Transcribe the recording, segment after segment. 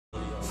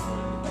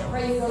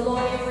Praise the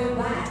Lord,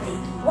 everybody.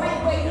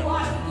 Right where you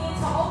are, begin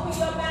to open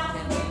your mouth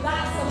and give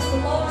God some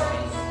glory.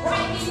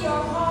 Right in your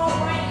home,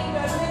 right in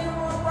your living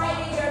room, right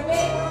in your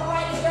bedroom,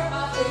 right in your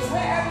office,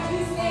 wherever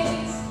you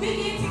stand,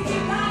 begin to give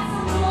God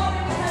some glory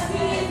because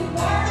He is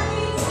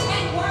worthy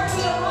and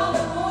worthy of all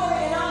the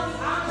glory and all the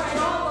honor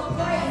and all the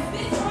praise.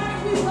 This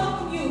morning we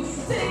welcome you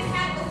to the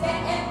campus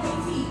at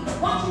FBT.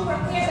 Won't you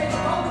prepare to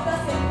go with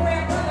us in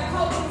prayer? Brother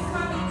Coach is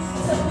coming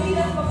to lead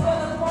us before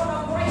the throne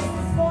of grace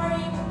this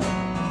morning.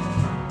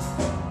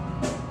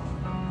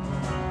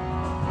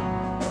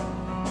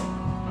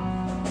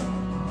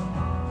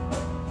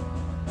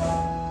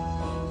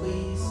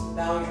 Please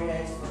bow your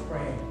heads for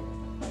prayer.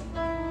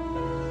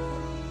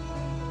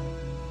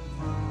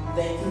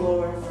 Thank you,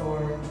 Lord,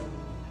 for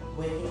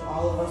waking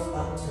all of us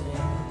up today.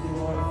 Thank you,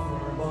 Lord, for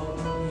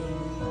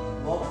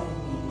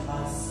welcoming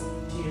us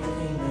to your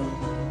kingdom.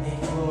 Thank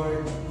you,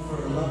 Lord, for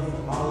loving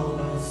all of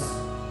us.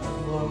 Thank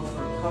you, Lord,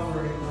 for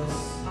covering us.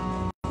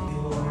 Thank you,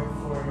 Lord,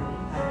 for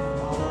having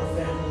all our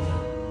family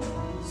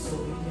so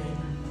we can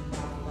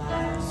have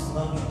lives,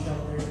 love each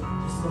other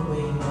just the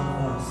way you love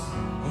us.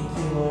 Thank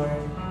you, Lord,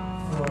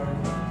 for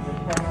your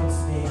presence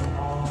being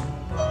all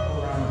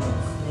around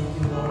us. Thank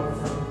you, Lord,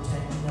 for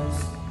protecting us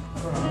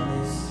from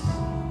this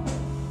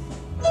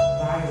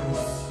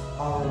virus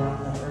all around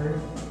the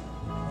earth.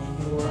 Thank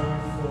you, Lord,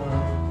 for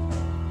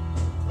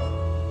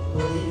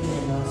believing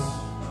in us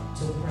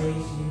to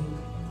praise you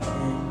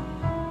and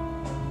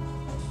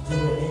to do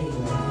it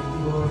anyway. Thank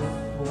you, Lord,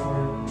 for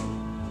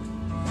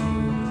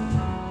you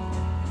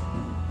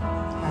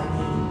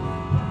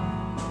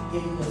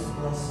giving us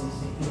blessings.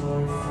 Thank you,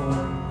 Lord, for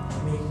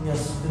making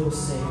us feel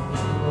safe.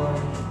 Thank you, Lord,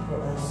 for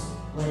us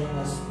letting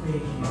us praise you.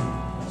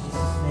 In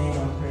Jesus' name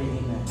I pray,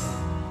 amen.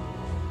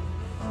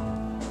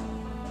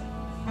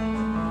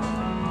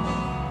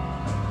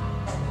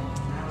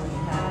 Now we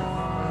have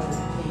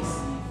Brother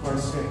Casey for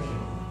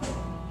scripture.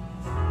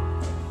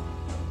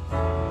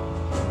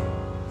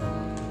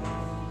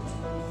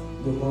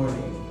 Good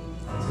morning.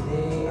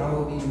 Today I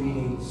will be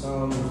reading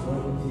Psalms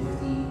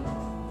 150,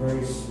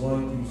 verse 1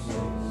 through 6.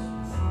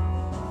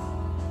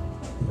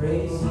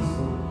 Praise ye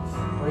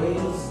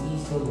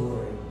the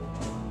Lord.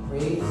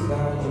 Praise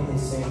God in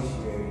His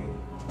sanctuary.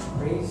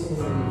 Praise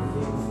Him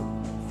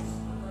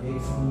in the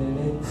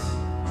firmament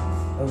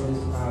of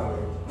His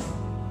power.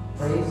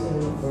 Praise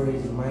Him for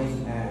His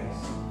mighty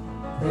acts.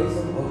 Praise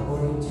Him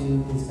according to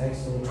His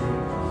excellent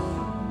greatness.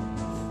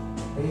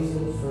 Praise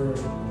Him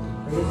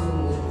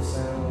with the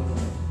sound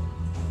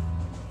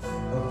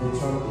of the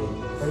trumpet.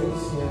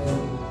 Praise Him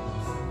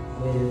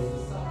with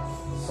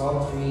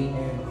psaltery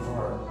and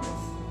harp.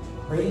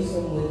 Praise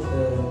Him with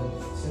the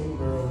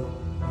timbrel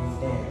and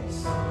dance.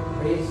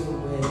 Praise Him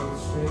with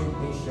stringed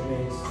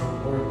instruments and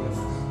organs.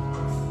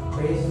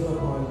 Praise Him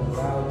upon the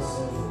loud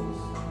cymbals.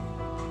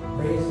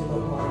 Praise Him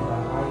upon the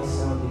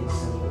high-sounding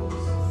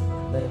cymbals.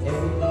 Let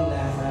everything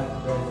that hath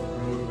breath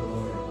praise the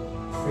Lord.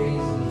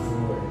 Praise ye the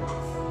Lord.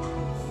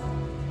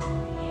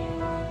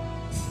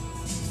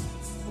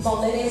 Come on,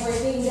 let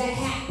everything that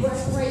hath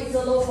breath praise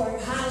the Lord.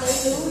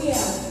 Hallelujah.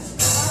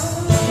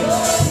 Hallelujah.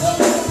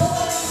 Hallelujah.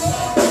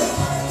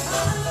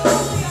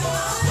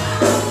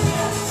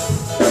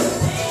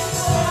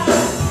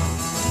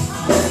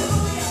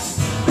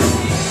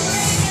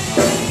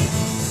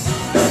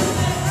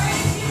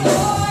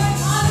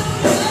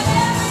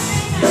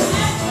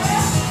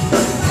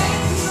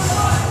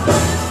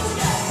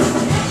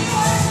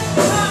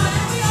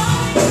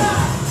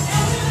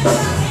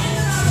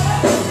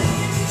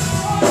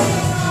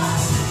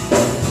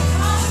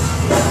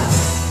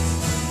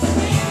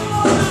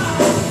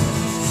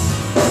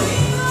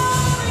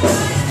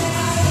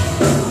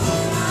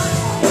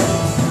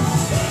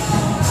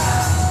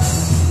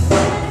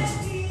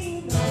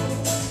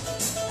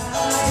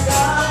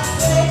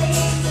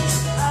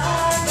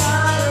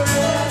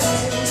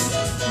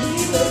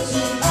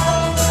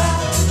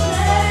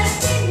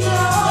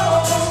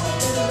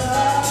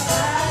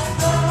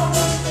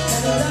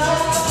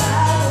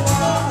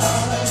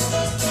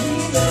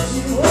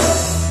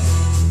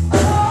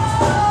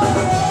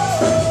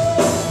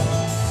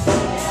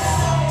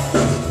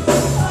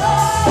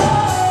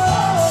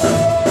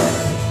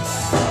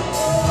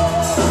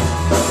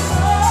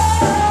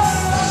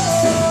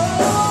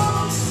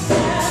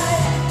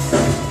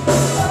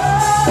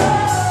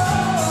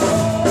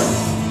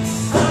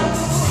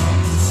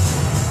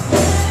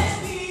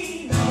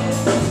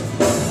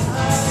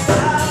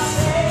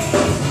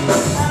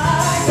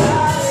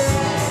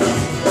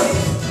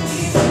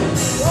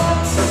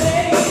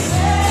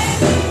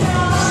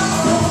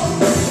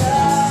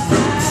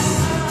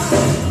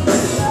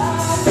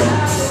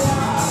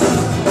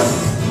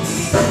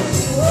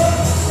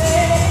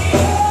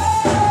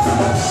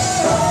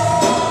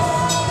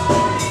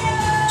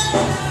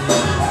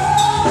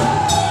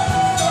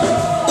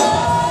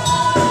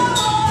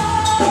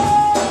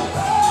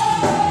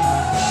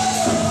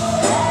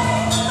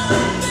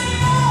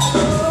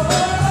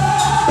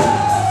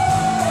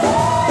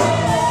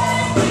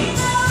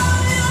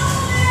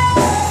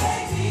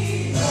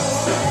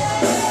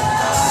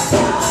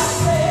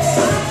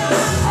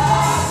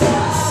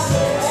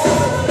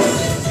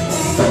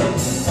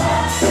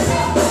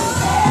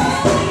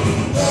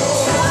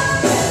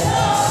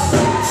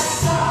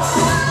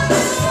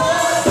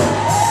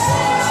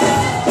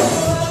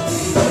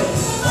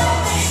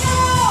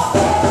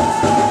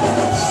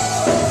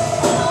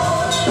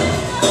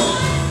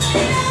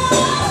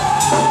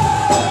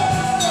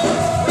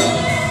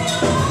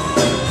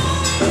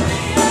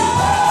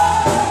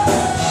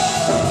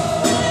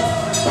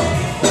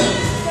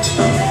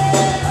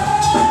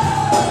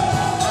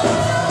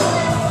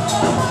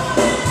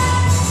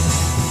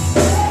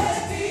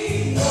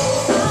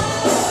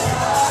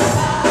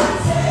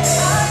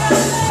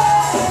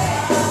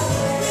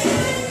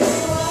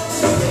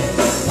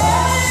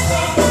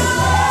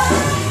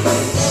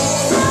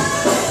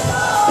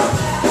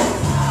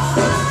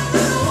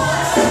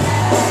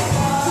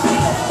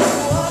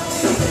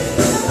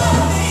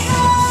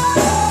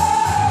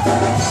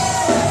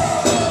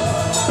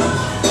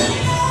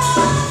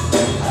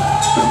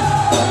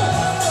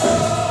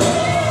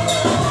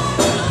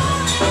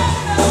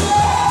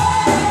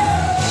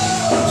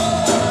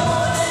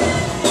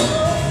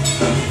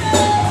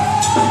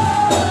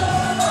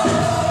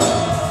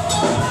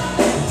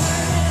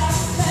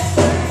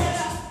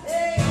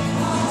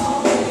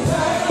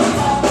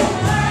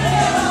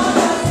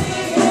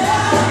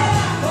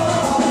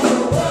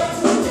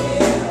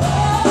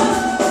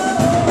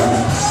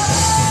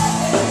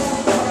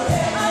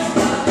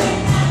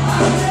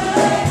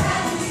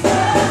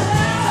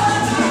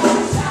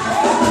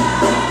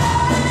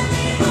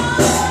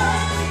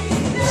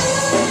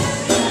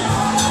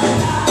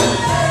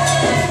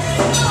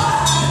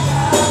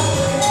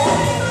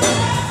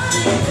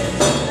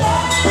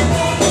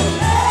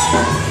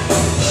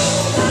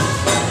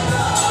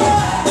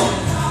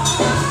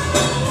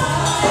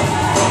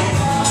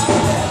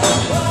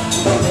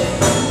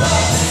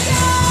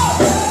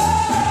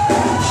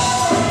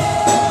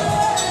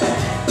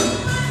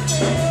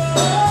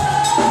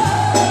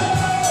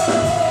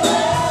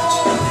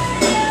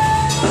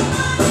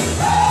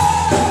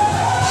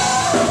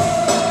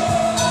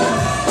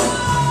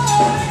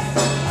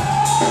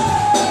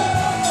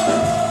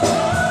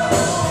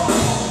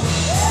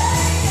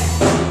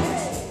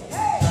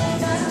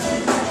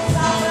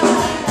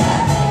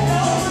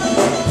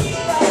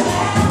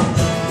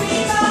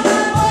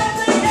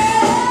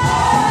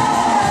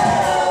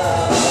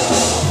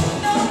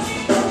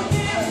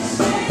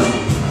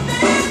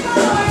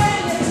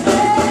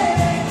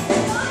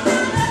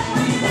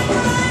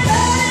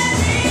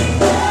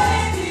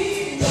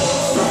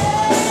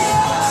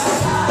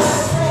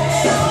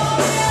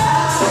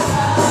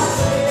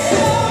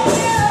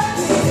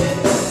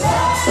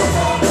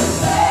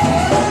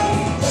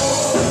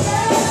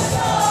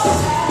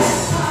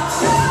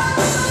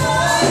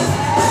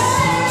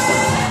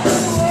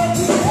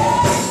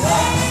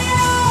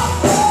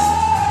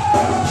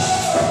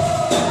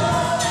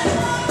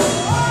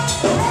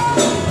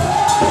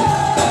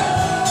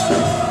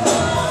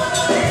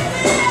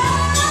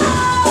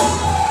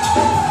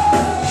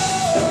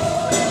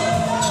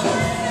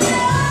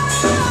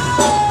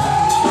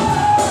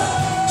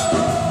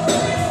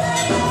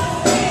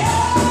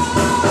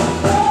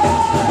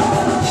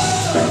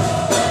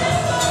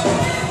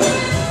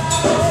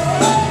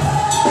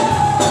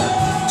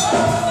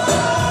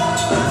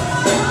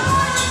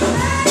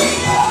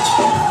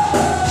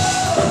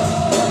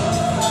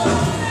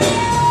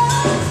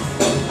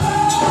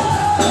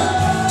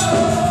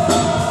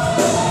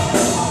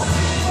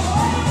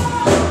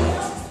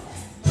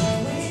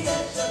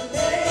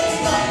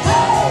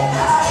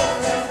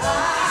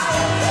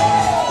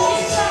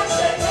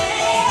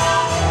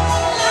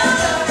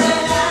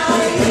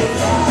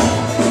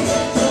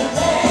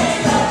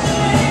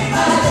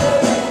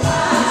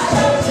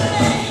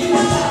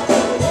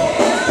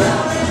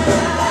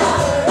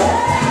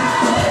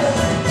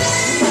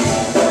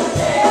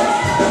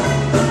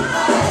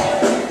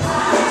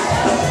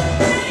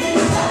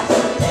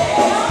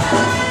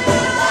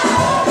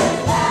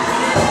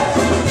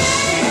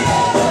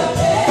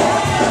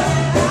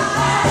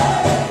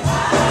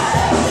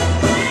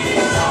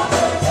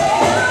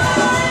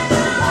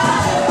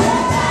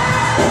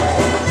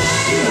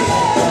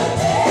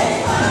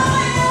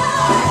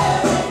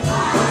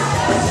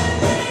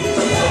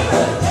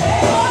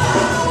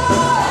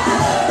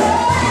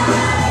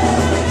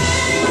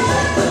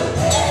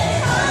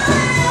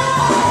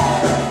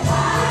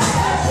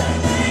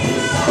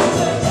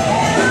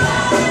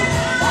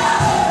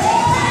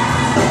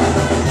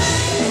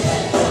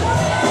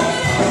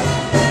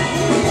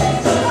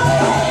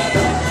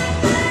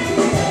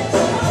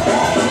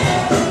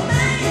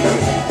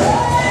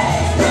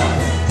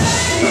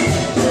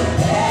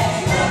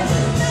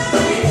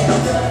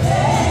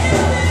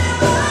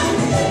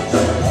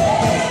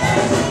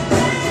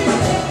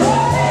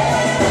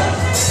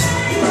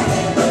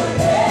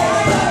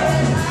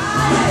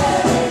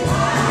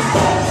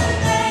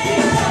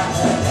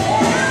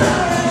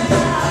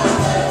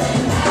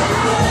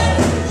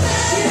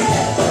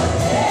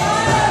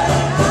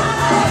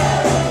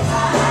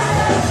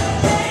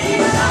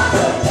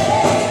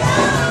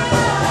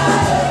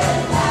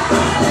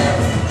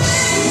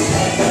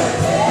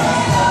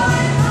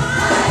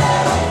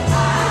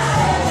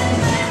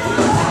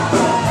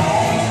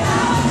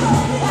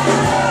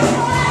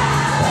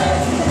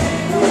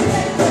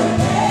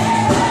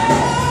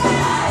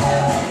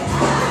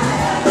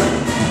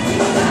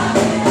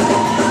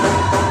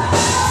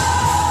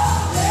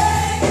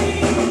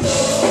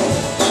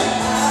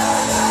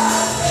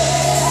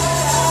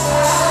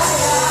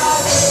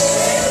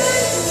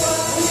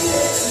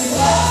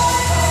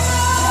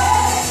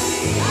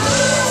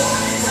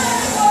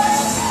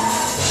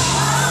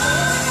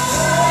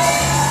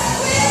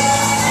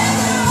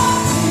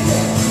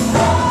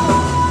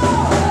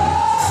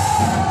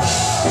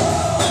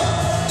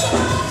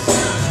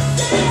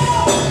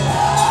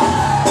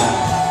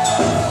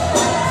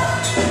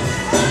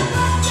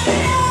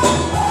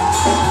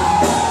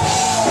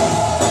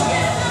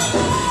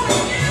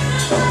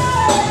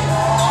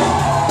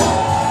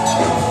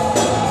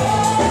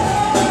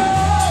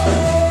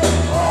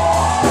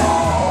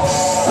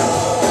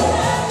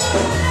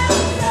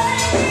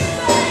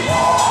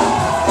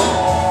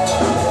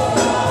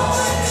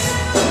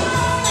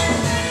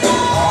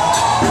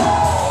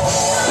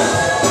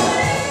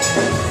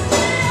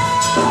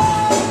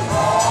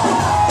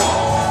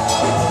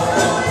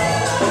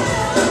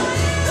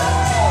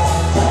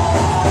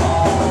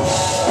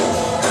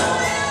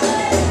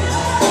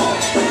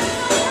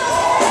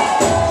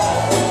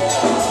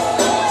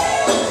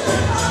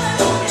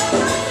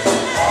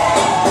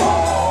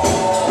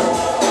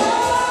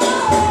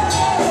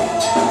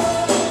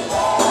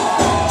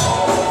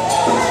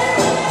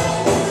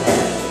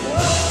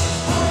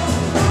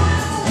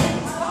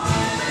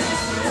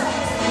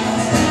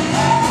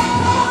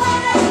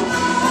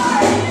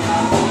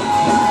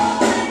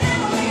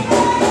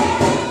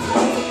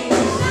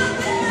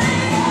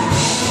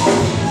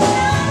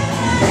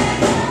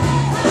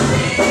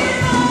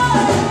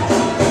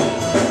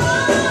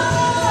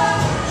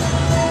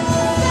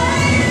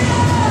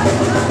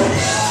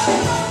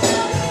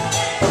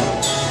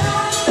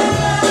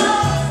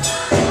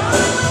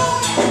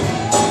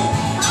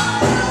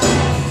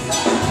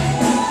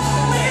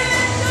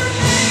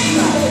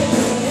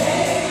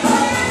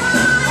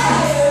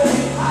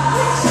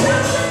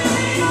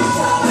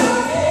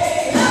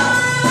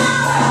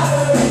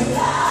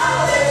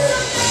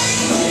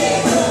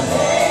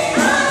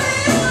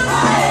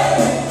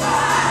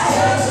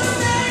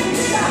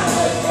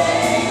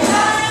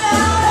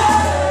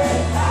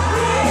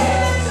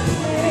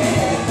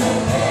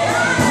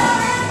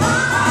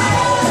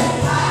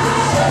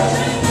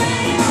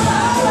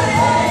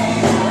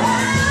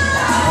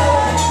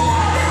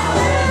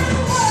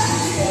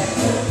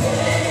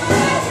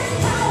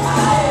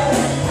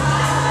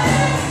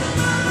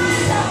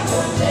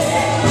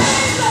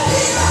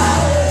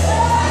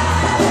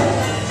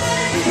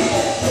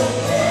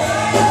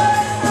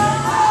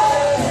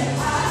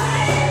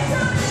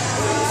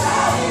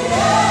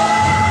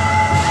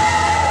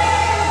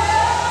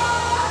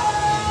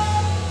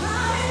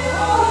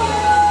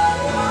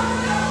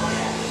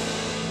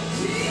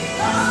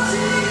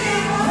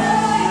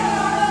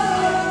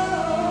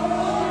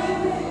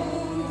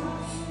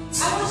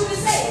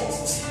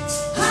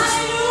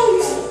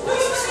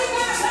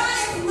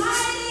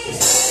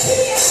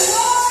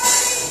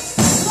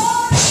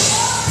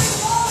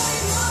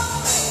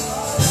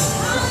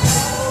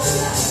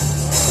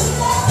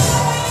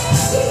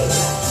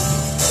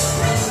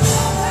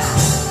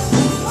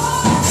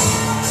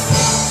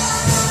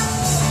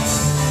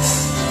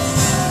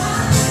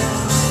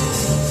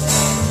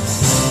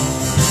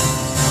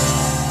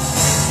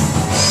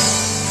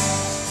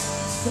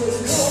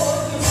 Is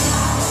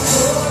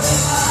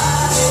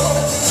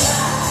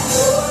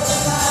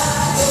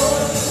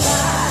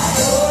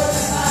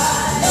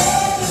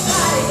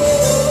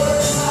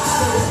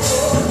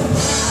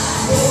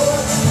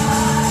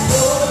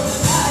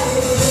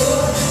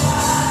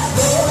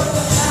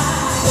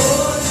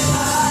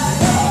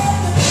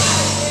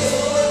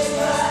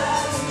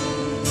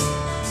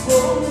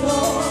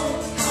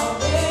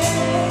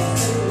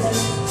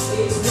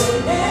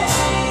your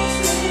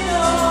name in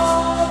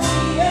all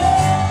the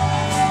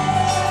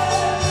earth?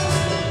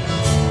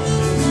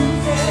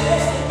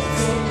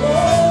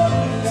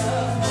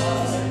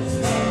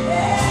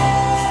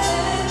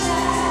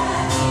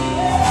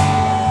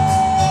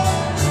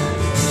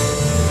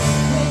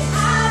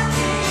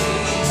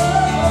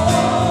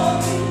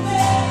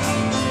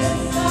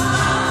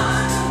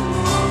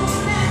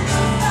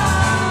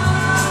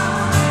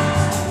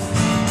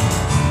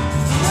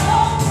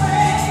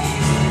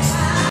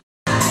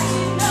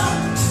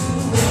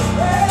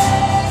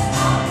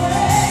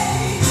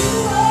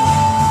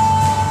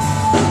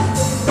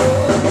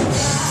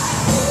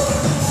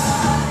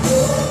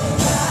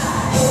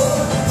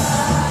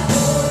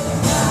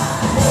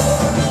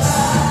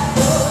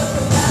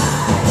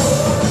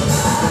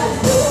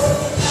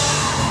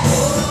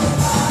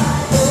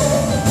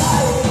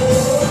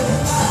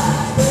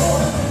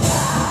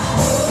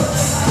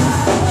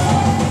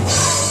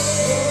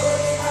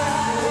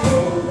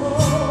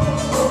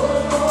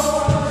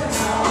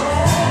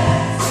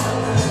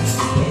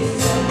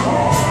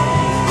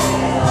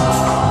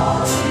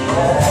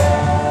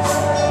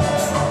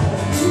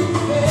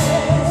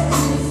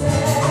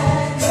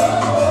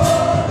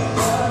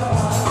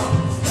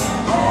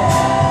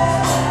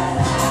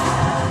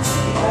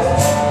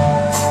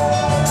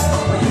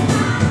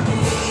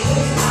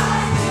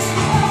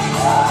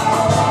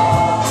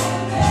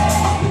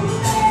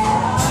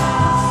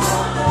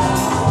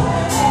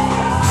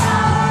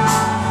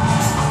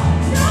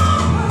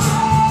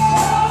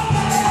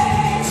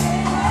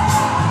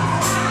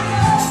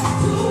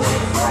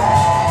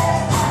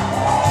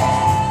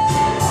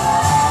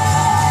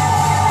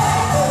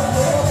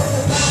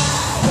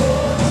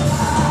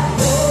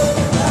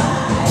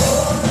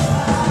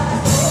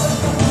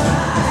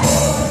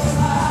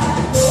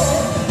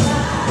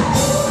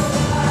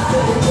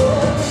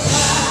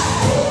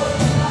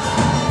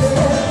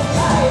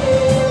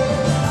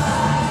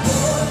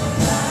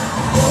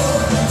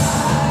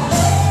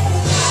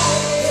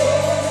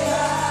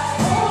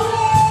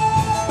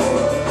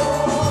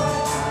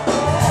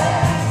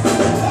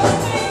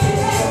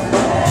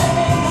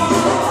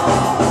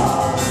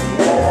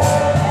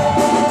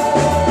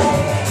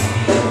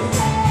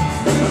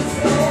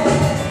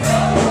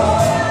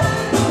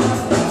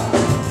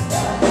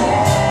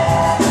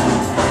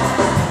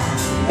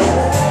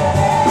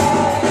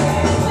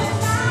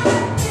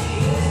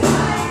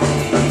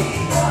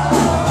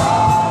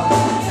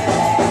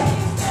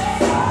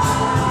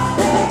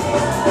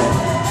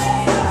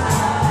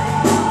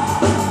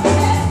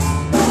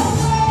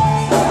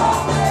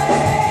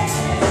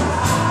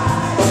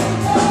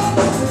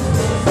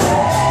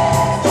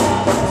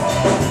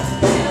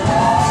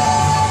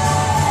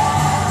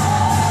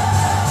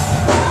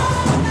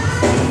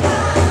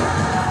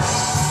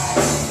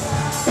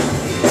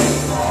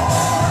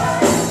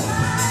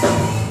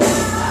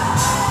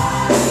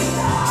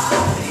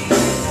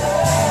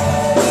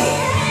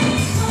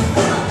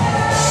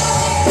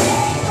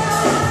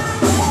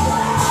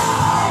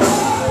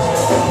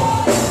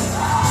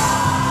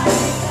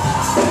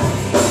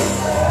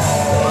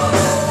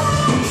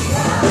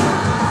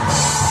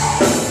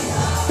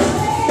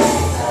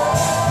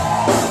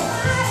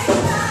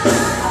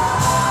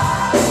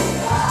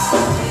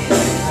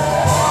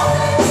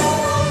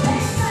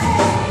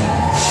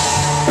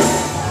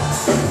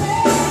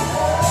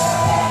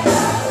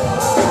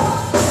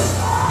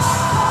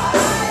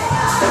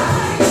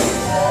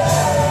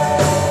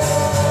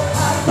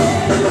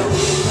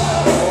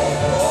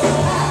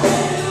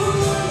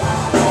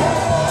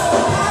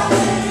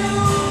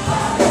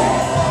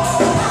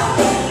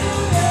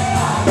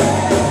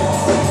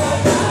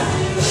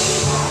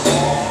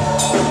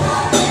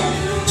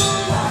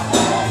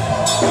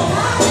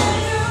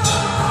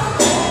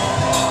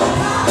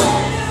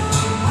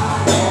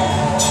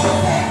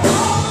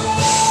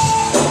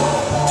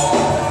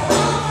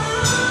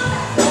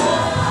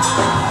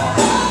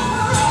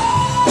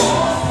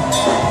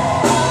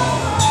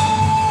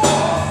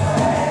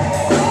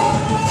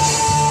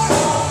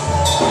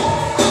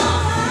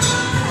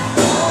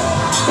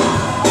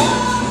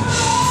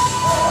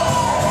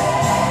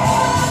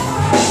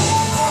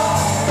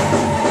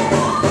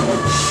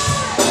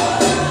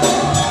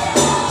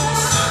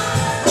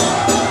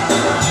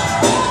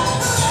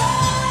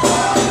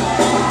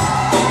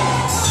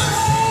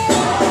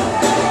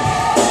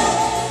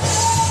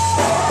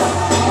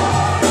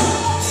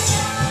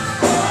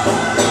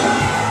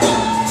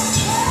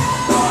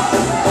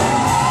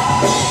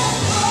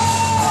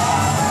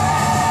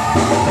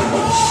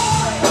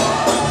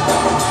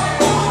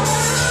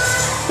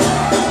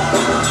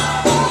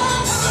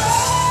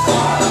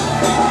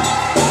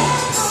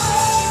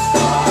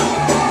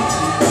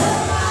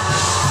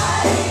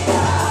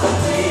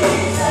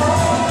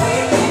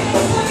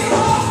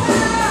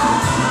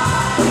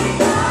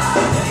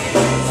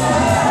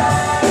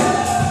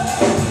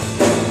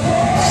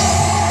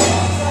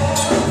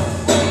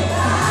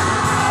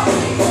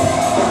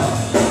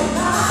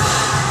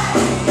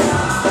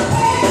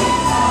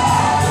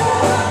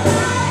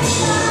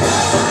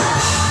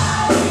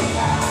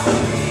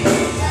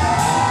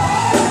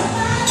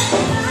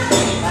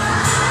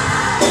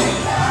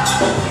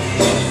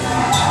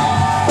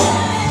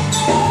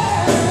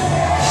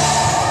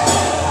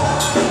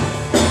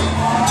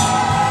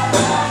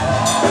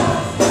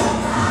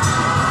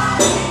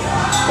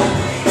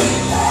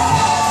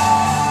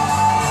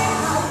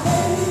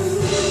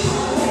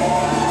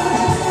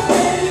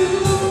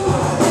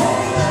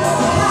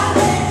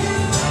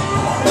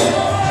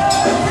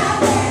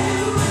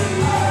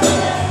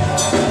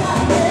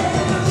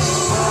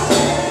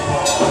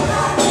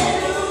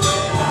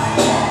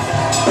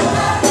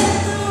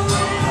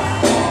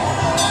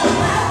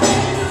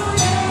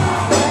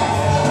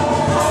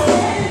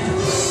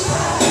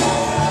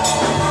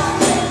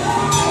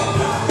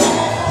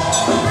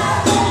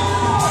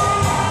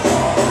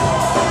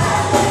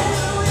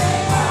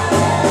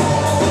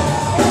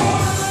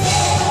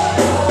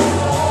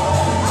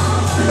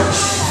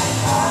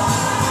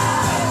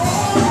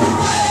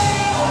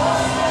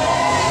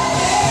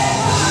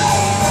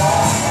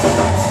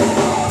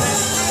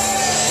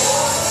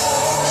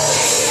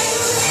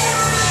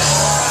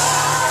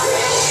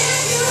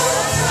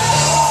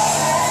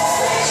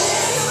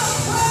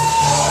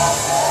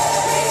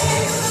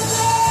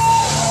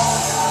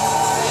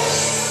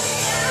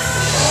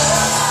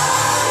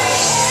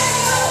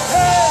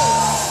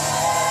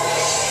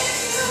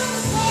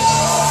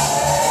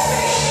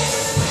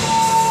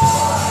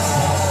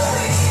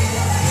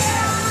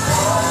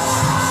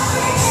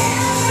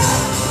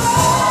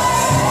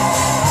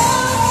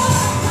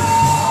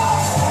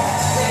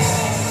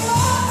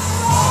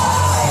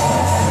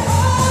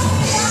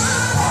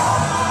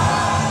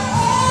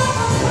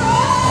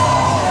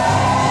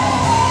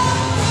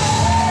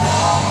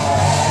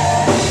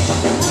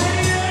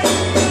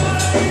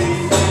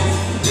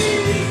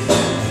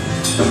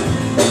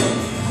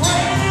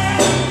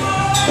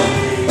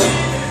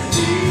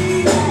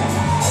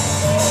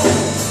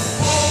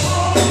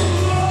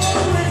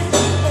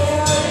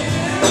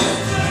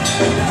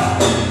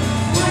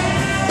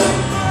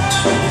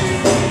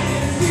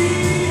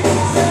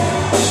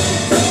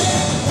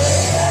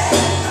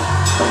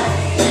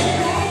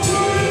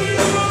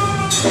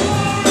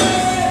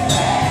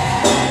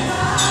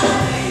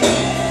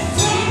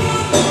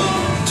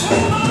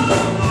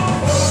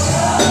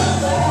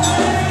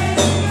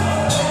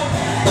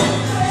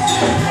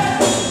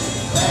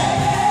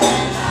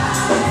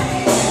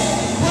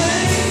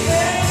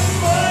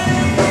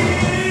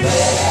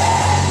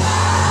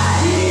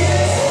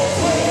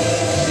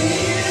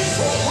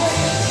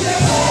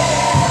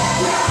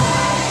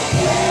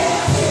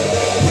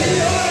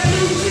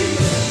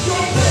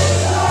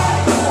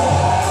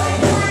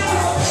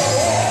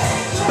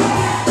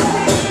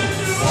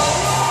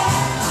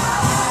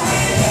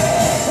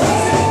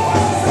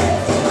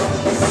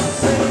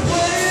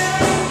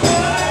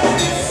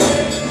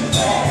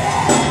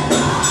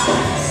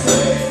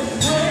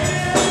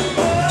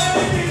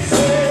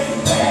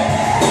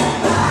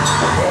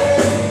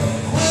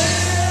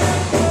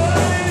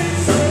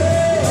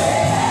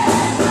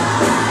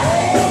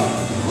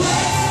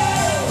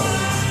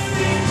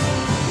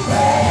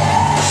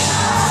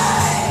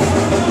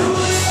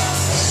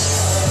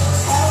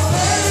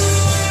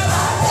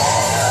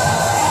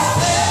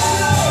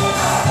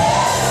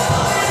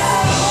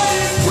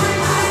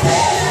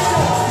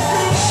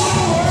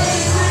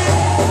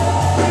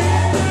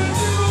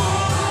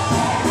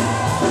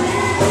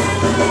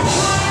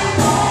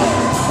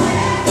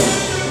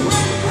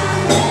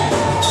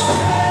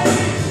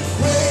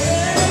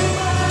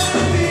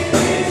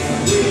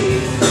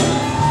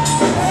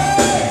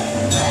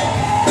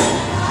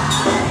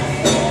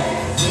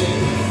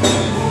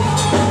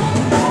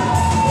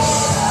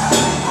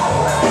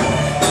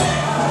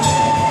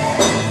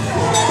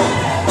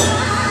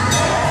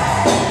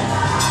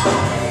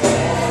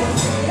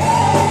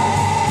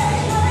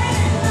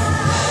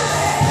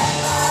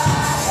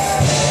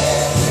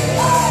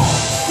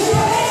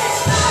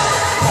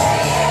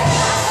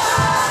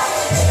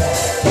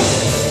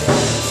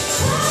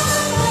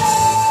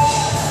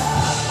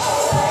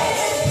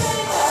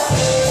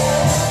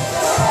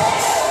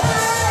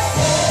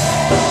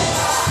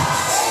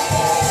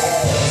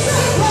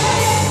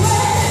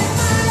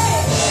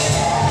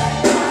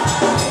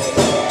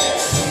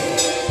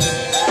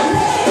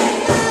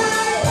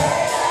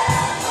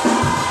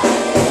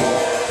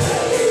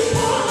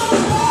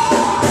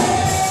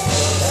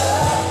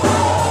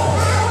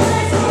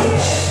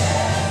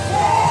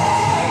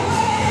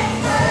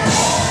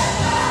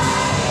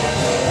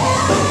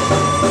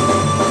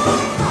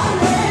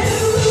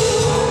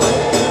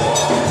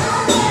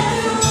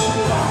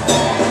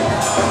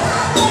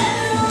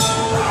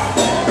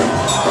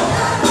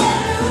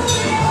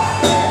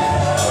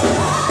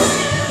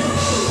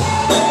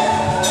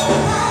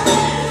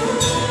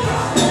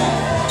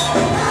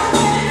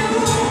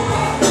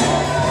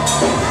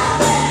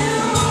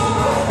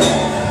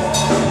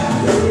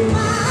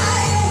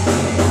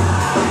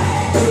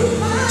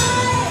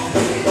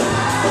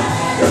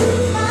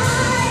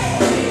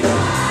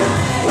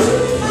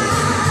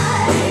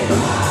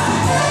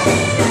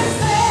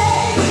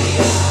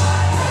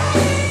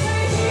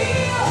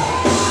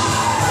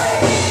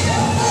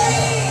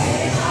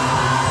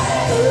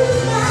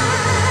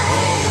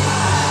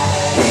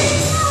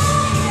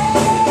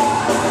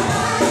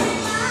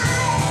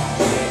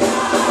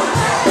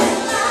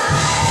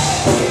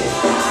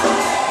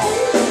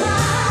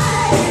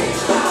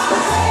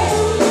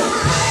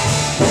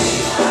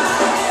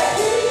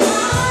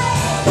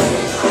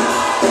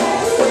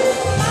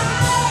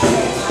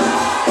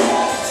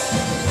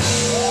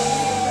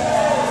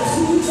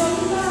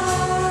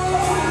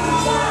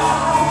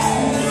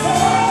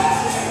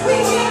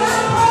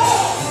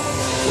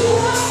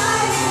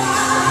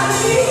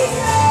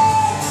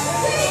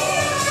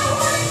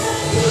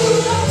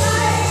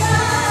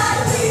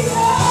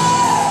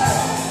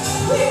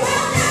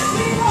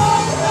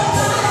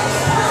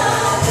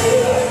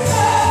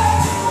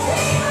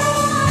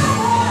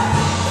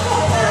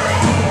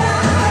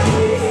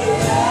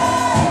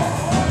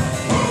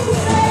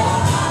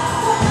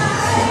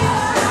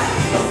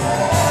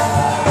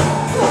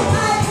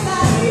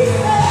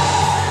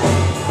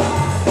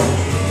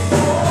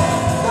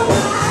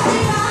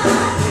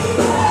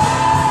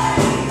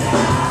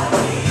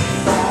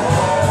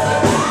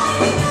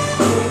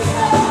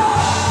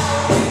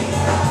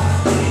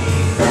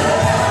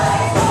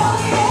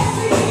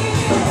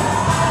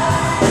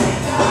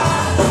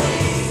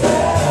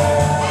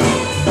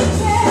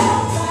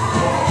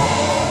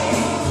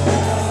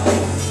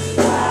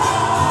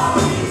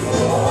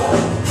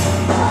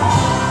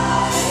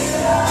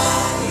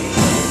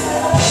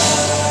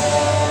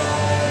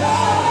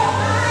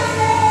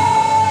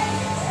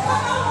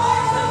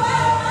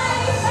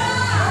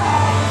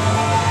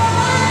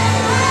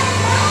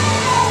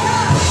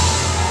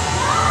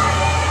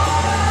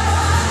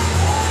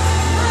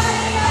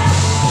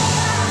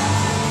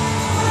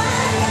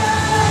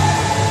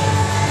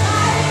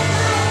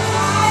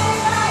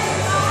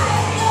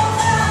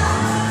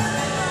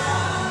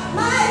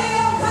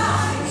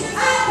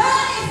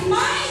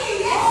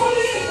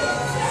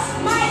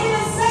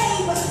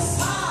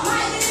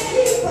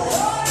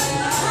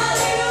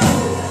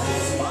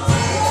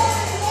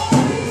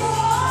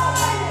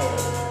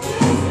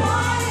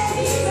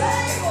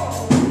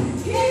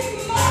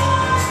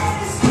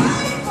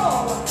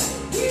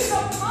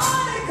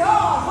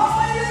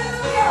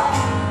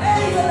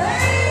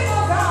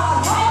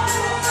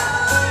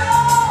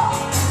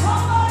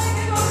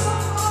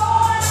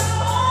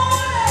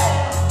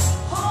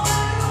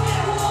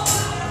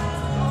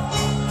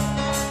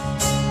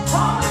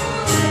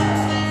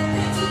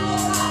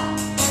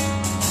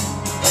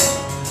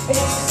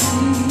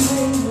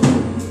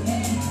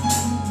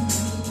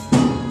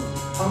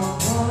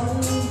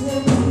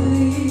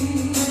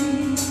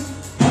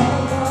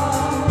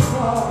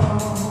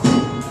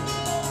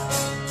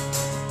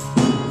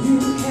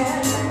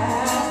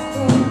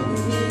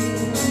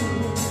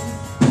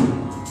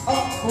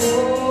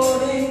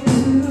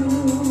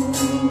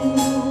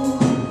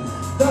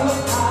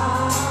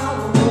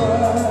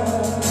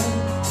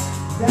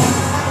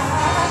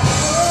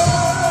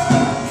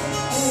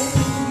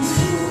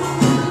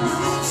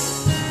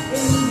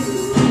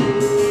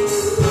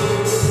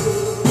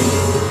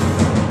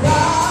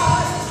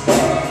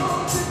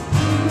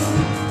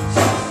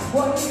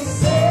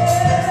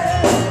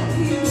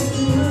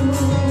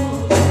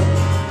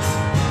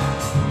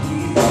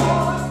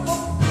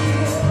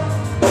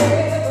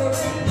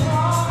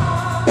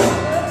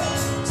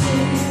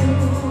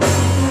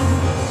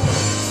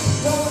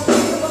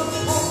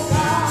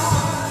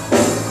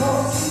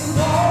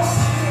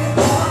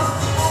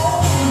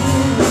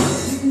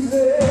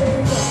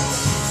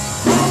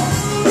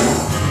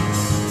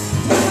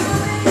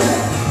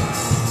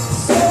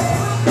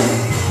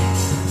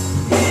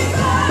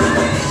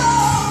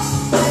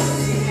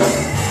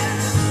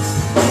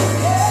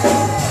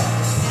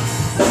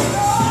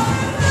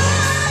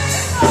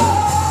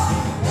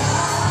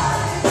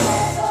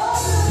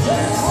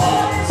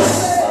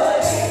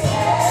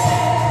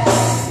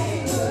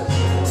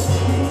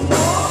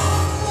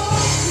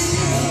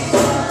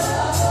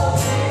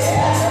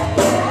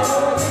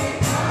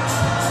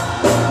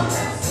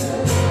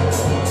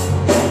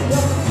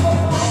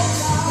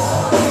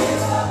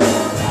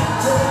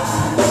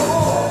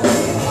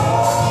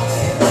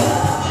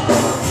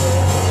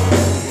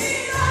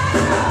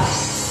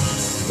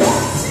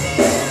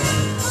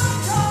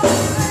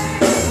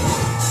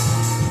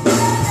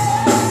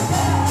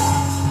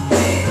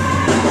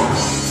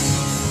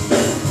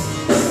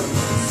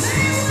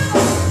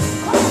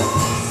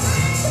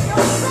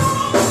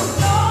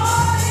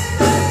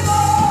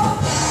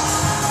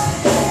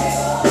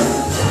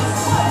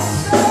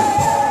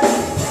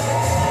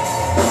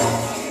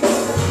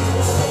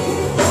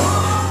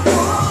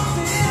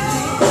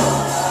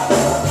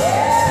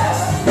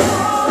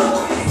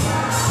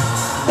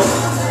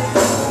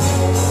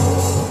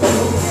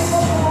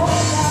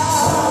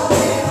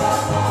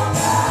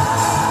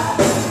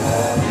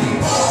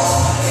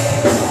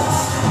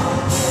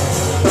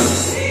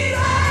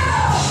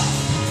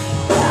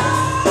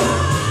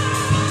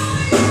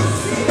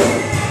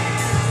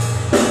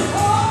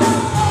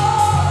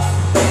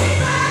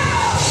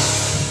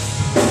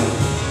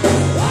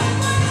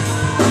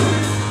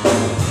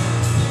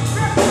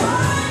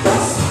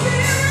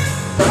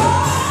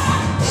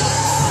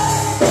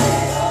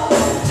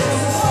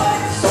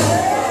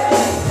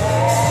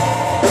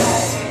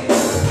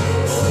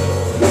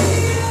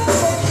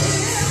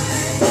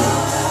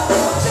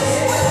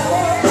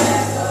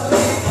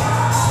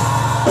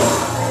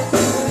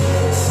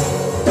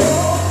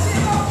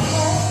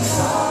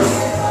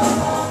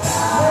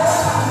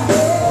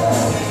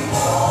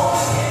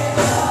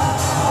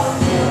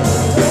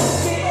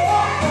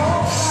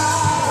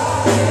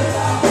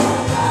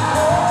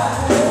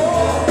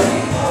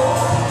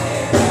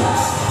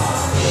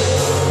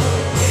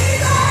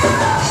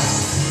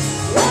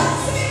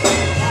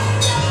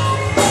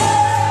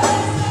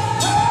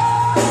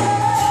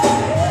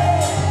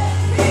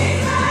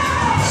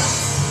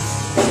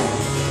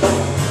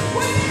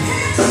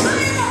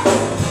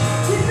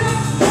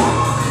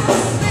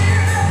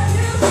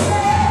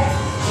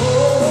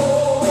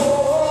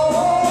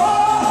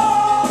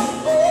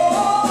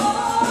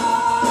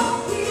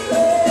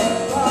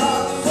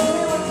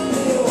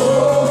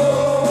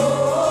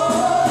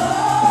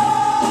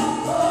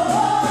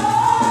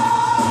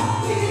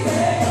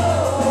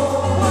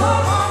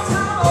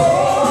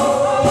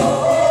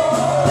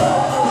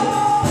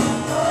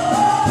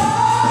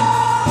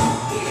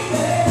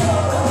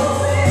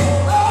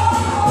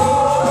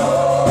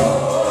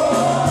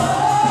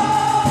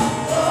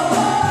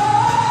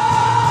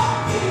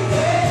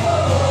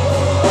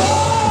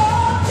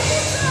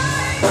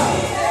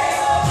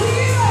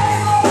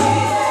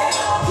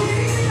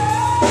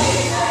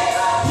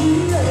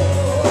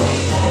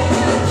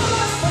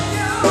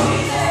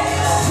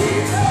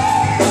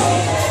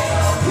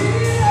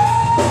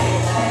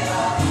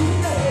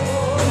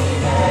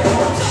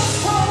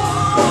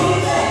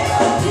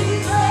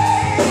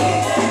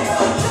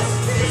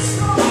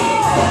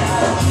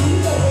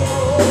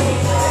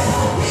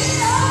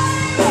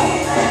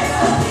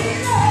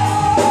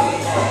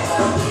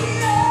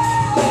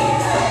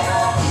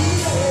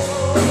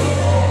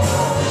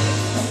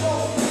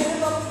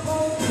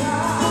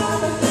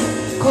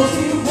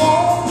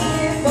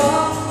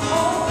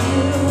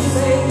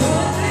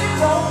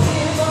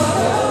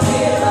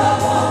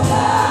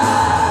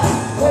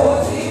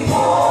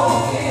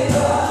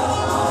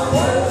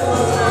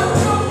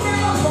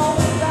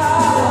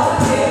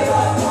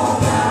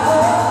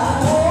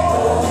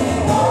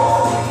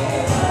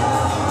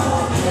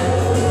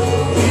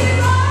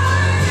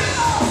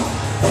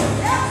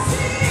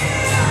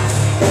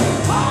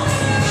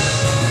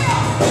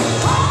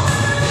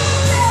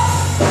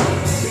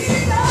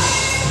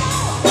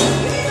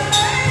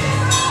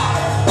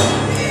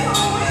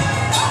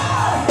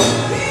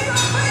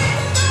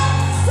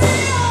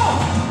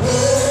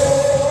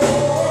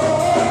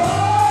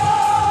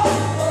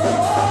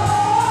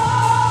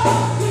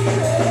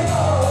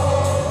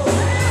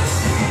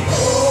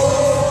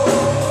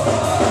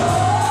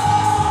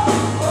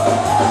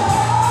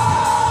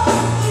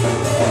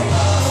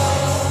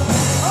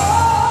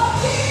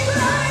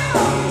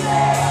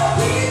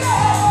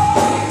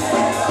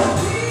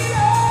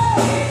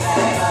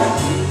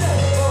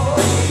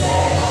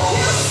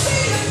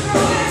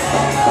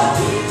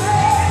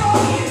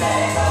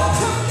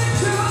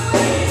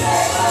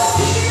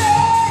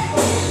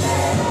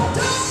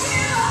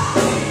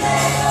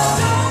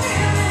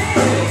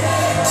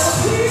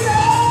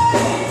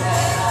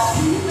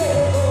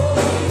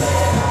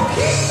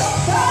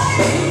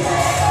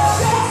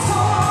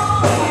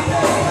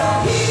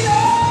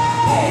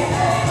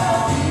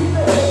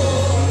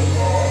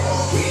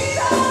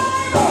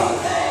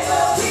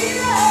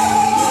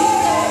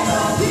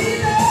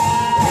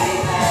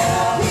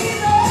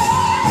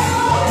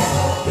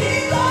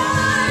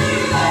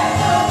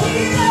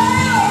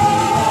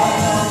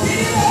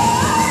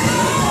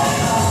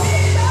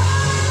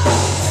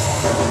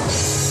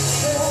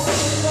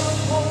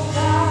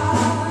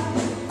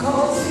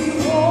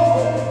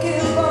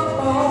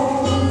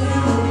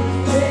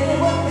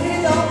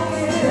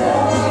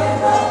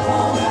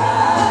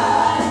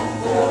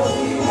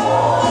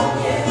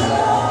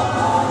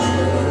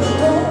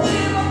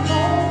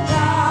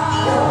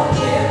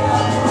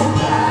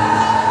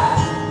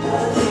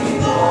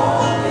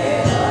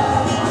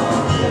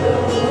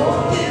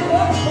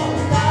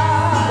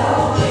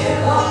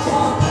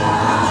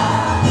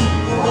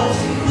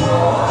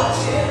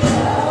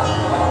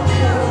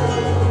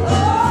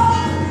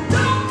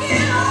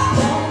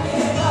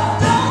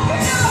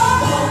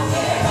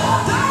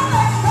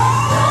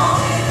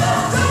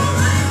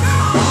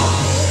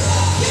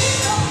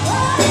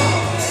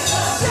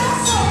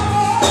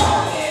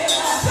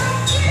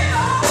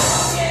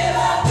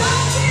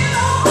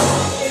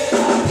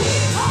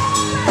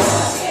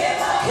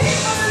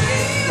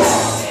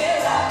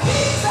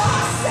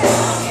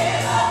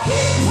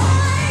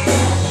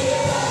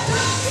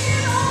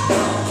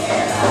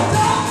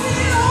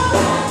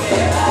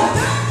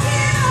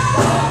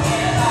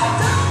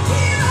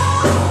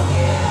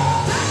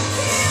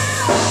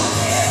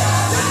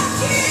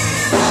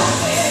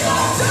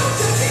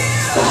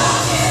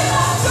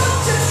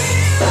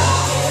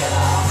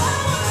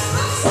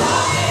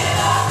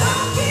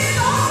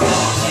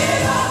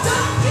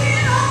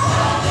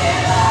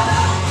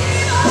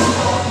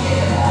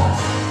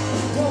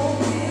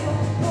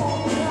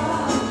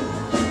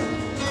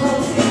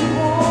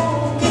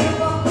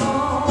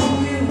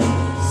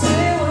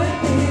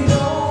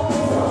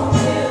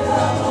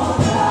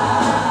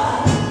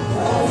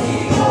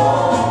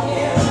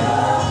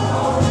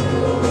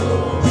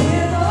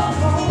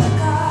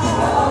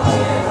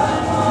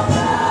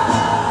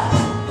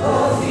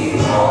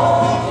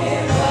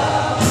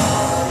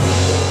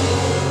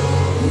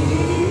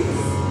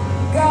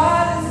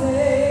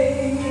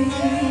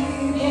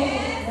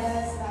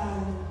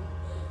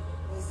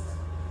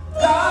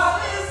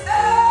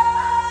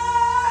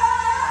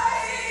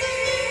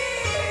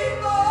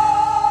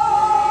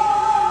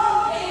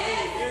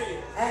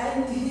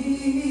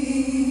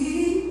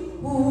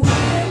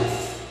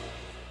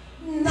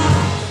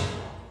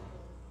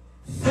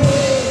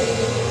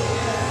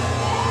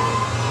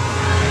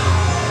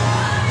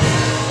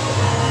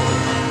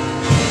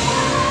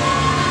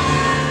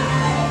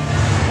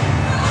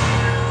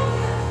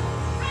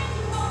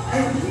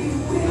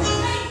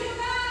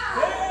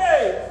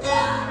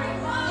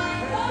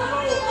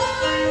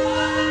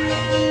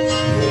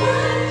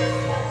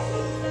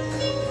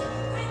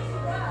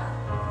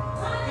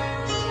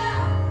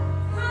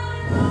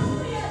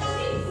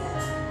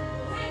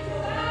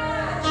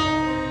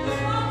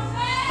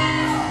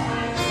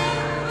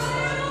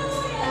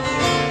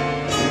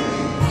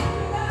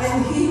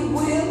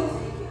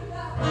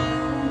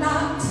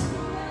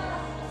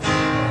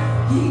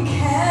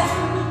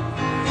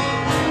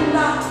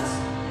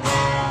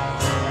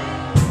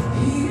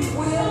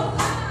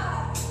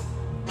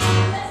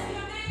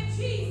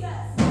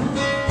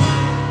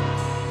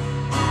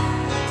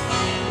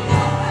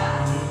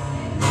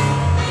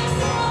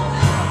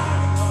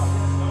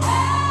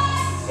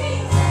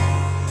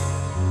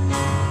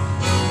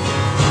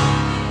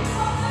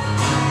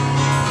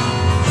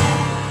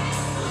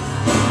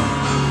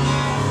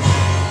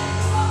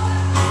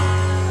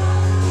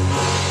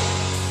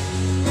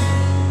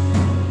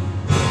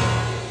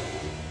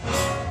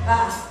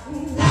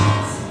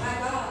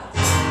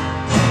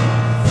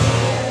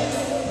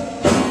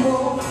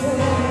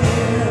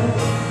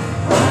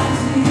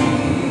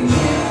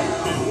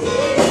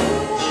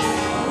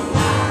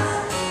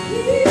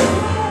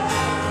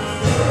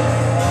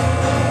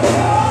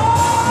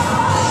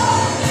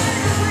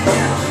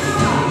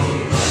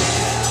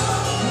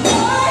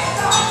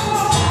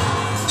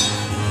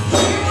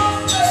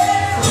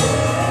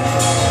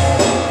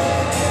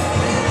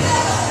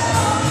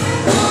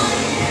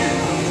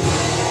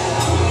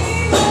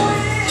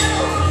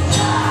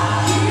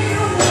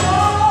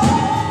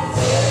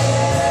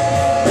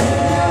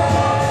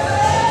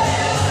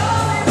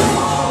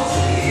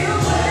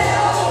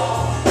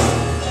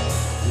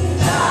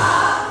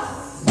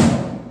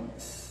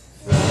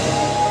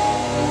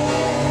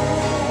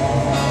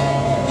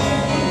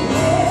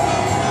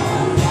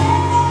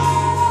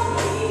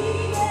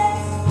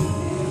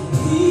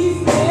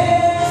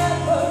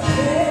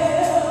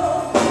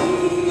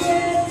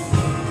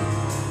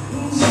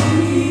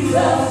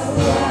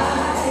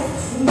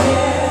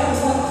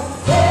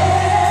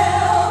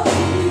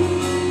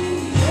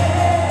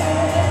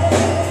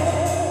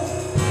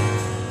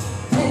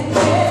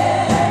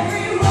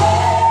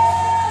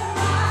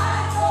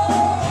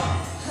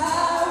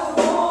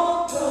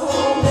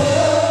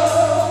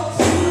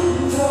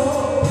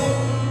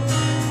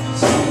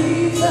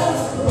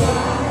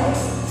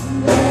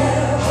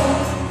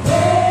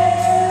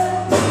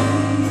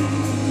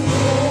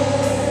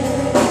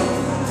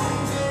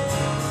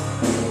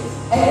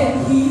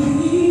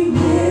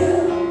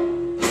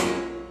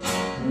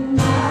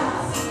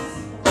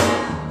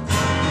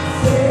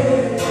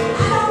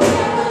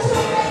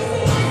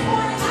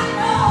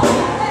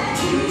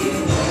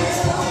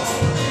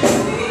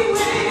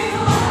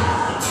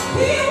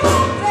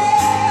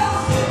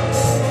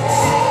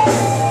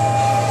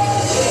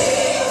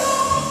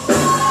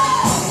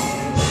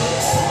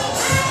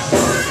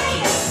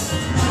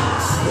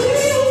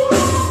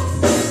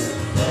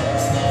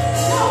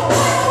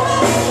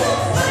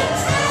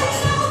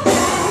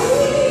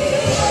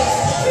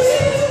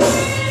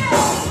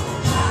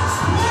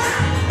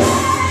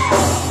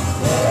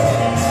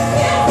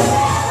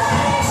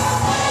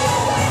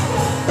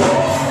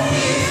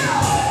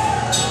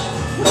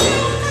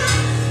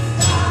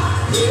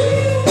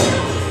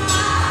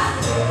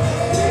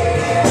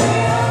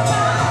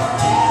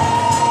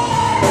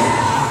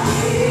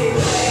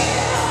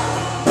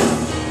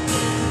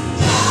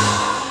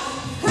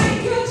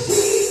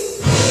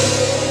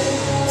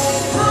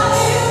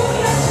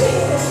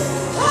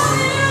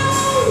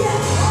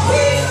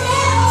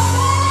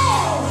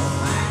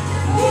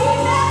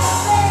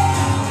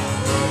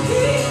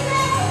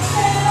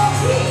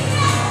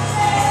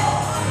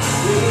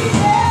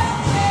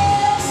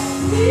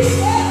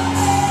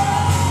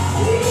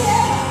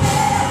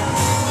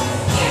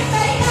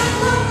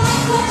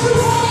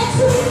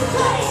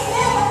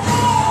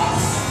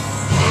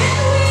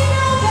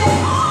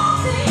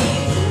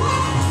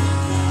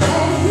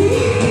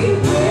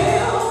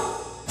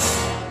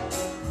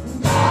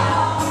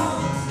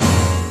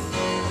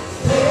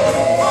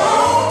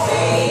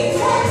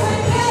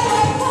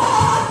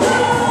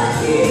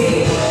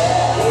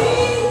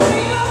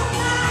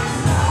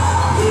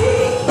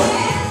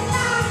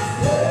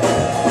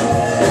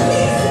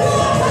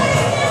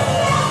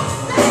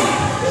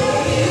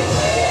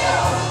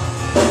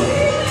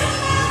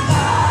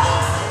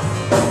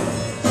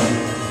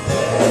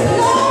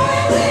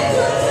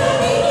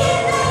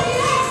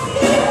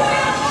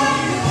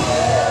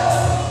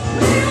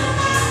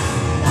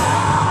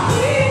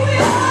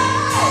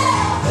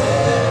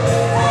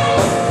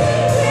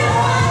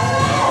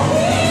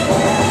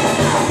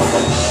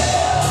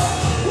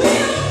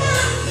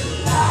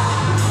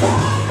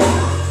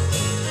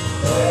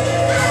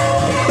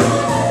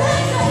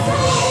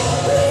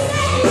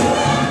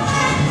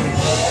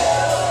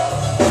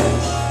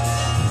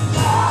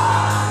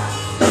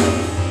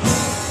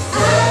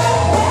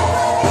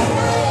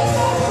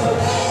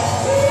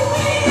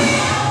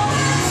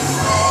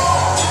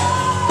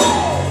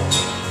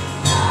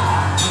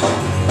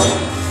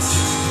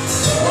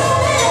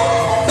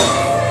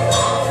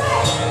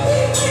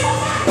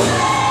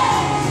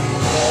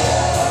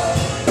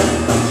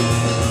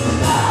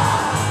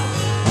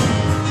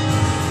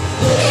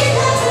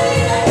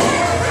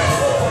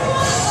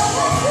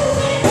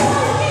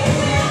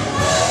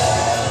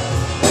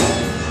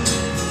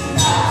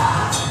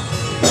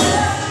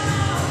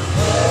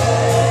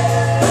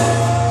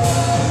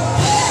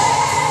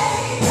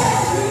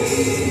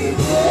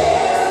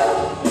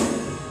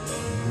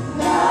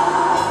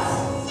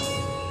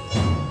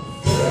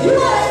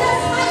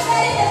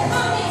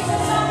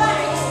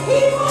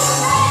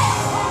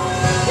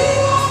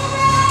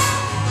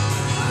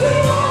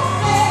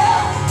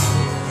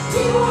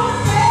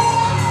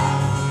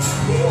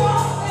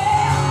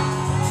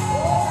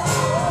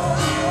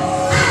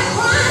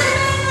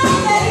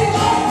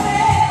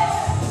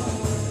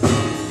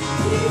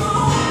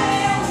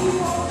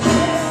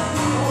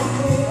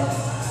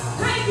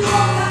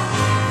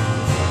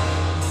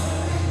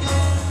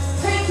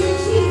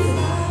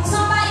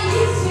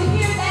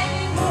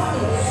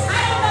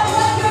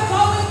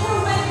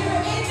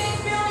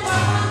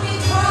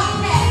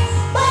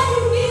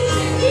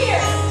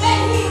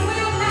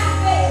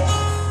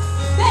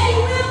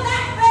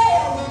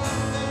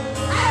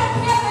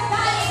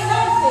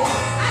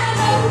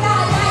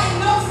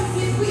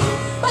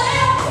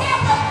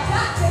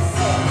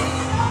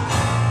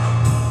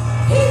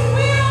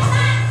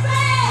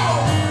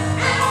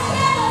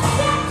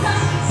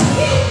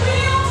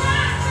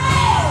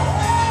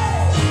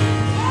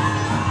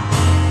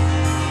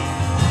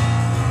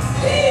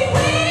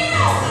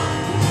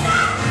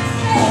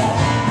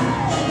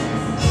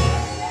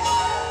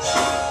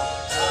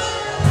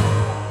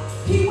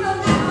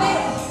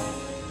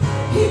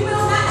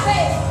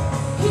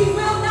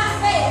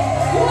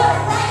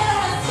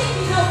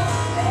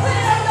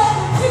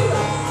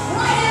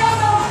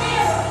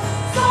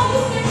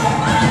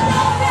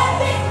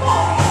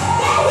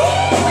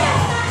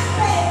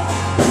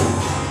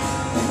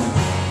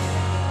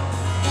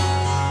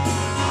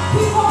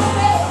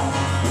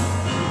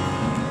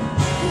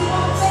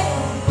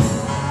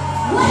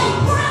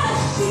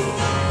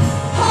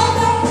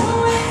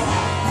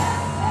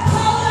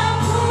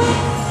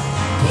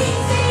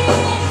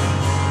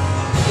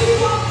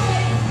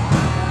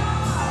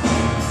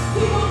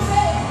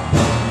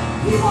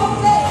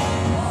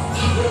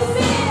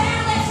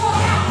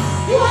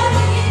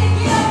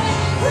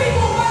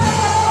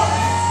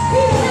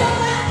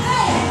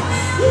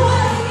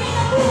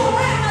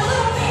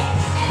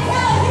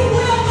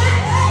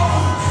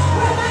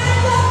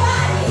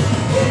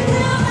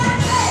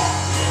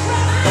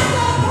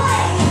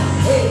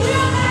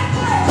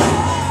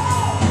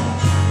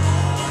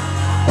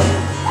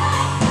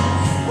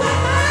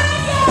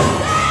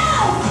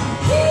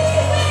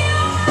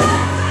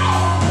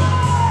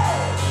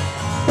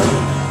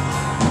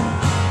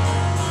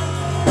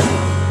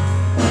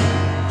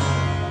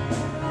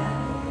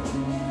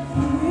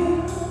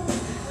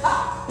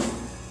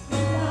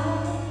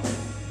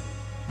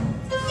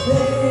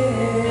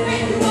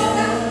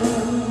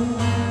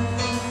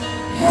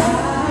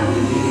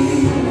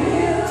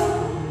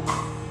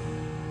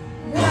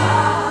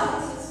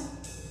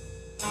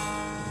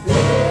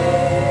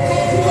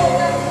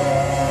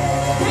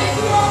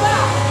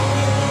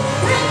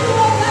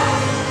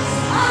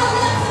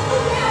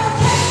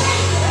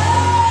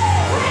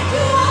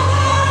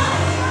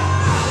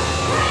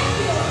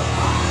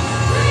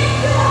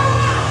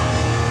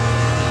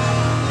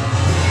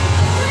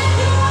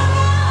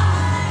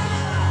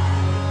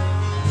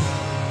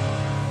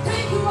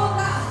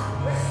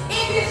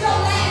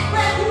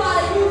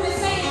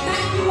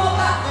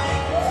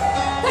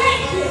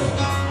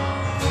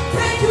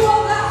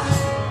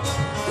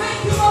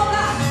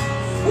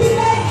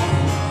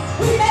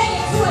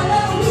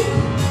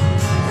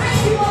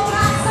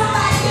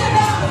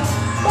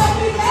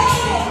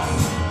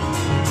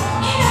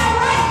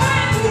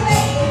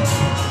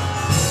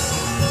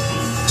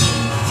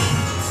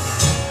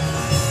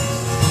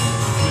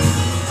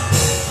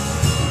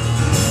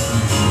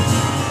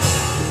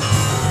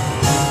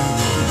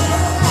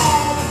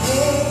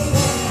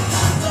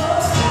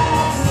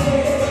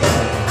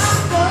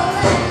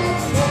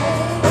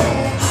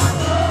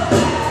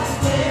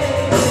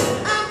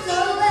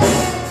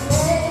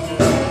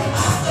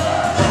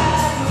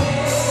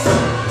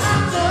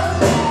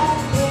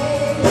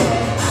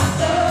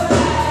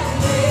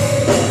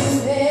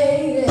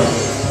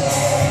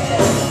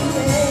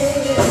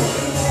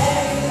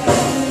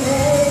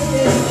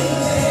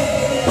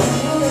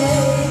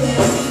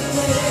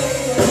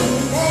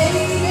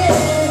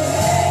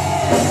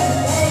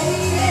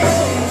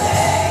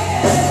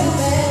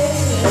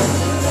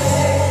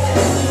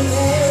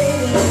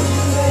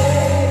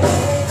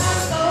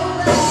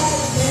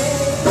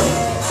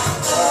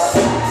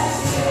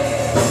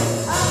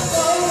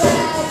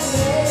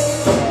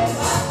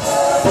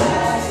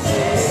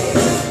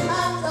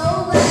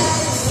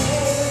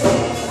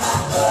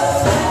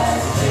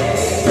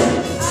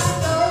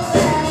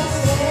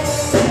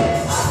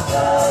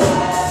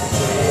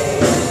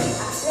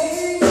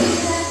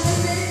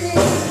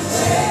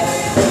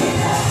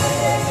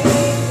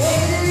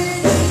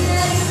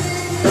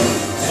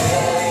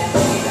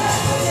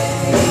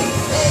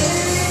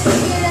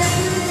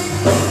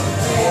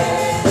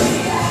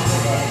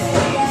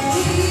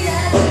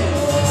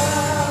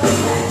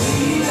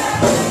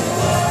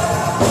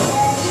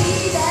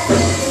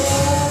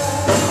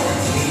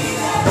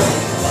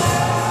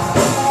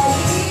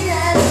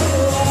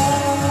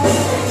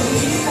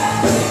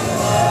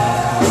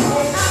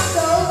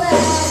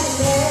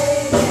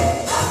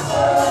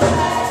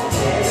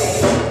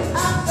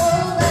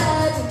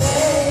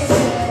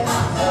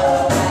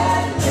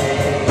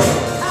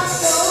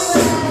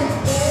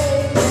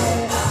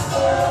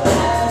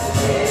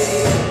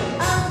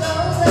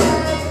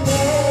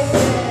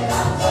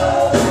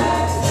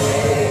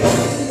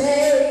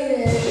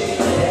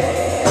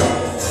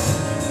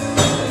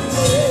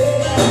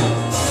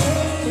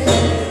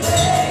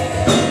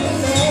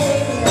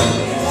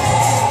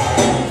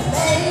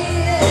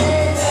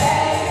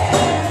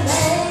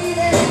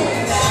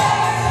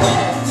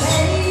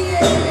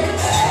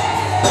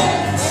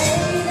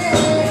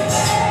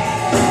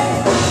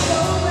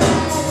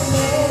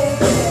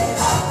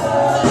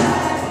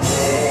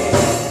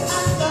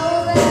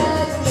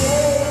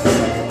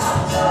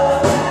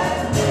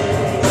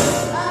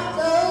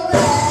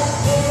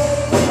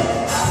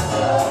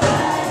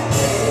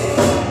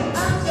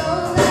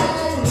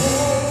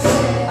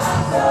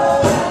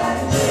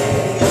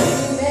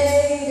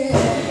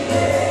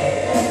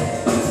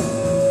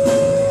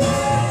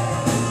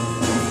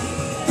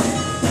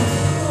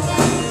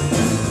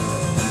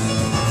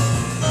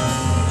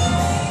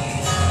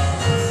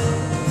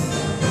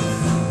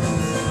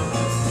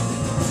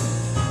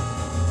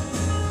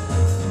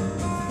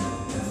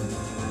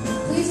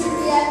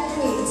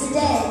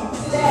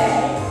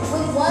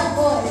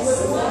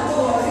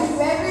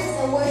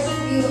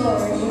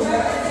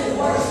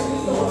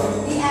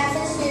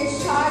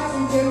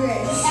 with your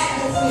grace. The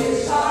atmosphere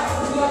is charged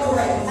with your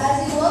grace. As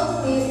you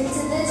welcome me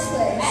into this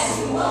place. As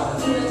you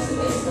welcome you into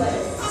this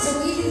place. So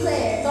we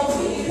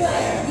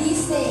declare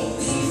these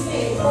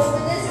things over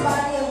this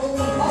body of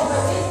believers. Over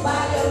this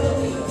body of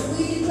believers.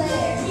 We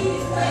declare We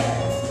declare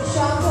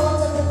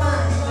strongholds of the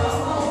mind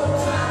stronghold of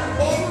the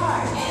mind and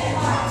heart and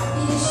heart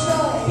be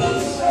destroyed. be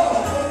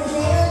destroyed. In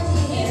the name of In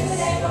the Jesus,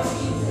 name of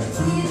Jesus.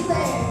 we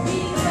declare We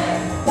declare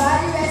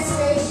body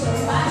restoration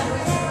body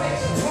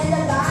restoration and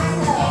divine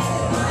health and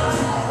divine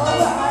health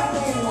over our over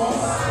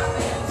families. our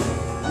families.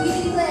 We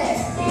declare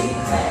We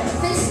declare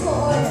physical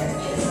order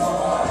physical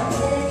order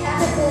and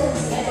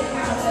accountability and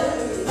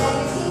accountability. that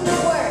your kingdom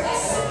works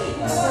As the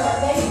kingdom works,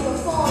 may be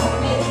performed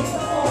may be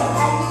performed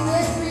as we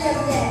live free of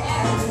death.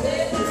 as we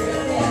live through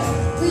your death.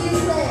 We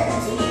declare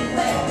We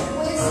declare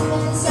wisdom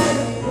and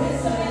discernment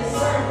wisdom and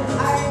discernment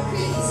are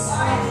increased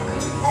are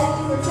increased as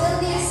we fulfill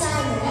the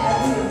assignment as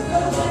we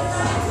fulfill the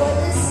assignment for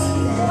this for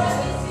season.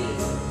 this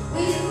season.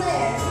 We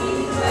declare We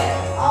declare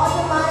all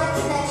demonic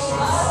connections,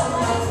 all of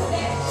my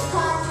connections,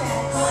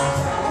 contracts,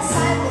 contracts,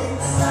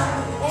 assignments,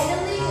 assignments, and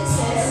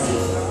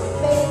allegiances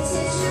made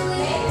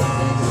intentionally and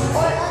intentions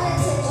or or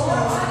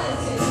unintentionally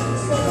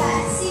unintentional the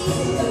past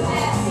season, the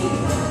past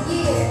season,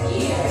 year,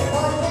 year,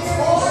 or or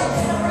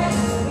generation.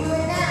 generation. We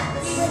renounce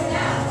We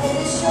renounce and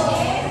destroy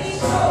and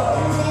destroy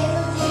in the name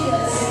of in the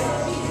Jesus. name of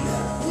Jesus.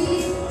 We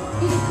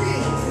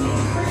decree We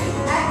decree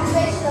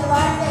activation of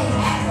our faith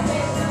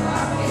activation of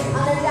our faith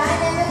on a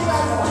dynamic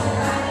level. on a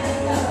dynamic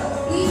level.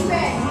 We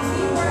pray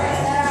We pray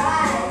that our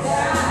eyes, that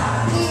our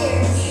eyes,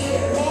 ears,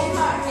 ears, and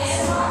hearts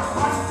and hearts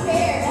are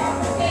prepared are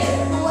prepared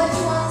for what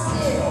you want to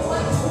do for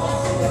what you want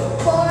to do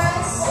for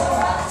us, for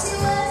us, to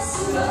us,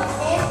 to us,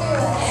 and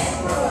through us. and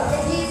through us.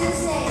 In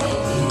Jesus' name, In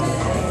Jesus'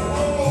 name.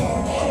 amen.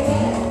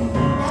 Amen.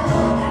 Now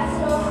we'll pass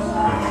it over to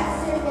our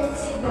pastor,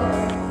 Vincent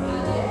Gordon.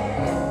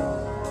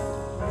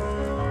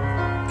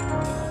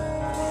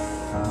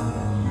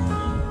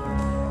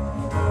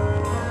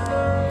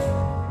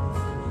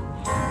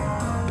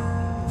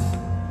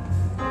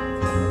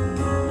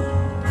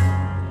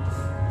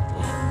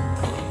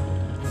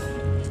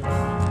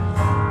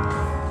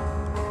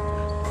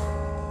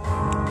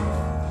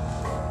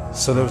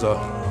 So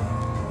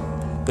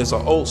there's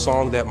an old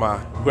song that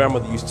my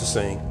grandmother used to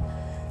sing,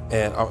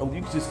 and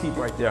you can just keep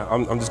right there.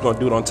 I'm just going to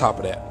do it on top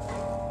of that.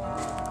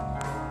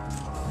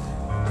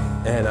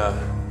 And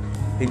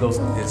he goes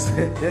like this.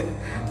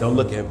 Don't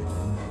look at me.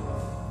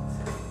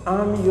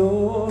 I'm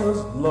yours,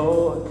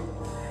 Lord.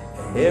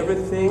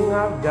 Everything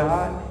I've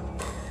got,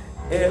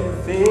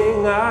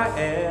 everything I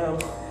am,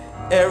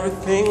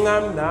 everything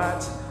I'm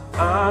not.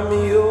 I'm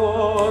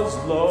yours,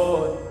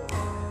 Lord.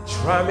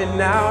 Try me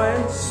now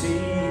and see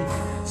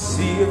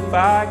if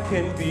I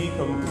can be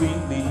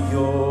completely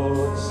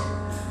yours.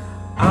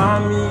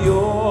 I'm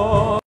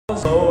yours,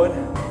 Lord.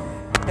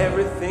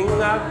 Everything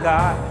I've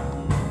got,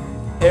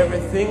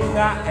 everything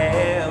I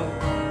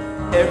am,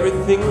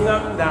 everything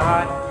I'm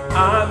not.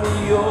 I'm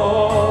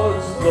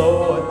yours,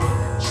 Lord.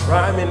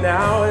 Try me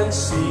now and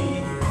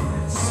see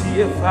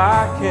if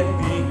I can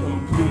be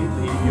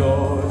completely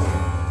yours.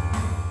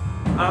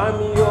 I'm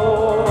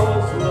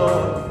yours,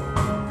 Lord.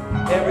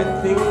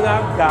 Everything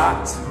I've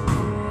got,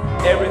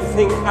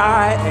 everything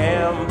I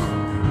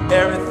am,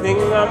 everything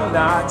I'm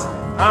not,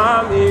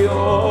 I'm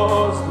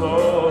yours,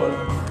 Lord.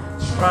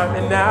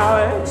 Try me now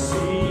and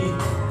see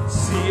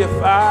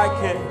if I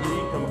can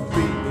be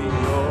completely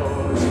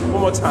yours.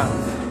 One more time.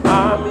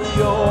 I'm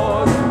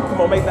yours.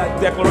 Come on, make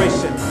that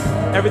declaration.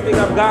 Everything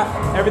I've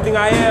got, everything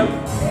I am,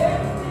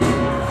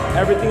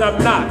 everything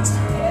I'm not,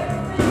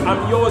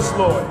 I'm yours,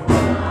 Lord.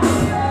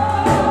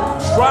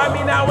 Try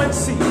me now and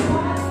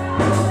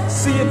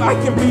see if I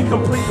can be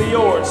completely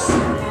yours.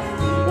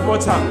 One more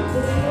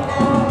time.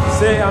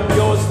 Say, I'm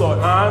yours, Lord.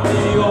 I'm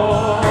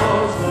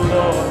yours,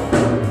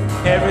 Lord.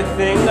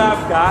 Everything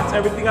I've got,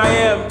 everything I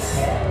am,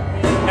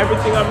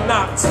 everything I'm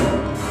not,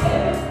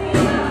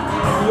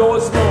 I'm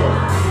yours,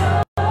 Lord.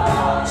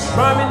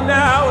 Try me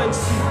now and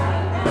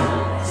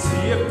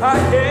see if I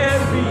can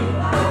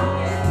be.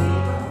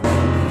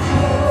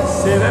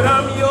 Say that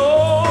I'm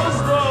yours,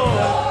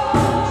 Lord.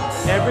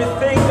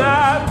 Everything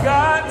I've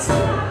got,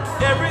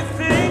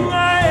 everything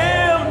I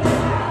am,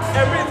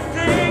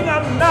 everything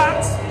I'm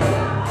not.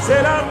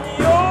 Said I'm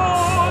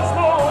yours,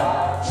 Lord.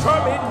 Try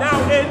me now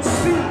and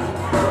see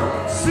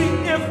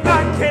if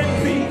I can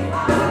be.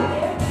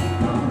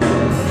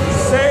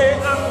 Say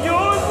I'm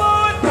yours,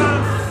 Lord.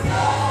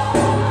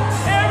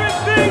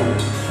 Everything,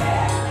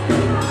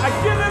 I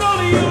give it all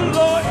to you,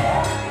 Lord.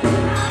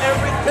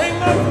 Everything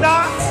I'm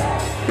not.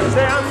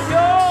 Say I'm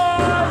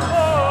yours,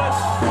 Lord.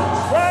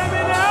 Try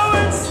me now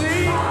and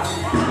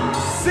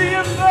see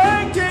if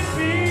I can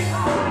be.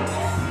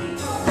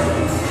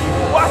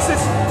 Watch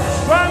this.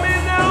 Try me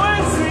now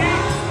and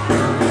see.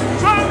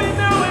 Try me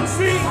now and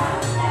see.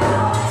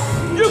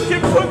 You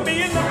can put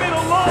me in the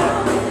middle, Lord.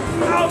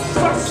 I'll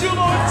trust you,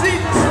 Lord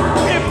Jesus.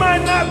 It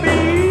might not be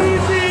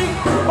easy,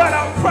 but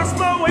I'll press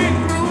my way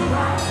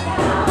through.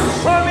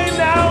 Try me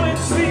now and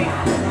see.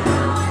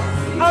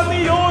 I'm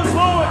yours,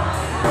 Lord.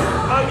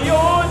 I'm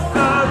yours.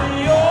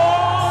 I'm yours.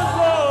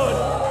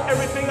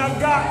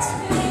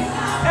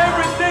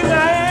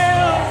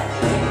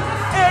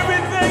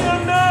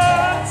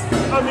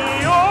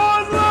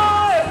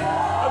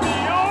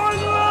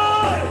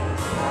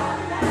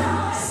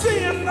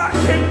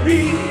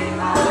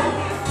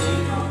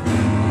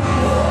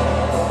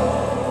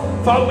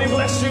 Father, we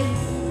bless you.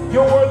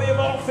 You're worthy of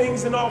all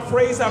things and all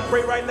praise. I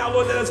pray right now,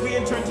 Lord, that as we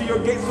enter into your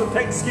gates with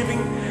thanksgiving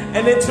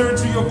and enter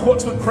into your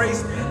courts with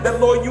praise, that,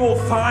 Lord, you will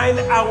find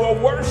our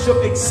worship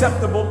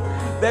acceptable,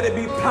 that it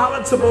be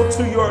palatable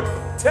to your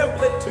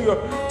template, to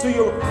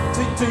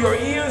your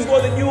ears,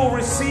 Lord, that you will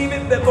receive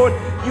it, that, Lord,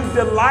 you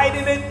delight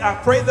in it. I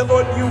pray that,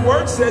 Lord, your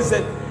word says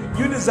that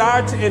you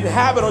desire to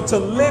inhabit or to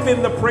live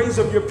in the praise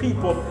of your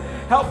people.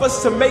 Help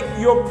us to make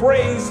your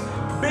praise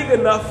big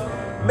enough,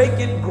 make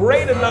it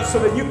great enough so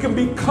that you can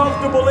be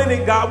comfortable in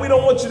it, God. We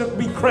don't want you to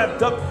be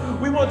cramped up.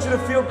 We want you to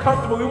feel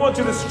comfortable. We want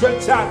you to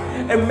stretch out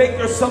and make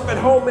yourself at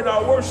home in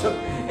our worship,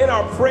 in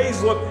our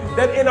praise, Lord,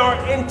 that in our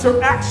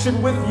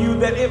interaction with you,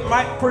 that it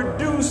might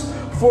produce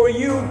for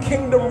you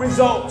kingdom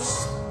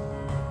results.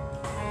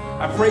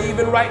 I pray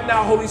even right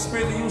now, Holy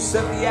Spirit, that you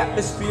set the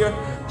atmosphere,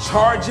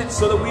 charge it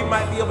so that we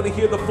might be able to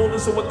hear the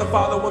fullness of what the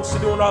Father wants to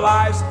do in our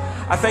lives.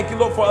 I thank you,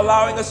 Lord, for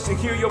allowing us to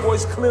hear your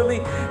voice clearly,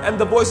 and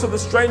the voice of the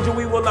stranger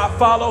we will not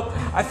follow.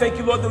 I thank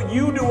you, Lord, that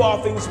you do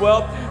all things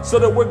well, so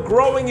that we're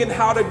growing in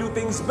how to do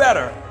things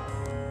better.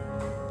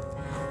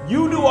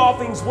 You do all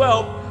things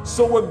well,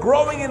 so we're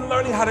growing in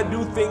learning how to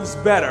do things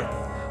better.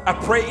 I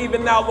pray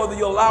even now, Lord, that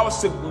you allow us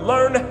to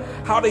learn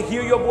how to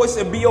hear your voice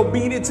and be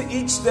obedient to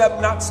each step,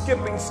 not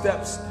skipping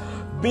steps,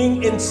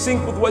 being in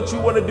sync with what you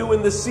want to do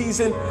in this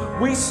season.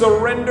 We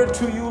surrender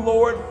to you,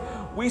 Lord.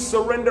 We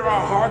surrender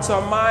our hearts,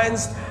 our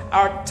minds,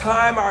 our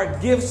time, our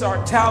gifts,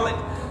 our talent,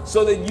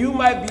 so that you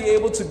might be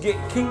able to get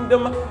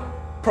kingdom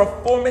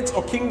performance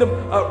or kingdom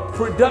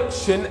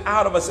production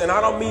out of us. And I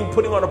don't mean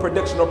putting on a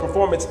production or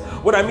performance.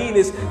 What I mean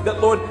is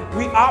that, Lord,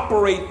 we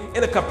operate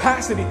in a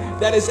capacity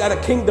that is at a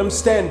kingdom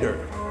standard.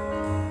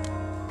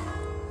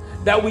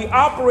 That we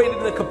operate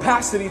in a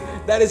capacity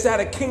that is at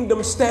a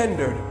kingdom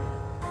standard.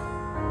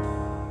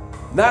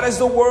 Not as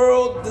the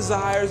world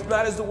desires,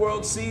 not as the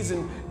world sees,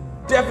 and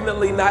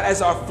definitely not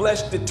as our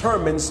flesh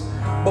determines,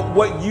 but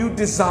what you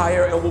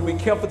desire. And we'll be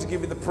careful to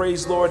give you the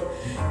praise, Lord,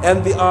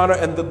 and the honor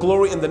and the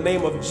glory in the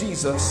name of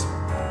Jesus.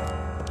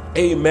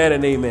 Amen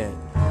and amen.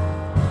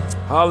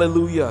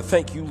 Hallelujah.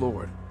 Thank you,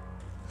 Lord.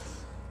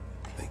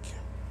 Thank you.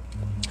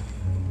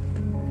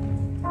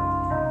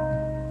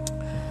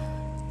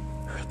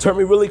 Turn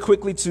me really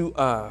quickly to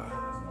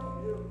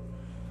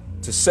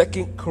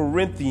 2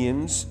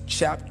 Corinthians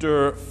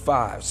chapter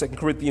 5. 2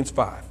 Corinthians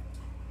 5.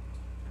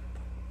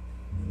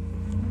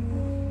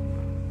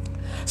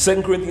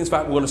 2 Corinthians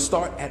 5, we're going to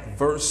start at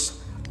verse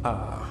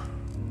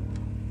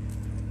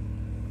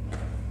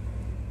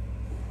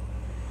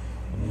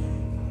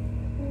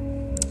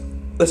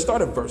let's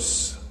start at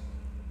verse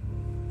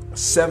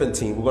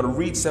 17. We're going to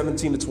read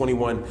 17 to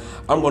 21.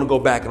 I'm going to go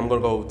back and I'm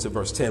going to go to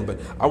verse 10, but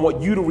I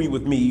want you to read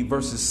with me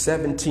verses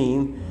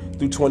 17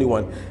 through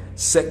 21.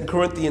 2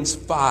 Corinthians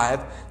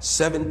 5,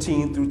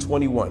 17 through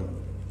 21.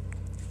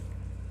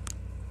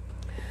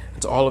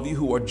 To all of you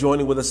who are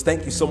joining with us,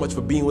 thank you so much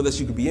for being with us.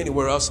 You could be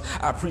anywhere else.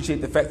 I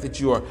appreciate the fact that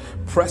you are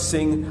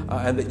pressing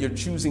and that you're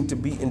choosing to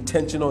be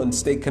intentional and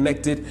stay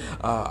connected.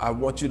 I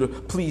want you to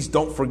please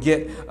don't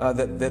forget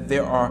that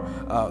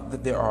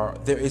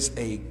there is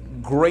a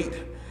great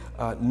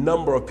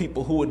number of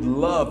people who would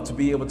love to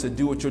be able to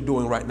do what you're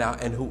doing right now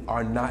and who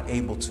are not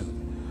able to.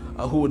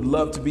 Who would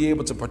love to be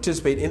able to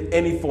participate in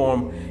any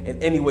form,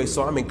 in any way.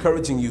 So I'm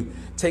encouraging you,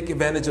 take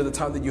advantage of the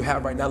time that you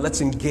have right now. Let's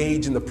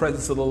engage in the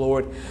presence of the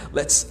Lord.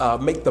 Let's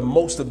make the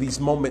most of these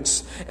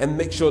moments and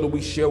make sure that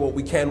we share what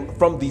we can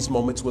from these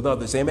moments with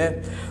others.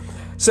 Amen.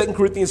 2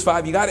 Corinthians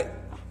 5, you got it?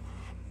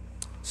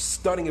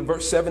 Starting at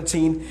verse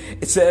 17,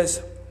 it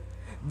says,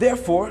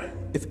 "Therefore,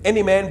 if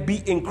any man be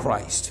in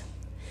Christ,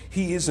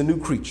 he is a new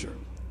creature.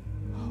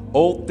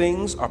 Old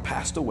things are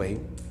passed away.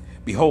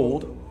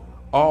 Behold,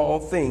 all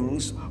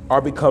things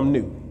are become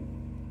new.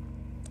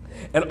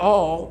 And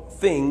all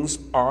things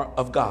are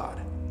of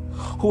God,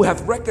 who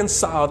hath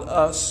reconciled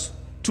us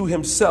to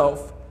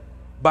himself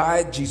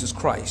by Jesus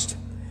Christ,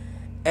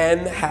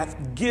 and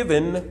hath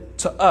given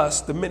to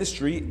us the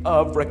ministry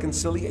of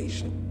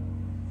reconciliation.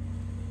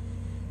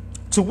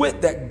 To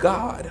wit, that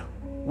God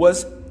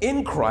was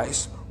in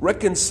Christ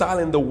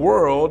reconciling the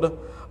world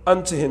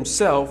unto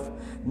himself,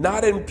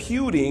 not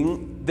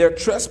imputing their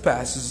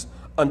trespasses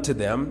unto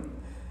them,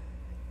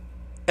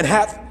 and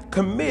hath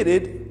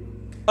committed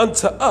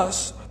unto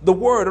us the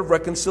word of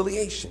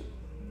reconciliation.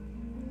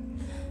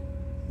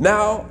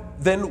 Now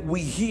then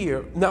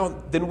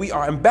we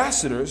are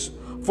ambassadors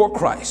for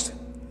Christ,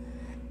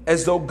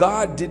 as though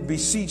God did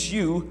beseech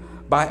you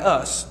by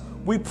us.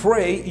 We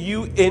pray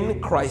you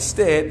in Christ's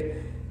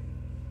stead,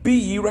 be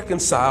ye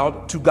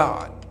reconciled to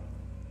God.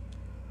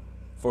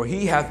 For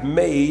he hath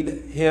made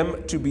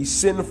him to be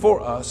sin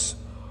for us,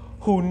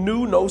 who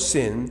knew no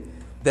sin,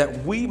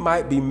 that we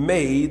might be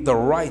made the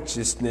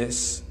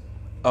righteousness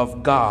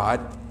of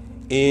God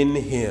in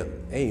him."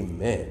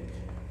 Amen.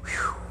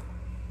 Whew.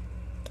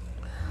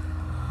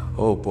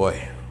 Oh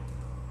boy.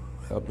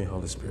 Help me,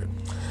 Holy Spirit.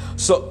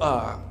 So,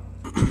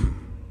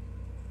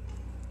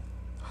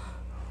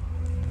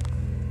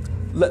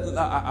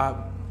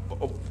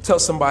 tell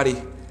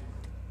somebody,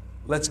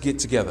 let's get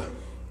together.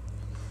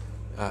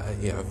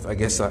 Yeah, I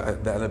guess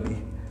that'd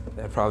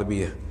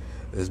probably be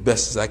as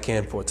best as I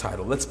can for a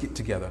title. Let's get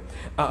together.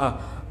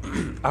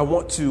 I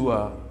want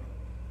to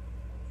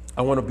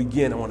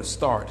begin. I want to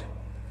start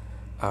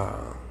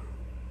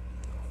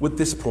with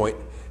this point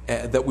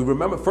that we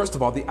remember, first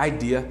of all, the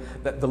idea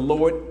that the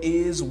Lord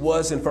is,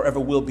 was, and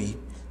forever will be.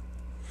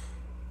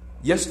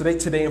 Yesterday,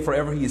 today, and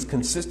forever, he is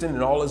consistent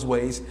in all his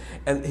ways,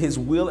 and his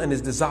will and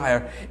his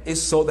desire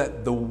is so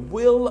that the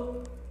will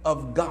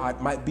of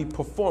God might be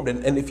performed.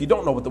 And if you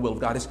don't know what the will of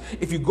God is,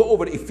 if you go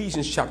over to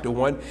Ephesians chapter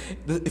 1,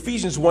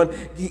 Ephesians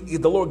 1,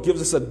 the Lord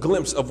gives us a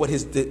glimpse of what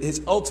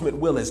his ultimate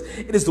will is.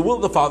 It is the will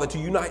of the Father to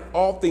unite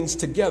all things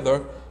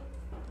together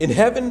in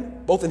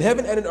heaven, both in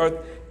heaven and in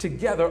earth,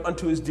 together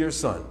unto his dear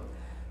Son.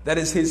 That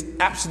is his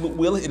absolute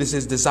will. It is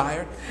his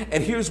desire.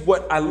 And here's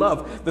what I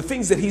love. The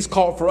things that he's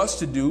called for us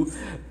to do,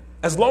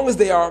 as long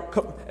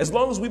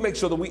as we make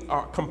sure that we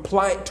are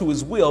compliant to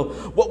his will,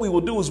 what we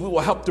will do is we will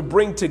help to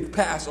bring to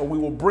pass, or we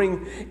will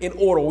bring in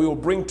order, we will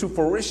bring to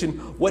fruition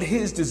what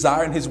his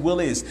desire and his will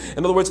is.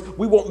 In other words,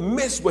 we won't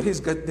miss what his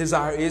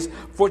desire is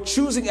for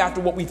choosing after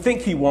what we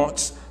think he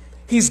wants.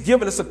 He's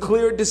given us a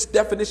clear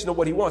definition of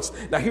what he wants.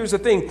 Now, here's the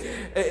thing.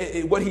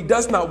 What he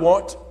does not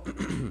want,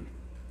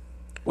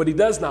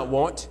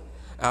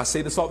 I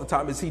say this all the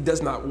time, is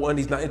he's not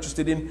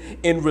interested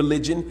in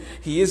religion.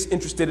 He is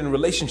interested in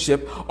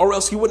relationship, or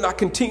else he would not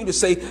continue to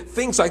say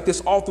things like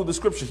this all through the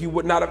scripture. He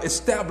would not have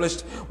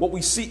established what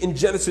we see in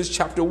Genesis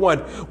chapter 1,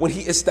 when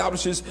he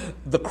establishes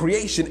the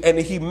creation and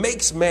he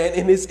makes man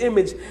in his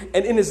image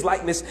and in his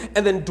likeness,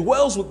 and then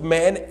dwells with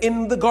man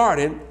in the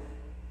garden,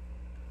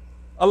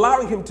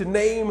 allowing him to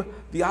name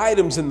the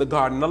items in the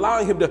garden,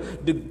 allowing him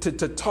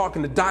to talk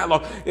and to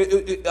dialogue.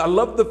 I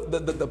love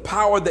the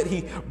power that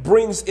he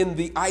brings in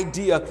the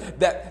idea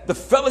that the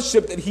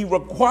fellowship that he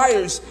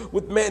requires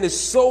with man is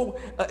so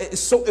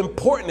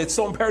important. It's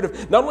so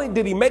imperative. Not only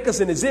did he make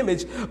us in his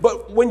image,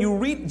 but when you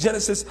read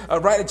Genesis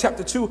right in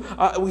chapter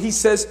 2, he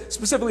says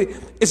specifically,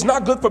 it's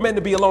not good for man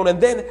to be alone.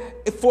 And then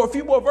for a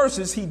few more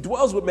verses, he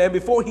dwells with man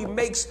before he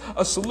makes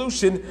a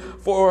solution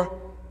for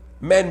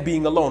man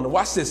being alone. And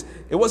watch this.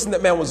 It wasn't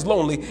that man was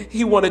lonely.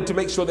 He wanted to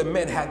make sure that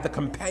man had the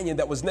companion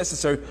that was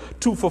necessary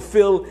to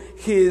fulfill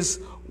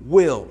his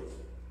will.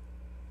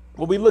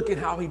 When we look at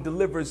how he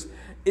delivers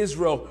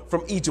Israel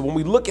from Egypt, when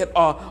we look at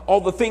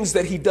all the things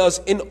that he does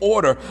in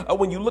order,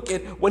 when you look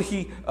at when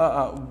he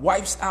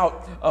wipes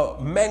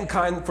out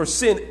mankind for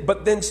sin,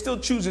 but then still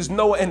chooses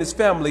Noah and his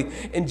family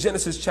in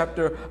Genesis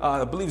chapter,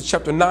 I believe it's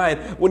chapter 9,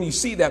 when you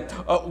see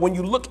that, when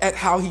you look at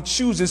how he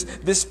chooses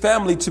this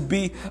family to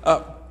be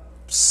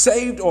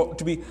saved or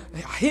to be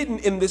hidden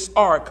in this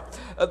ark,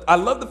 I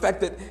love the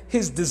fact that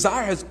his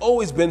desire has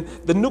always been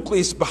the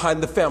nucleus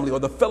behind the family, or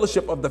the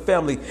fellowship of the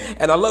family.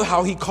 And I love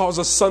how he calls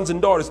us sons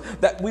and daughters,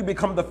 that we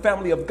become the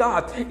family of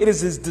God. It is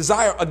his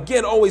desire,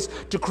 again, always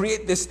to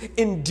create this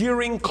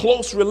endearing,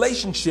 close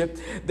relationship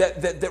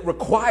that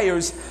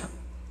requires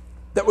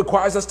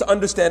us to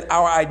understand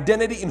our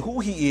identity in who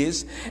he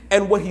is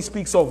and what he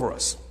speaks over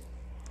us.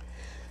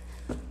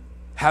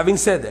 Having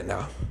said that,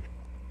 now,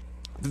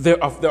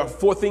 there are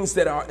four things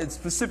that are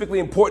specifically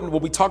important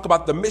when we talk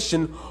about the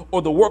mission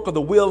or the work or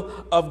the will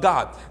of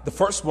God. The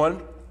first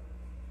one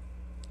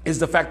is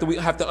the fact that we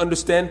have to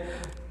understand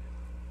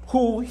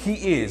who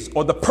he is,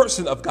 or the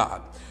person of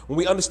God. When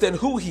we understand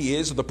who he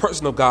is, or the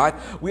person of God,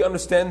 we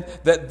understand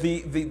that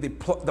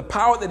the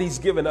power that he's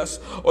given us,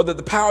 or that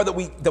the power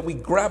that we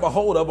grab a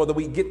hold of, or that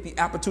we get the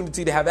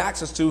opportunity to have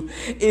access to,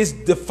 is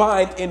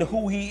defined in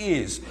who he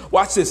is.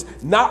 Watch this.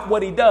 Not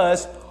what he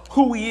does,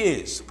 who he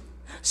is.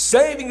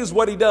 Saving is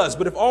what he does,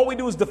 but if all we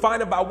do is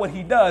define about what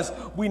he does,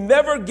 we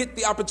never get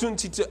the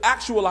opportunity to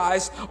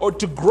actualize or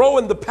to grow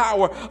in the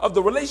power of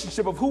the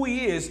relationship of who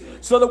he is,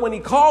 so that when he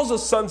calls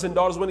us sons and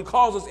daughters, when he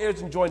calls us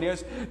heirs and joint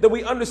heirs, that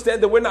we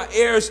understand that we're not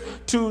heirs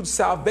to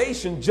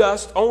salvation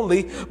just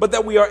only, but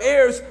that we are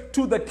heirs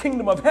to the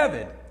kingdom of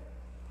heaven.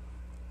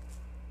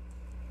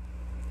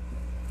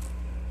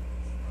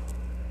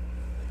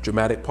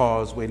 Dramatic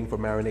pause, waiting for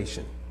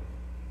marination.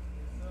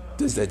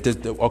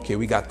 Okay,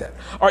 we got that.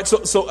 All right,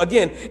 so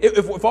again,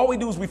 if all we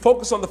do is we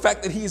focus on the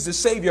fact that he is the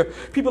Savior,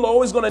 people are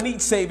always going to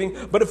need saving.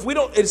 But if we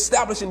don't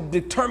establish and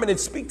determine and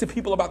speak to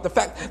people about the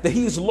fact that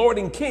he is Lord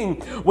and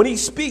King, when he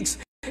speaks,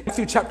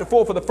 Matthew chapter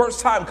 4, for the first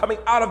time, coming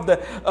out of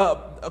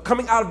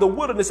the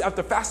wilderness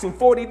after fasting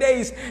 40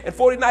 days and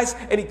 40 nights,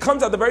 and he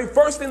comes out, the very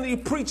first thing that he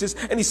preaches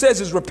and he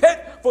says is,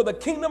 repent, for the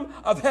kingdom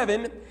of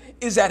heaven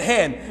is at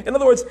hand. In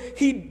other words,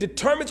 he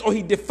determines, or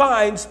he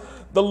defines,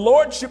 the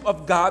lordship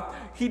of God.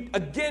 He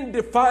again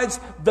defines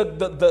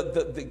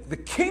the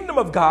kingdom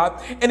of God,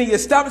 and he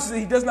establishes that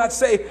he does not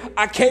say,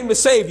 I came to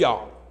save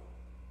y'all.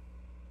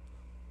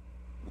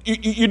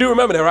 You do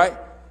remember that, right?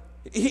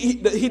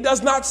 He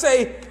does not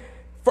say,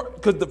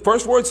 because the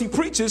first words he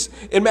preaches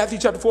in Matthew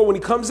chapter 4, when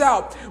he comes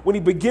out, when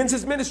he begins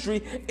his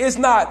ministry, is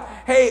not,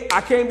 hey, I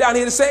came down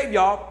here to save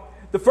y'all.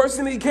 The first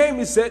thing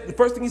he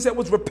said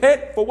was,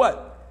 repent for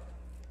what?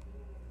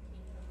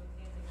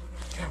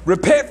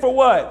 Repent for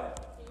what?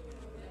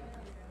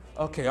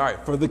 Okay, all right.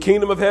 For the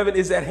kingdom of heaven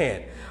is at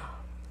hand.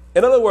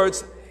 In other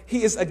words,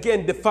 he is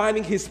again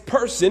defining his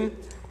person.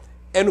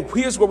 And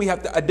here's where we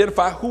have to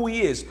identify who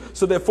he is.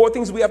 So there are 4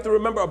 things we have to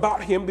remember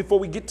about him before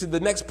we get to the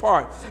next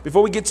part.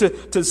 Before we get to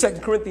 2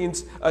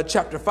 Corinthians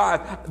chapter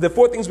 5, the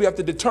 4 things we have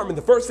to determine.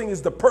 The first thing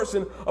is the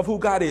person of who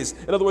God is.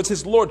 In other words,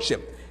 his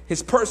lordship,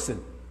 his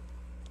person.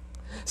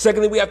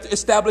 Secondly, we have to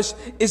establish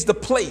is the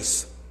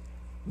place.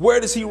 Where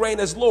does he reign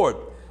as Lord?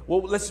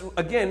 Well, let's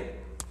again,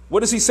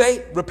 what does he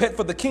say? Repent,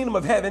 for the kingdom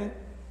of heaven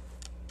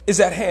is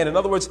at hand. In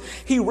other words,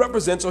 he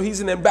represents, or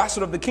he's an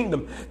ambassador of the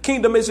kingdom.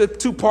 Kingdom is a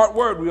 2-part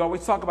word. We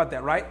always talk about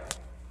that, right?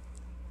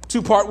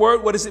 2-part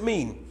word. What does it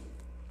mean?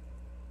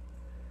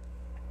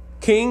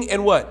 King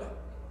and what?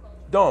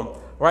 Dom,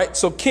 right?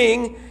 So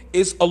king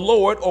is a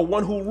lord, or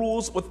one who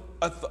rules with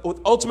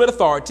ultimate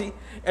authority,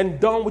 and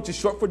dom, which is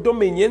short for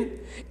dominion.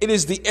 It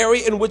is the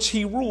area in which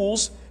he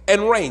rules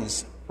and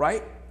reigns,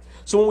 right?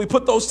 So when we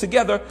put those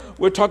together,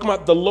 we're talking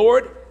about the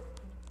Lord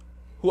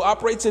who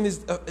operates in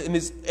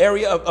his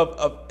area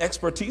of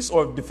expertise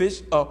or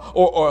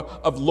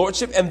of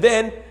lordship, and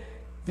then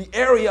the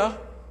area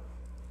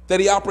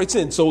that he operates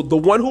in. So the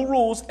one who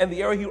rules and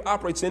the area he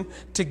operates in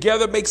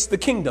together makes the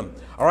kingdom.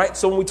 All right.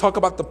 So when we talk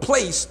about the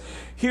place,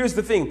 here's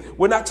the thing.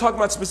 We're not talking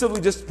about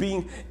specifically just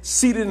being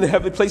seated in the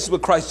heavenly places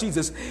with Christ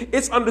Jesus.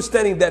 It's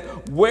understanding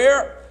that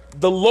where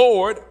the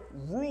Lord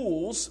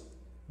rules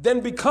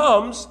then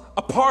becomes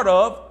a part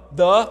of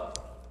the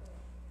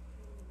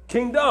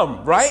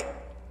kingdom, right?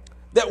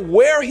 That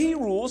where he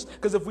rules,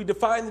 because if we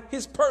define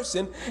his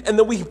person and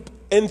then we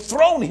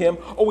enthrone him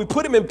or we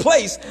put him in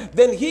place,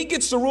 then he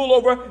gets to rule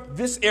over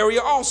this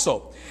area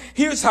also.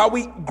 Here's how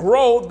we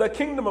grow the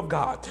kingdom of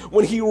God.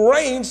 When he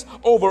reigns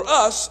over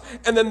us,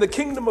 and then the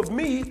kingdom of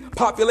me,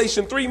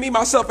 population 3, me,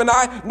 myself, and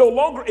I, no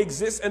longer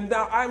exists, and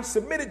now I'm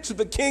submitted to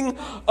the King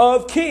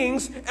of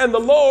Kings and the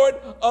Lord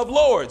of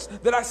Lords,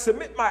 that I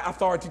submit my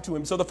authority to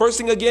him. So the first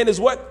thing again is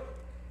what?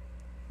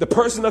 The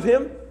person of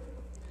him.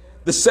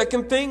 The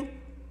second thing,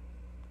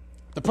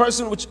 the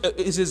person, which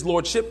is his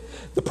lordship.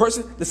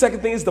 The second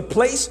thing is the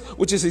place,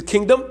 which is his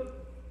kingdom.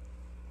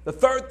 The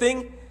third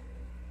thing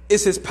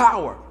is his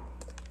power.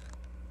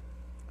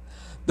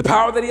 The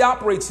power that he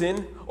operates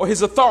in, or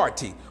his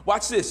authority.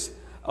 Watch this.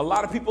 A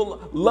lot of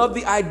people love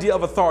the idea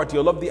of authority,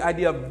 or love the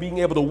idea of being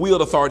able to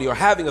wield authority, or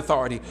having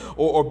authority,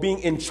 or being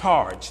in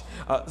charge.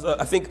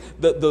 I think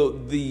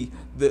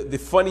the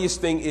funniest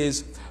thing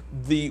is,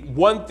 the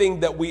one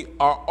thing that we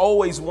are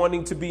always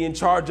wanting to be in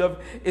charge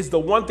of is the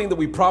one thing that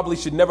we probably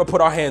should never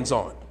put our hands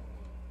on.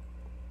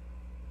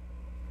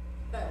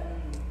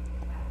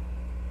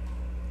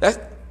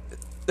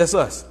 That's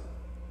us.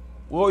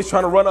 We're always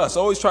trying to run us,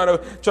 always trying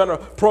to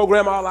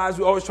program our lives.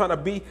 We're always trying to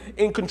be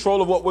in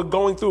control of what we're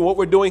going through, what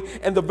we're doing.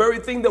 And the very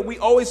thing that we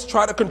always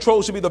try to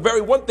control should be the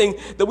very one thing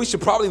that we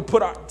should probably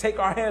take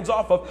our hands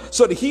off of,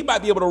 so that he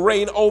might be able to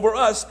reign over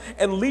us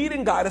and lead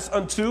and guide us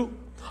unto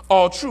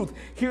all truth.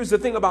 Here's the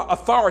thing about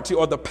authority,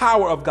 or the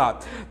power of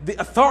God. The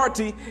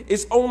authority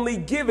is only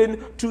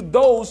given to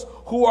those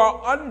who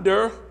are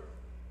under,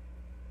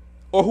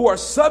 or who are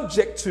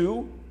subject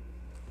to,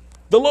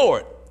 the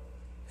Lord.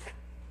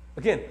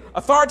 Again,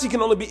 authority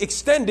can only be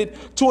extended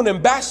to an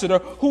ambassador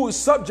who is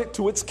subject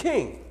to its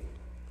king,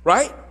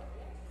 right?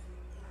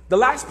 The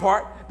last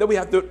part that we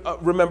have to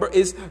remember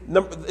is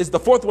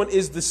the fourth one,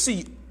 is the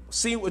C,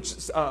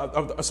 which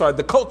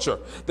the culture.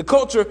 The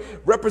culture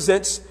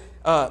represents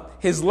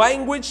his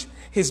language,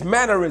 his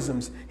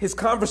mannerisms, his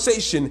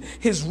conversation,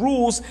 his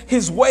rules,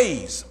 his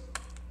ways.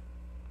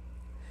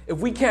 If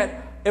we can't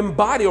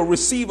embody or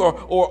receive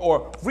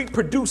or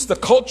reproduce the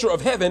culture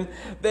of heaven,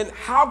 then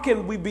how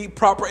can we be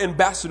proper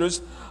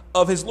ambassadors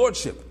of his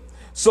lordship?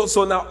 So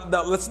now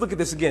let's look at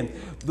this again.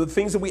 The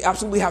things that we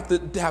absolutely have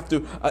to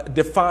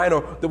define,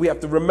 or that we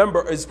have to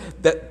remember, is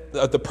that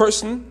the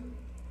person,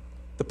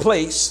 the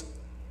place,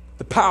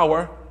 the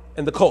power,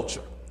 and the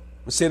culture.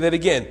 Let's say that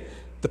again.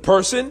 The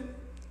person,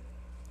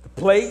 the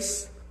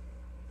place,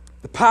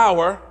 the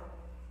power,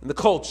 and the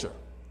culture.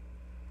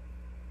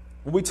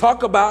 When we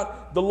talk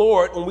about the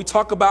Lord, when we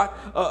talk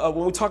about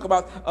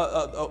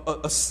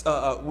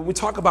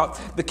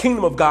the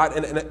kingdom of God,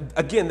 and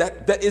again,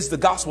 that is the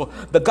gospel.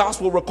 The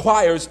gospel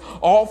requires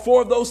all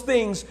four of those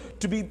things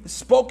to be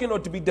spoken or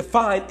to be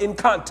defined in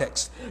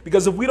context.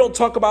 Because if we don't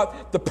talk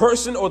about the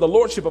person or the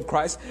lordship of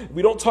Christ,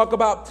 we don't talk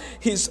about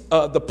his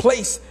the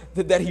place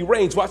that he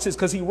reigns. Watch this,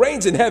 because he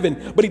reigns in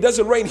heaven, but he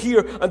doesn't reign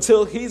here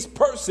until his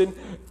person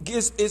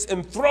is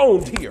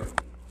enthroned here.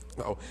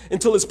 No,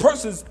 until his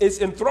person is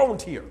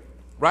enthroned here.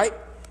 Right?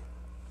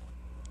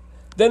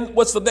 Then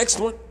what's the next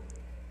one?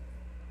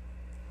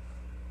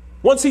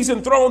 Once he's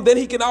enthroned, then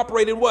he can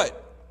operate in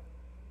what?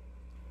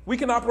 We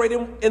can operate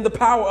in the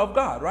power of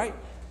God, right?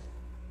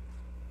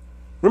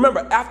 Remember,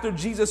 after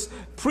Jesus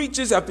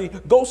preaches, after he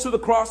goes to the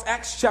cross,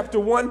 Acts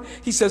chapter 1,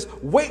 he says,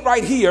 wait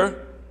right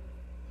here,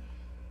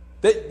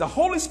 that the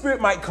Holy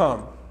Spirit might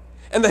come,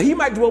 and that he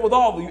might dwell with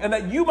all of you, and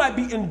that you might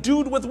be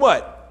endued with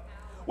what?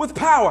 With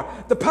power.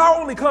 The power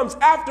only comes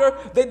after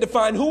they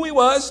define who he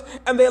was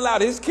and they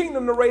allowed his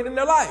kingdom to reign in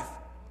their life.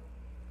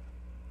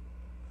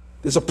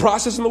 There's a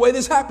process in the way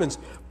this happens.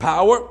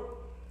 Power,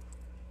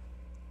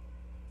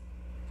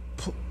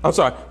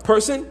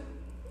 person,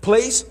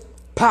 place,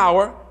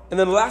 power, and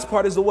then the last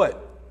part is the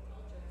what?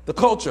 The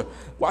culture.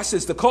 Watch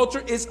this. The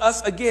culture is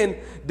us, again,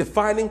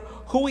 defining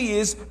who he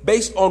is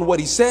based on what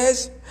he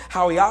says,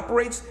 how he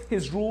operates,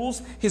 his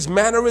rules, his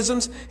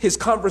mannerisms, his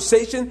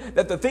conversation,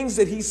 that the things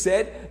that he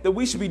said that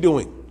we should be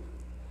doing.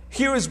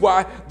 Here is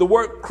why the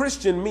word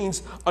Christian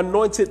means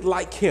anointed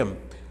like him.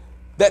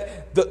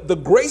 That the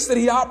grace that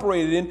he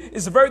operated in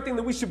is the very thing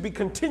that we should be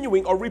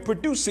continuing or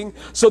reproducing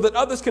so that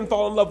others can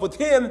fall in love with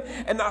him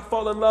and not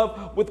fall in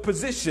love with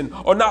position,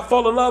 or not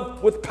fall in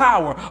love with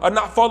power, or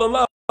not fall in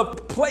love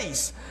with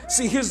place.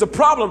 See, here's the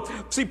problem.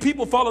 See,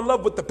 people fall in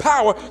love with the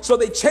power, so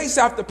they chase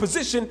after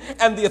position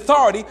and the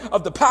authority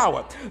of the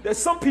power. There's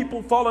some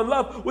people fall in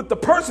love with the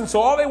person, so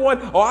all they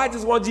want, I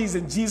just want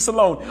Jesus and Jesus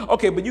alone.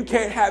 Okay, but you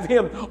can't have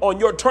him on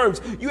your terms.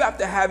 You have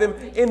to have him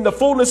in the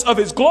fullness of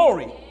his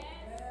glory.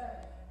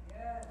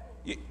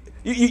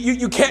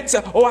 You can't say,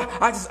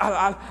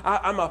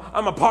 I'm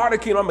a part of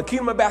the kingdom, I'm a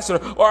kingdom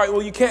ambassador. All right,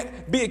 well, you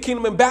can't be a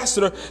kingdom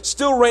ambassador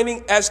still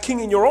reigning as king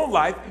in your own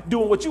life,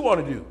 doing what you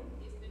want to do.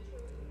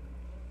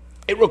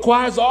 It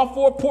requires all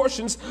four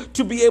portions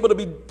to be able to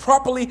be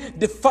properly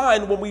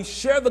defined when we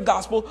share the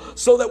gospel,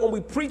 so that when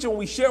we preach it, when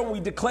we share it, when we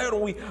declare it,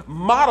 when we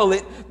model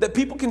it, that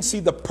people can see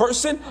the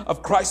person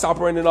of Christ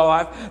operating in our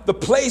life, the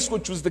place,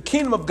 which was the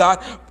kingdom of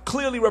God,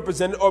 clearly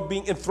represented or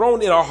being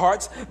enthroned in our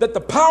hearts, that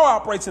the power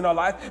operates in our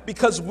life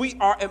because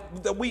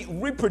that we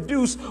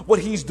reproduce what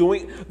he's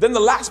doing. Then the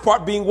last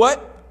part being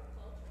what?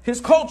 His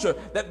culture,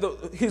 that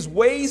his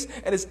ways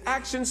and his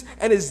actions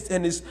and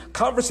his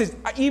conversations,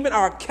 even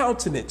our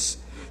countenance,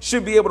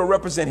 should be able to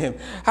represent him.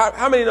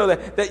 How many know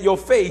that your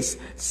face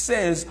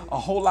says a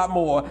whole lot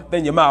more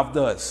than your mouth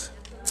does?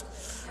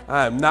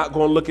 I'm not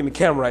going to look in the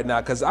camera right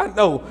now, because I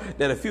know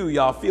that a few of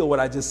y'all feel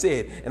what I just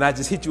said and I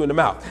just hit you in the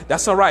mouth.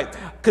 That's all right,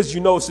 because you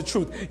know it's the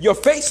truth. Your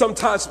face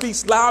sometimes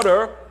speaks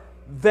louder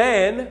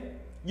than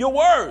your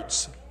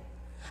words.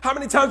 How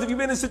many times have you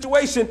been in a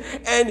situation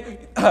and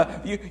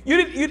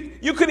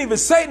you couldn't even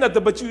say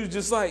nothing, but you was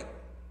just like,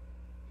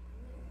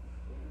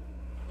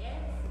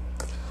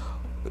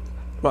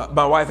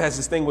 My wife has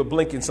this thing with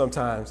blinking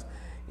sometimes,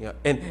 you know,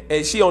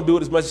 and she don't do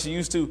it as much as she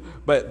used to,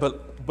 but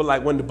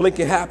like when the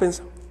blinking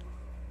happens,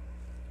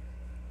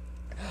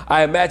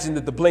 I imagine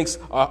that the blinks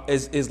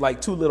is like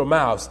two little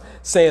mouths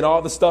saying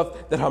all the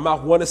stuff that her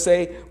mouth want to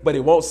say, but it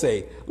won't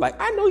say. Like,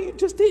 I know you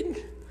just didn't.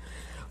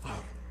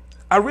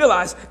 I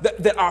realize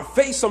that our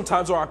face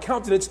sometimes, or our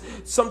countenance,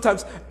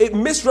 sometimes it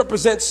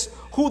misrepresents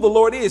who the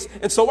Lord is.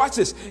 And so watch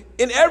this.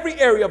 In every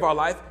area of our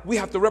life, we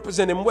have to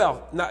represent him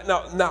well.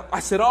 Now I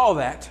said all of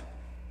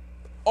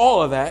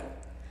that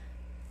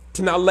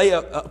to now lay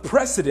a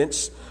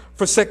precedence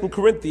for 2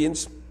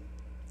 Corinthians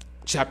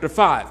chapter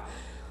 5.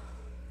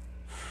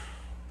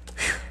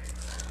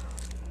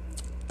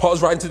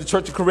 Paul's writing to the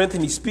church of Corinth,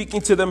 and he's speaking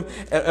to them.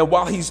 And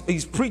while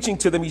he's preaching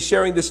to them, he's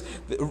sharing this.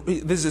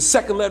 This is his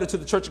second letter to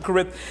the church of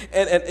Corinth.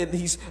 And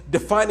he's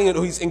defining it,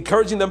 or he's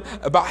encouraging them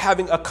about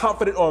having a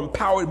confident or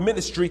empowered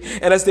ministry.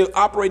 And as they're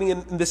operating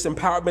in this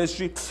empowered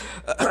ministry,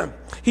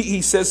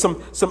 he says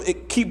some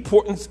key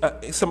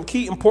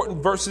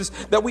important verses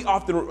that we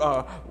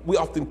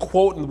often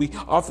quote, and we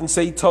often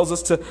say. He tells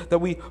us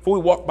that we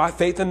walk by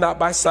faith and not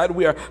by sight.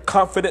 We are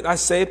confident, I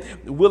say,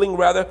 willing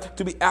rather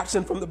to be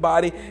absent from the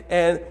body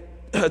and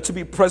to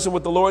be present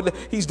with the Lord.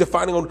 He's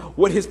defining on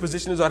what his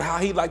position is, on how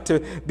he'd like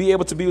to be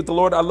able to be with the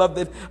Lord. I love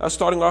that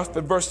starting off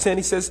at verse 10,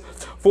 he says,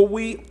 "For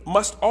we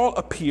must all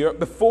appear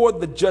before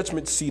the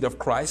judgment seat of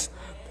Christ,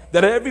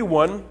 that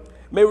everyone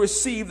may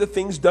receive the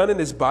things done in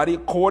his body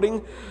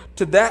according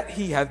to that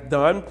he hath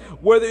done,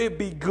 whether it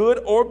be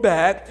good or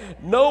bad.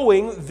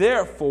 Knowing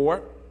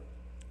therefore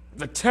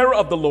the terror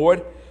of the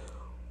Lord,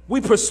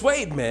 we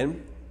persuade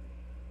men,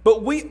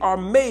 but we are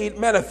made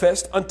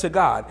manifest unto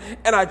God,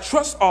 and I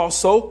trust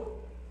also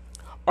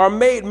are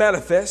made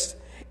manifest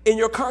in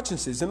your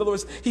consciences." In other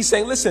words, he's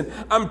saying, listen,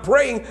 I'm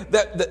praying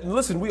that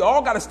listen, we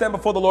all got to stand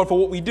before the Lord for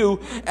what we do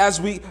as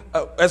we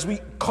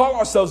call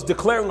ourselves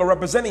declaring or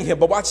representing him.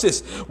 But watch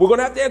this. We're going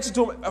to have to answer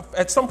to him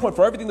at some point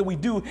for everything that we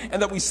do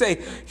and that we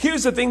say.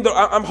 Here's the thing, that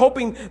I'm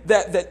hoping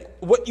that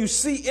what you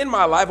see in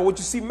my life, or what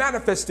you see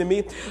manifest in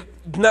me,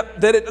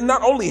 that it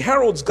not only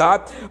heralds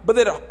God, but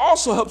that it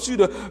also helps you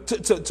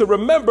to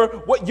remember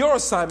what your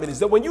assignment is.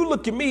 That when you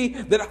look at me,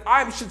 that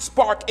I should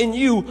spark in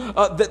you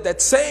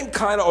that same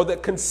kind of, or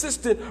that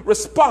consistent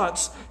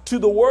response to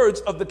the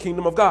words of the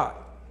kingdom of God.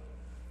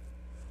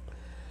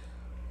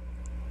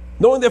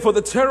 Knowing therefore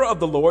the terror of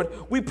the Lord,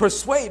 we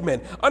persuade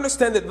men.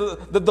 Understand that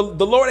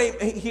the Lord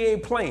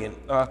ain't playing.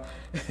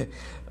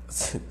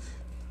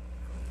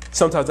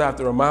 Sometimes I have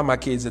to remind my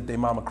kids that they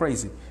mama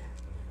crazy.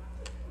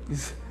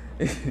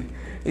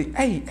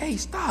 Hey,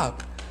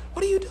 stop.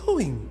 What are you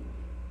doing?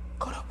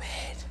 Go to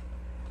bed.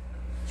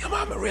 Your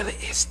mama really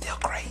is still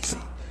crazy.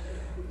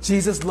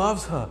 Jesus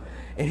loves her,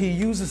 and he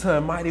uses her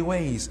in mighty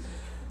ways.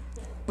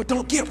 But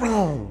don't get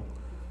wrong.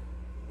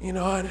 You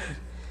know,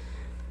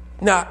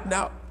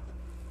 now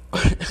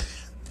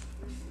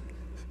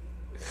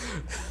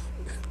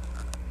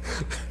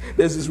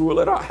There's this rule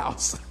at our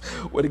house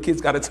where the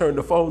kids got to turn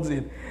the phones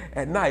in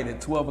at night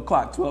at 12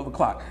 o'clock,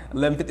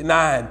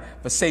 11:59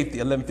 for safety,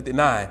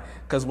 11:59.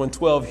 Because when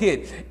 12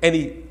 hit,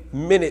 any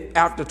minute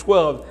after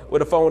 12 where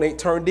the phone ain't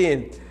turned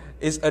in,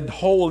 it's a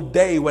whole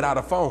day without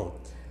a phone.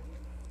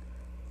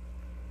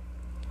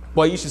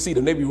 Boy, you should see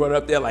them. They be running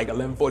up there like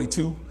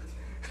 11:42,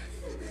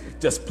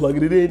 just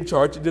plugging it in,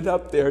 charging it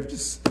up there,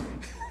 just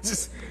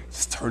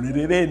turning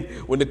it in.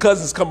 When the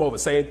cousins come over,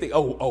 same thing.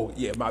 Oh,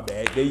 yeah, my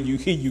bad. Here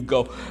you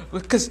go.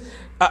 Because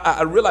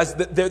I realize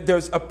that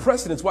there's a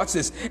precedence. Watch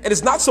this. And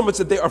it's not so much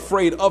that they're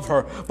afraid of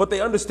her, but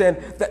they understand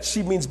that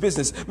she means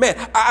business. Man,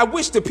 I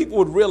wish that people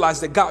would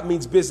realize that God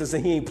means business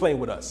and he ain't playing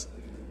with us.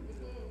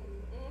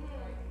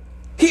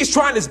 He's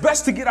trying his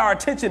best to get our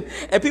attention,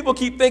 and people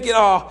keep thinking,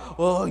 oh,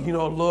 well,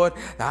 Lord,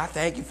 I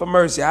thank you for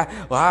mercy.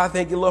 I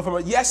thank you, Lord, for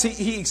mercy. Yes,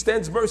 he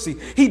extends mercy.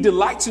 He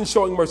delights in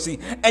showing mercy,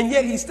 and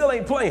yet he still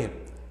ain't playing.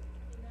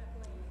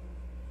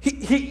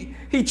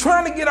 He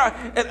trying to get our,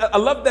 and I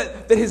love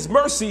that his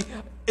mercy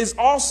is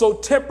also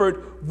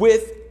tempered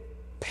with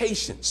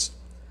patience.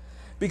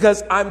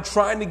 Because I'm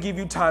trying to give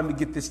you time to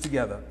get this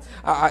together.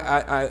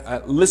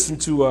 I listen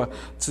to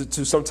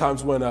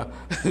sometimes when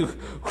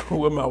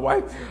when my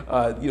wife,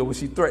 when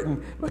she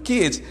threatened my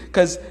kids,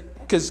 because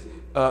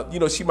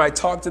she might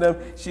talk to them,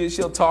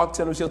 she'll talk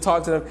to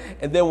them,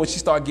 and then when she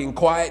start getting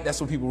quiet,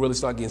 that's when people really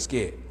start getting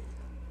scared.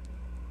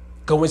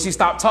 Because when she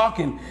stopped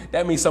talking,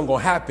 that means something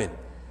gonna happen.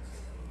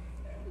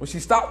 When she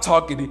stopped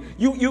talking,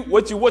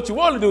 what you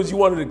want to do is you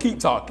want her to keep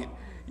talking,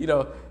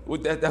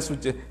 That's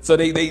what so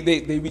they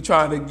be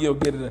trying to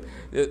get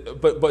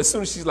it, but as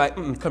soon as she's like,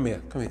 come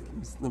here,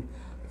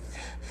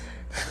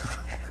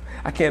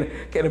 I can't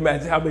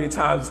imagine how many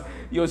times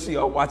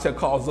she'll watch her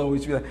call Zoe.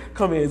 She'll be like,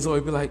 come here,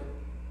 Zoe. Be like,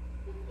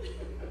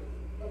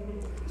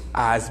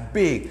 eyes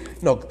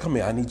big. No, come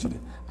here. I need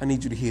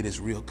you to hear this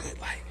real good,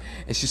 like.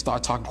 And she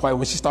start talking quiet.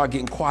 When she start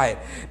getting quiet,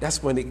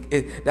 that's when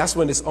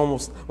it's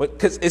almost,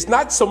 because it's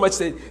not so much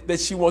that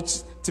she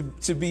wants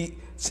to be.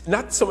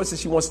 Not so much that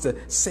she wants to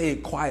say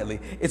it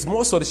quietly. It's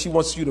more so that she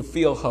wants you to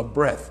feel her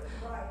breath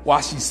while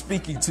she's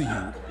speaking to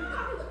you.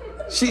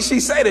 She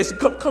say this,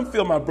 come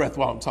feel my breath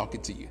while I'm talking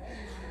to you.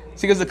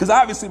 She goes, because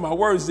obviously my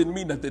words didn't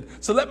mean nothing.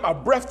 So let my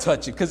breath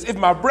touch it. Because if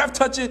my breath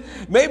touch it,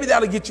 maybe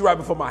that'll get you right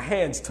before my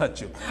hands touch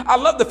you. I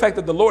love the fact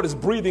that the Lord is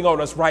breathing on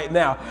us right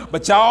now,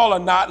 but y'all are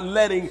not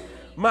letting.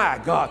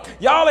 My God,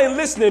 y'all ain't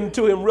listening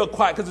to him real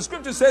quiet, because the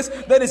scripture says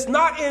that it's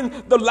not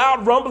in the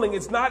loud rumbling.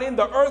 It's not in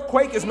the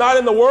earthquake. It's not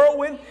in the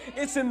whirlwind.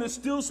 It's in the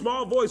still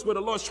small voice where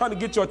the Lord's trying to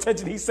get your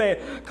attention. He's saying,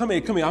 come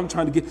here. I'm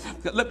trying to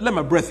let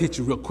my breath hit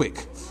you real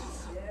quick.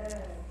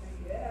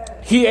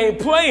 He ain't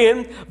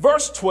playing.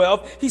 Verse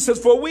 12, he says,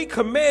 for we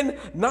commend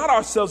not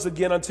ourselves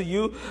again unto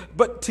you,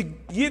 but to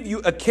give you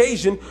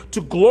occasion to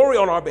glory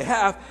on our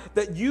behalf,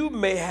 that you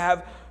may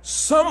have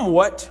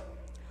somewhat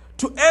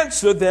to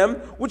answer them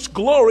which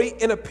glory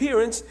in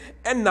appearance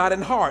and not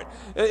in heart.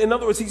 In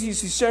other words,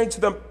 he's sharing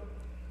to them,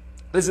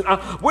 listen,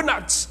 we're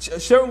not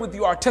sharing with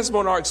you our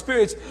testimony, our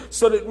experience,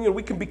 so that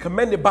we can be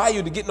commended by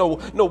you to get no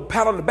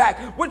pat on the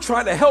back. We're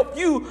trying to help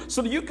you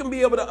so that you can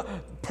be able to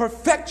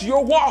perfect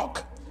your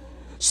walk,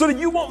 so that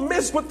you won't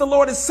miss what the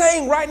Lord is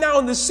saying right now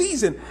in this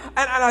season.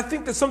 And I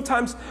think that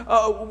sometimes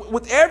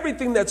with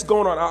everything that's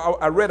going on,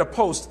 I read a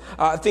post,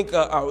 I think,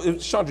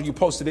 Chandra, you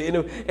posted it,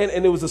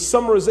 and it was a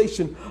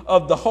summarization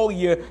of the whole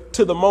year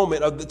to the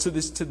moment, to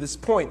this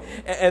point.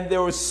 And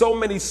there were so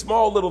many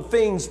small little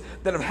things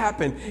that have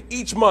happened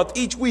each month,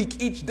 each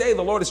week, each day.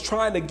 The Lord is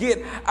trying to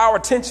get our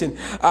attention.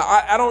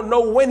 I don't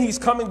know when he's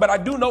coming, but I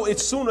do know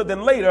it's sooner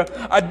than later.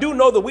 I do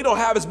know that we don't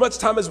have as much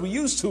time as we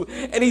used to,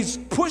 and he's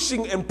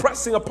pushing and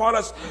pressing upon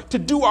us to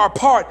do our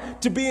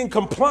part, to be in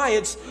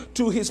compliance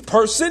to his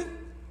person,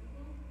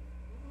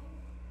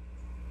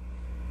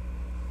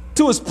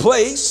 to his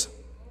place,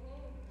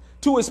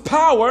 to his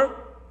power,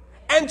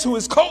 and to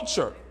his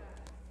culture,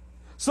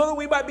 so that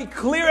we might be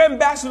clear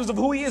ambassadors of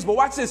who he is. But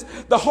watch this.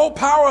 The whole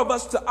power of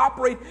us to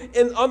operate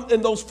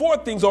in those four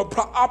things, or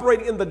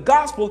operating in the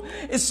gospel,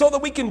 is so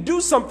that we can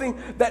do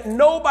something that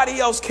nobody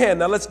else can.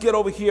 Now let's get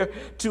over here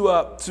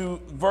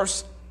to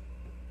verse.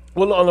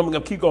 Well, no, I'm going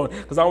to keep going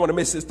because I don't want to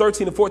miss this.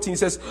 13 and 14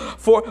 says,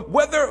 for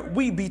whether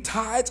we be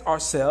tithes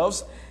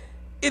ourselves,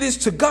 it is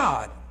to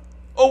God,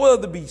 or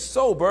whether to be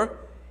sober,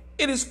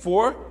 it is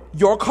for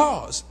your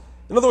cause.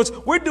 In other words,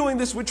 we're doing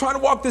this. We're trying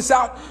to walk this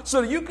out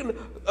so that you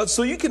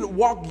can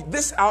walk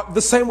this out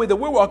the same way that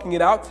we're walking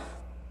it out.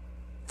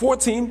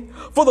 14,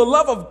 for the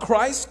love of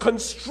Christ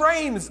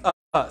constrains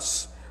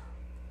us,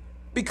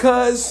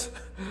 because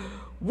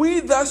we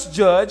thus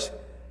judge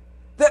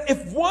that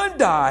if one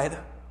died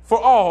for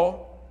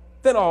all,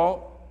 then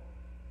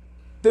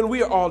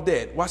we are all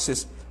dead. Watch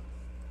this.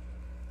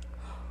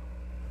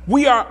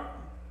 We are,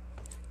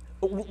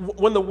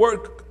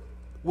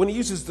 when he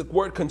uses the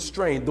word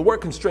constrained, the word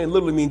constrained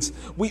literally means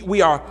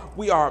we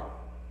are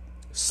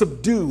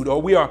subdued,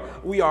 or we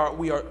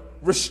are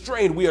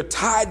restrained. We are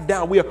tied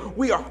down. We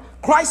are.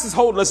 Christ is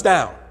holding us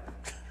down.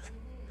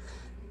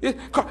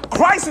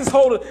 Christ is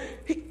holding.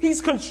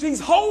 He's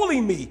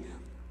holding me.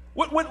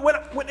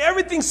 When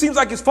everything seems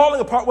like it's falling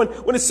apart,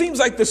 when it seems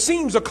like the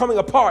seams are coming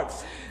apart,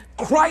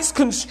 Christ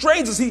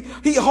constrains us.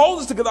 He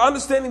holds us together.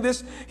 Understanding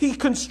this, he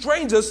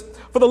constrains us.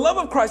 For the love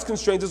of Christ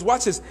constrains us.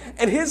 Watch this.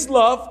 And his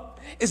love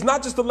is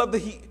not just the love that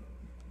he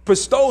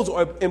bestows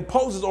or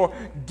imposes or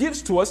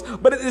gives to us,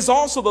 but it is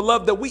also the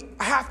love that we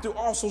have to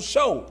also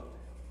show.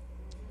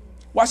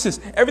 Watch this.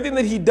 Everything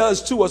that he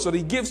does to us or that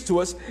he gives to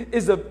us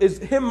is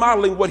him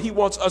modeling what he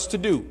wants us to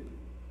do.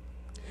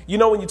 You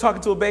know, when you're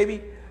talking to a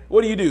baby,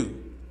 what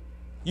do?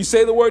 You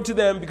say the word to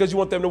them because you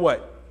want them to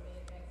what?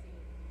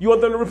 You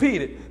want them to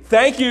repeat it.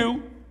 Thank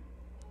you.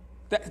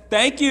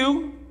 Thank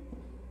you.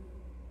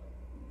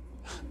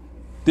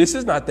 This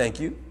is not thank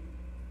you.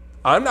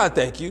 I'm not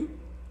thank you.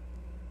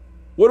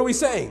 What are we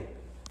saying?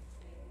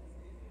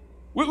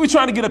 We're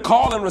trying to get a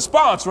call and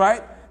response,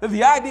 right? And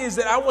the idea is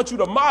that I want you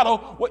to model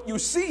what you're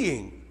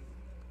seeing,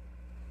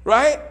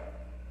 right?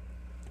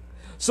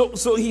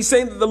 So he's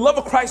saying that the love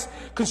of Christ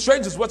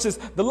constrains us. What's this?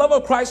 The love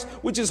of Christ,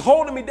 which is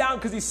holding me down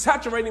because he's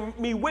saturating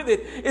me with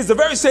it, is the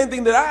very same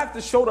thing that I have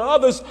to show to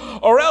others,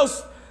 or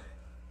else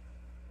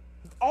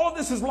all of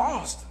this is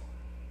lost.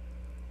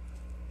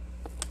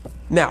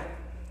 Now,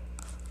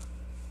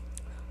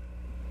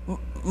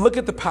 look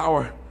at the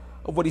power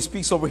of what he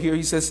speaks over here.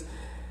 He says,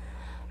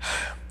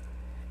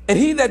 and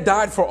he that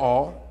died for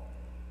all,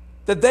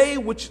 that they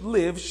which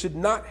live should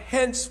not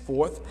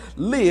henceforth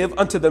live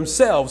unto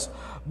themselves,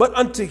 but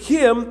unto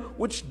him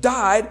which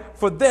died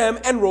for them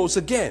and rose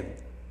again.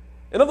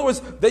 In other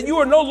words, that you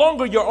are no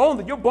longer your own,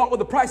 that you're bought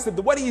with a price, that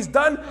what he's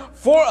done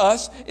for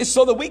us is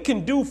so that we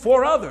can do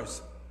for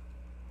others.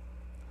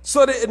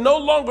 So that it no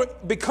longer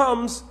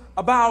becomes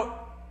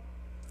about,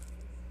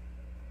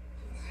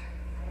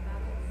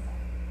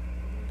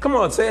 come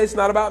on, say it's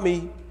not about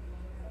me.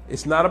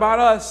 It's not about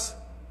us.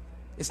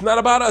 It's not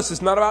about us.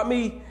 It's not about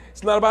me.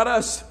 It's not about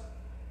us.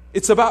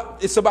 It's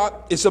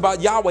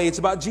about Yahweh. It's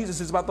about Jesus.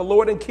 It's about the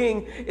Lord and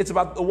King. It's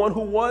about the one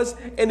who was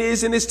and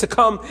is to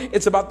come.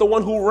 It's about the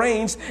one who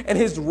reigns, and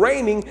his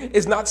reigning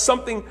is not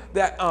something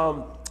that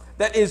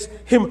is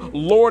him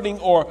lording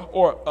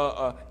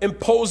or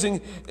imposing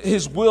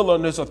his will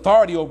and his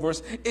authority over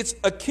us. It's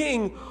a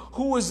king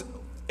who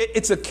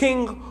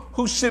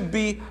should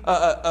be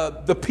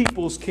the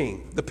people's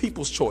king, the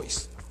people's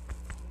choice.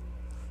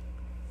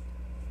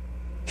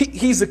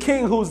 He's a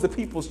king who's the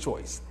people's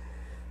choice.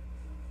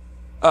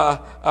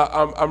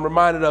 I'm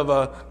reminded of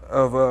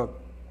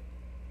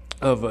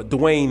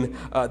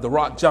Dwayne The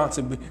Rock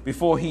Johnson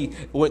before he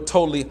went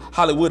totally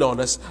Hollywood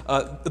on us.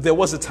 There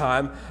was a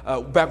time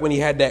back when he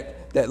had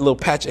that little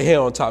patch of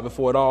hair on top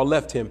before it all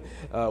left him.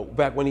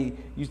 Back when he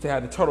used to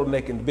have the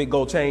turtleneck and the big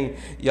gold chain.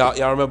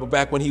 Y'all remember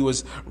back when he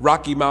was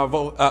Rocky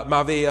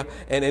Maivia,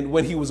 and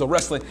when he was a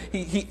wrestler,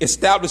 he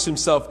established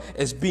himself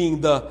as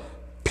being the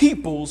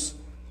people's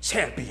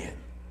champion.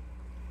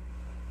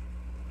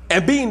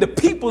 And being the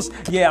people's,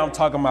 I'm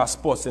talking about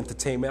sports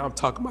entertainment. I'm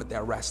talking about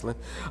that wrestling.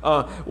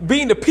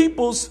 Being the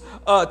people's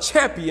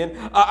champion,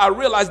 I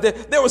realized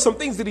that there were some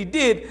things that he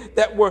did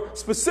that were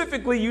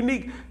specifically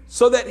unique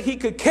so that he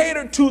could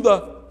cater to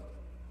the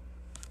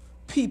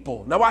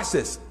people. Now watch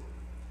this.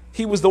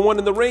 He was the one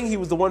in the ring. He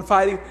was the one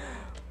fighting.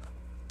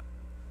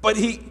 But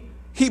he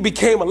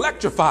became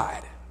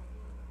electrified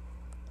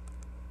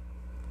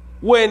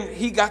when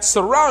he got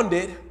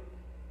surrounded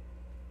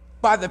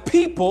by the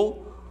people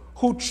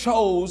who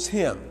chose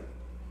him.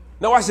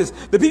 Now watch this.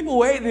 The people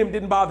who hated him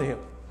didn't bother him.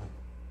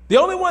 The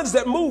only ones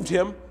that moved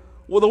him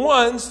were the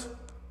ones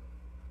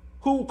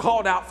who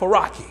called out for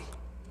Rocky.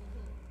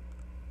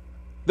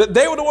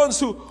 They were the ones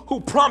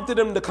who prompted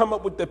him to come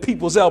up with the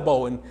people's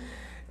elbow. And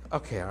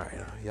okay, all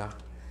right, y'all.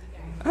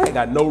 I ain't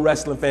got no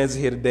wrestling fans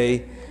here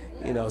today.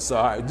 So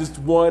all right, just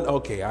one.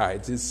 Okay, all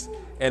right, just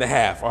and a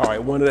half. All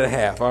right,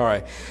 1.5. All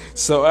right.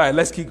 So all right,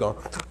 let's keep going.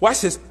 Watch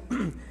this.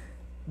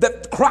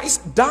 That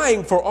Christ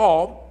dying for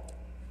all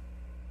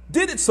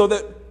did it so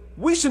that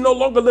we should no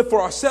longer live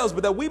for ourselves,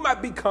 but that we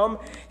might become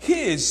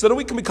his, so that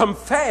we can become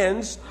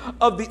fans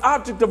of the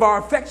object of our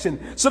affection,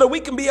 so that we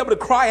can be able to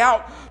cry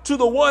out to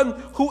the one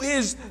who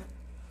is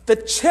the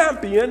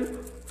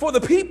champion for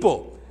the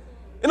people.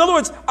 In other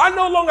words, I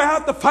no longer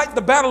have to fight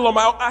the battle on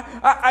my own.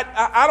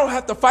 I don't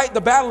have to fight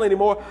the battle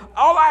anymore.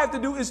 All I have to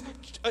do is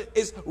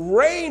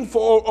reign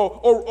for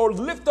or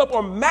lift up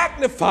or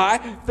magnify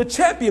the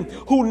champion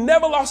who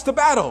never lost a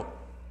battle.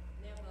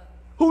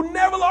 Who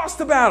never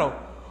lost a battle.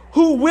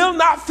 Who will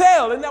not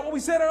fail. Isn't that what we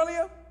said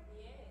earlier?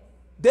 Yes.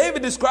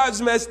 David describes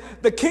him as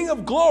the King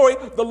of glory,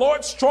 the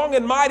Lord strong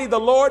and mighty, the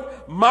Lord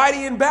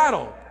mighty in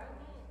battle.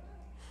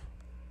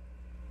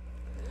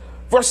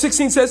 Verse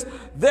 16 says,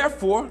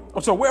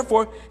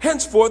 wherefore,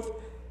 henceforth,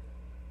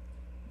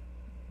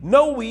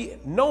 know we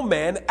no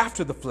man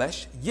after the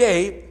flesh,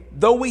 yea,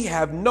 though we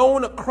have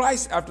known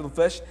Christ after the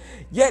flesh,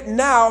 yet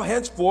now,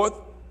 henceforth,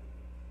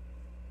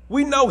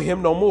 we know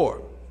him no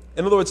more.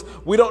 In other words,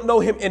 we don't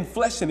know him in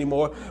flesh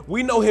anymore.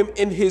 We know him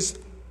in his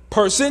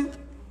person,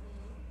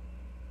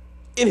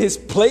 in his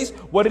place.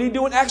 What did he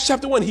do in Acts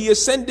chapter 1? He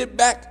ascended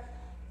back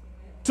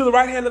to the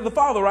right hand of the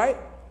Father, right?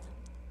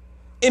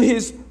 In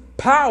his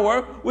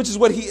power, which is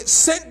what he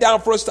sent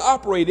down for us to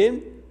operate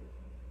in,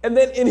 and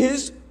then in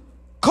his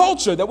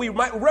culture, that we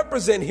might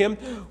represent him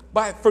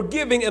by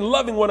forgiving and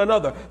loving one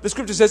another. The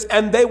scripture says,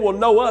 and they will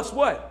know us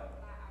what?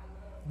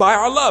 By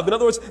our love. In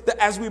other words, that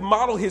as we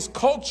model his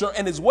culture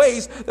and his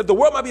ways, that the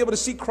world might be able to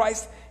see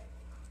Christ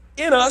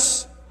in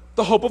us,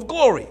 the hope of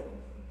glory.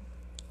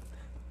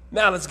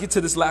 Now let's get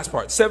to this last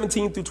part.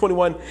 17 through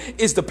 21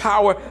 is the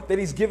power that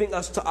he's giving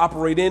us to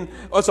operate in.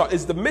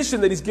 Is the mission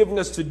that he's giving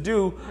us to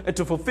do and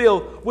to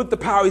fulfill with the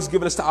power he's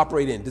given us to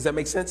operate in. Does that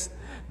make sense?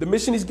 The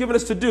mission he's given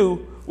us to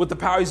do with the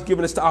power he's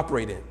given us to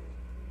operate in.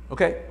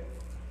 Okay?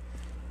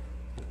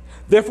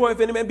 Therefore,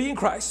 if any man be in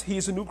Christ, he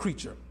is a new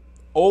creature.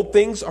 Old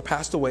things are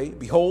passed away.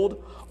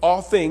 Behold,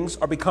 all things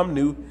are become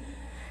new.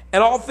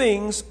 And all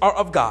things are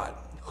of God,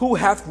 who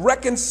hath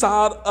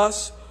reconciled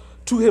us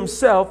to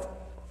himself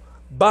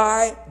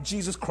by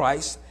Jesus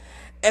Christ,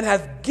 and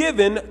hath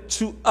given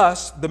to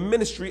us the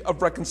ministry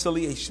of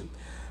reconciliation.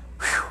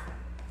 Whew.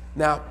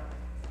 Now,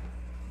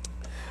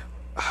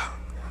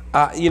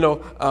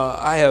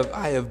 I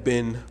have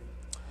been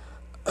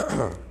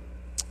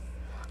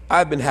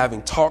I've been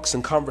having talks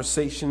and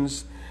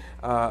conversations.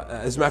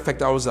 As a matter of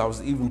fact, I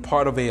was even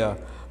part of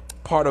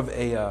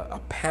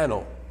a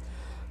panel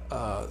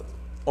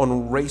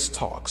on race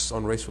talks,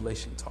 on race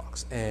relation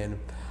talks, and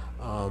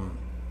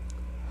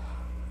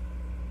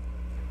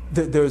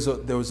there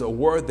was a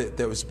word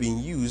that was being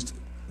used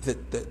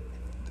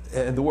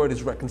and the word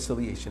is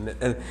reconciliation.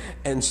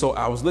 And so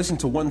I was listening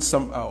to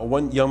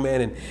one young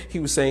man, and he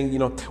was saying,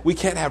 we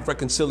can't have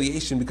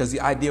reconciliation because the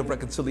idea of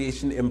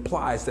reconciliation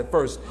implies that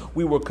first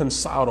we were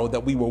consado,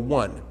 that we were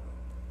one,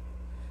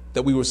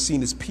 that we were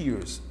seen as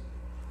peers.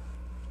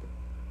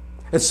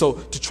 And so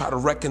to try to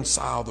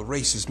reconcile the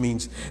races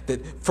means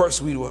that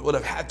first we would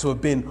have had to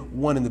have been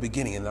one in the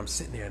beginning. And I'm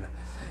sitting there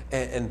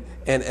and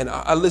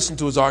I listened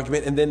to his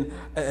argument,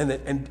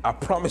 and I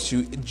promise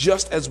you,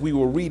 just as we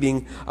were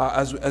reading,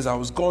 as I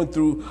was going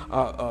through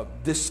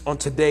this on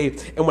today,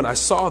 and when I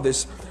saw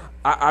this,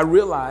 I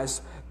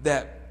realized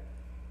that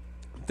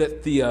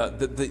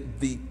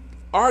the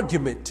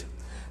argument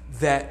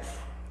that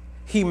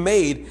he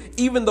made,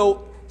 even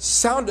though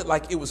sounded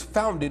like it was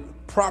founded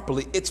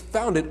properly, it's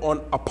founded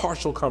on a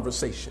partial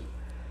conversation.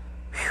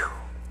 Whew.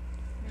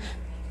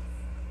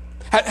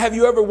 Have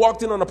you ever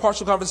walked in on a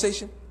partial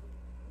conversation?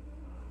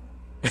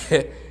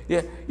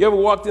 Yeah, you ever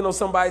walked in on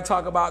somebody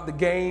talk about the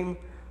game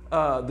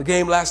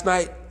last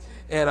night,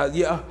 and I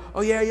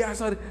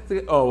saw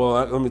it. Oh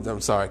well,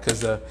 I'm sorry,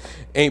 because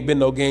ain't been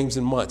no games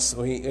in months.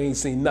 We ain't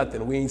seen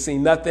nothing. We ain't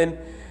seen nothing.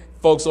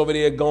 Folks over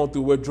there going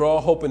through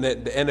withdrawal, hoping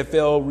that the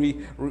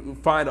NFL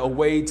find a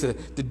way to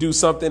do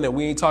something, and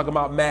we ain't talking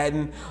about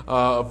Madden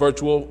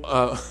virtual.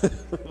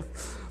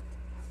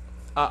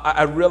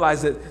 I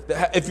realize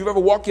that if you've ever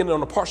walked in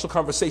on a partial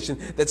conversation,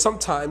 that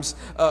sometimes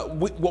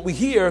what we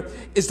hear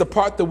is the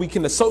part that we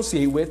can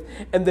associate with,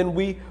 and then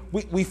we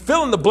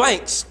fill in the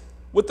blanks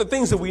with the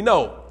things that we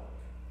know,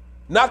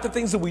 not the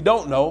things that we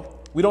don't know.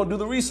 We don't do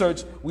the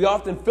research. We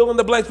often fill in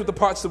the blanks with the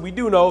parts that we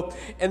do know,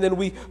 and then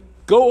we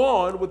go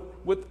on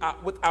with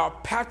our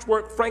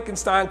patchwork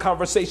Frankenstein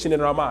conversation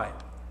in our mind.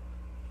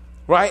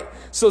 Right?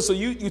 So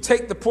you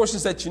take the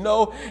portions that you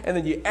know, and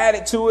then you add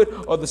it to it,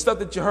 or the stuff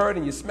that you heard,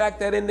 and you smack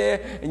that in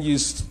there, and you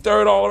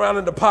stir it all around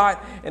in the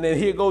pot, and then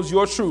here goes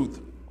your truth.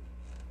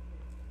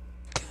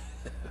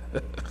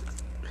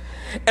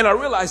 And I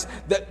realized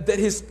that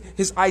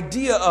his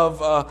idea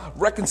of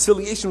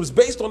reconciliation was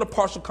based on a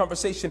partial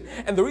conversation.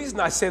 And the reason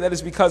I say that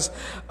is because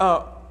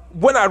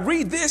when I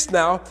read this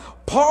now,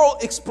 Paul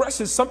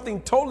expresses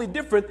something totally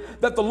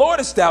different that the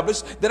Lord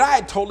established that I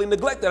had totally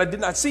neglected. I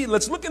did not see.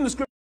 Let's look in the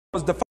scripture.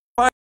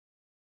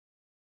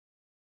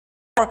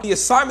 The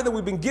assignment that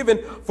we've been given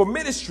for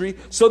ministry,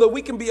 so that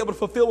we can be able to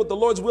fulfill what the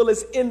Lord's will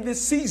is in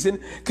this season,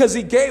 because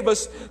he gave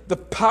us the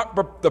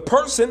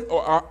person,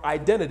 or our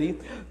identity,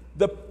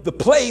 the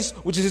place,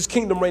 which is his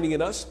kingdom reigning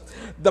in us,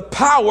 the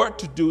power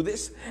to do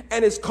this,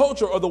 and his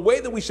culture, or the way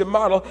that we should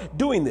model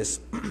doing this.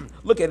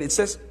 Look at it. It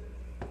says,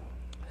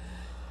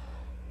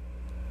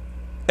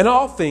 and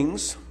all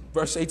things,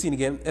 verse 18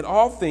 again, and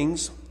all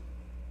things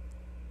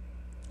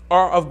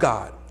are of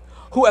God,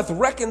 who hath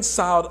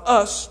reconciled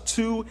us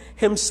to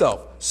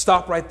himself.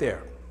 Stop right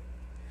there.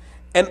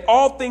 And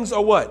all things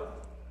are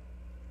what?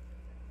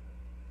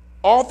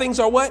 All things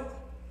are what?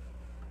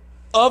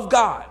 Of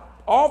God.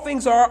 All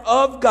things are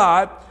of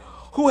God,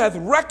 who hath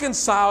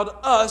reconciled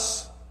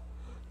us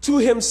to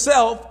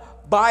himself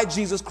by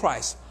Jesus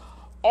Christ.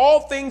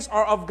 All things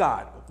are of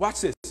God.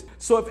 Watch this.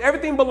 So if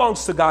everything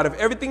belongs to God, if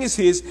everything is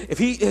his, if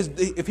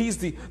he's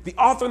the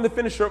author and the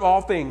finisher of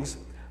all things,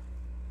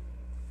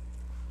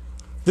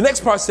 the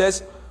next part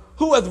says,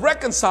 who hath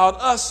reconciled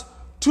us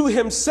to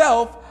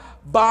himself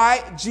by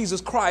Jesus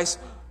Christ.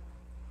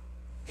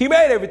 He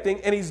made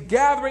everything, and he's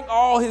gathering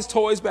all his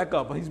toys back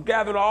up. He's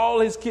gathering all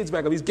his kids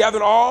back up. He's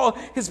gathering all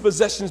his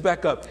possessions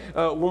back up.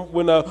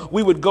 When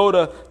we would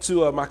go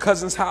to my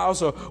cousin's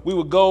house, or we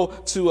would go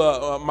to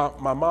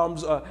my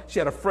mom's, she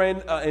had a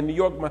friend in New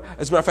York.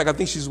 As a matter of fact, I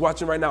think she's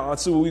watching right now, Aunt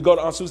Sue. We go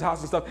to Aunt Sue's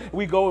house and stuff.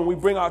 We go and we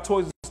bring our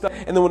toys and stuff.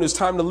 And then when it's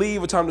time to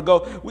leave or time to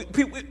go,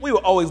 we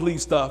would always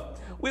leave stuff.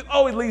 We'd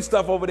always leave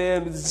stuff over there,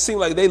 and it seemed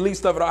like they leave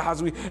stuff at our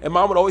house. And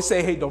Mom would always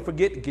say, hey, don't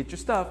forget to get your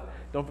stuff,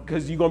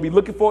 because you're going to be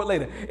looking for it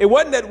later. It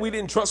wasn't that we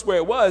didn't trust where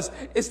it was.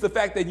 It's the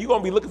fact that you're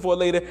going to be looking for it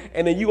later,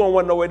 and then you're going to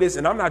want to know where it is,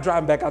 and I'm not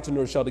driving back out to New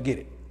Rochelle to get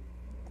it.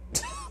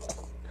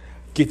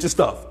 Get your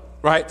stuff,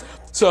 right?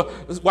 So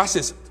watch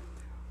this.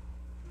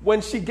 When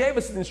she gave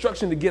us the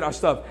instruction to get our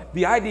stuff,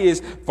 the idea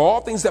is, for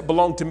all things that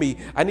belong to me,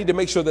 I need to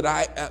make sure that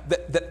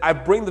I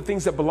bring the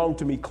things that belong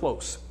to me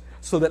close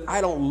so that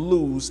I don't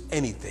lose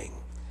anything.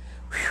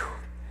 Whew.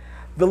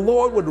 The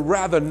Lord would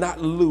rather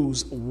not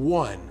lose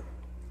one,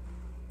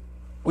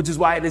 which is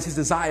why it is his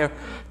desire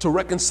to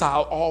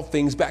reconcile all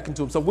things back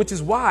into himself, which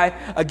is why,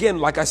 again,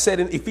 like I said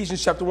in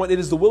Ephesians chapter 1, it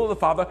is the will of the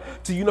Father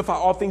to unify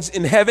all things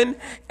in heaven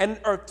and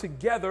earth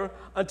together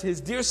unto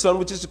his dear Son,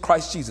 which is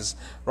Christ Jesus,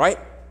 right?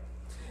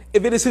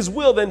 If it is his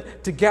will, then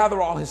to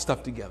gather all his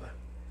stuff together,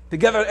 to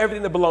gather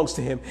everything that belongs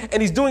to him. And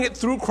he's doing it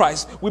through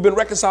Christ. We've been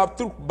reconciled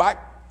who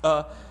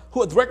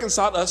hath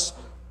reconciled us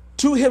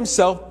to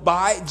himself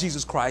by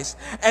Jesus Christ,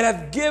 and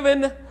hath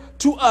given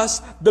to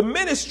us the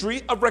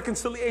ministry of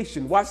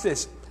reconciliation. Watch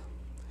this.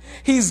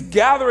 He's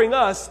gathering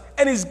us,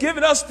 and he's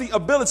given us the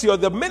ability, or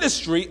the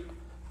ministry,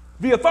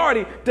 the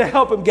authority to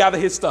help him gather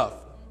his stuff.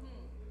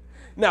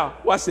 Now,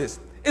 watch this.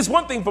 It's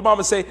one thing for Mom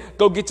to say,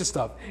 go get your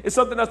stuff. It's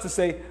something else to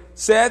say,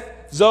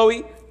 Seth,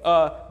 Zoe,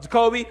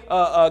 Jacoby,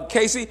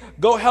 Casey,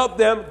 go help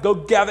them, go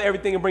gather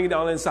everything and bring it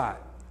down inside.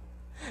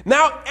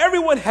 Now,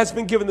 everyone has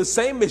been given the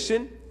same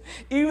mission.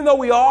 Even though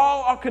we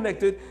all are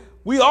connected,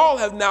 we all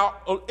have now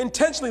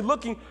intentionally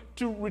looking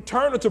to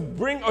return or to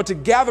bring or to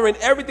gather in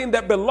everything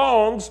that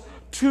belongs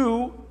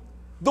to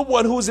the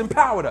one who has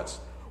empowered us.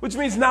 Which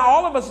means now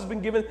all of us has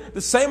been given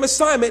the same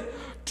assignment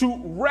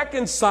to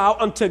reconcile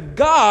unto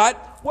God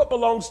what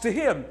belongs to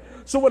him.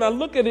 So when I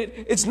look at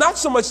it, it's not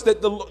so much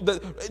that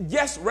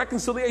yes,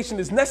 reconciliation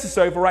is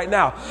necessary for right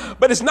now,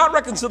 but it's not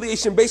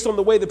reconciliation based on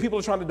the way that people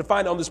are trying to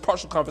define it on this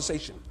partial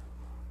conversation.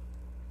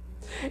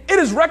 It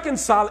is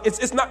reconciling.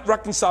 It's not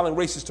reconciling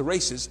races to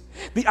races.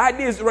 The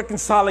idea is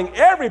reconciling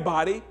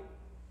everybody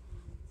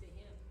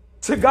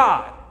to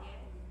God.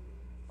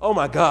 Oh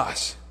my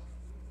gosh.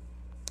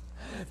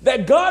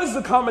 That God is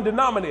the common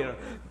denominator.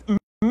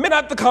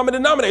 Not the common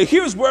denominator.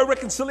 Here's where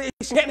reconciliation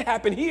can't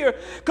happen here,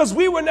 because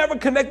we were never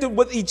connected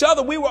with each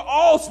other. We were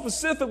all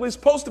specifically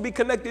supposed to be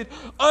connected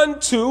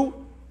unto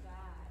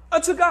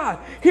God.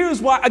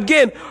 Here's why,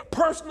 again,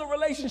 personal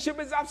relationship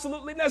is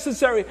absolutely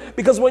necessary,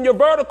 because when your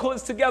vertical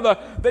is together,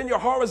 then your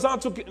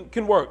horizontal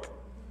can work.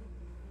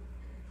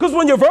 Because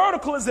when your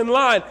vertical is in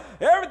line,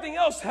 everything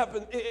else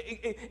happens.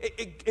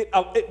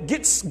 It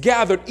gets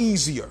gathered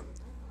easier.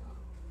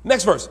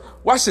 Next verse.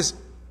 Watch this.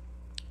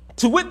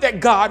 To wit, that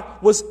God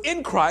was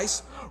in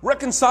Christ,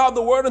 reconciled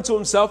the world unto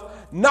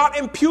himself, not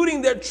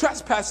imputing their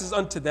trespasses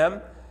unto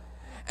them,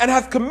 and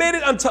hath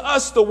committed unto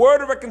us the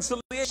word of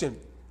reconciliation.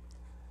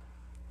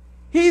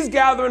 He's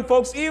gathering,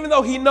 folks, even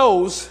though he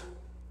knows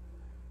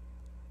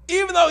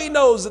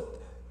that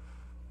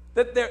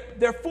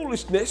their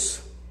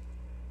foolishness,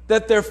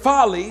 that their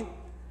folly,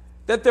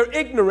 that their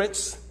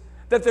ignorance,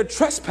 that their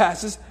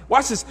trespasses,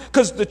 watch this,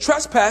 because the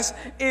trespass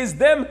is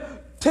them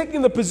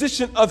taking the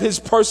position of his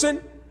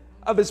person,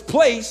 of his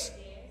place,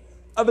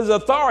 of his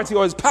authority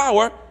or his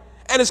power,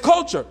 and his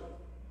culture.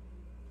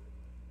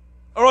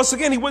 Or else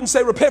again, he wouldn't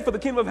say, repent, for the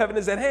kingdom of heaven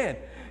is at hand.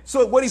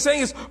 So what he's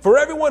saying is, for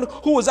everyone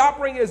who was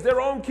operating as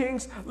their own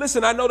kings,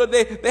 listen, I know that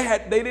they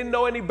didn't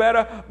know any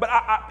better, but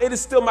it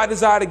is still my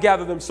desire to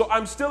gather them. So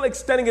I'm still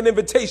extending an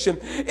invitation.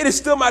 It is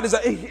still my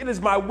desire. It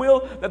is my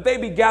will that they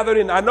be gathered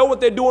in. I know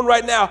what they're doing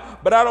right now,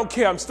 but I don't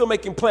care. I'm still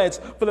making plans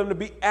for them to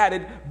be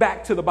added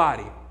back to the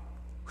body.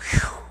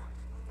 Whew.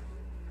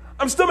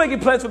 I'm still making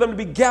plans for them to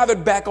be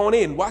gathered back on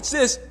in. Watch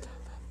this.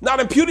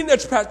 Not imputing their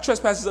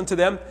trespasses unto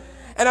them,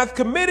 and I've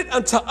committed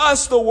unto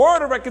us the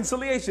word of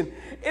reconciliation.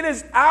 It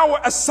is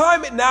our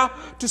assignment now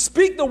to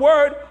speak the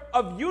word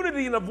of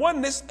unity and of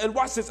oneness. And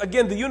watch this.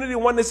 Again, the unity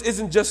and oneness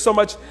isn't just so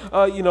much,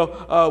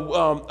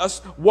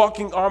 us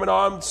walking arm in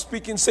arm,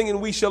 speaking,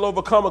 singing, we shall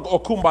overcome,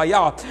 or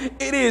kumbaya.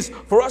 It is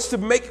for us to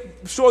make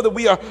sure that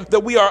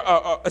we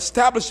are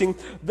establishing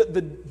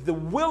the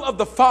will of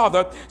the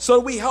Father, so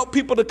that we help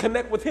people to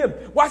connect with him.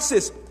 Watch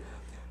this.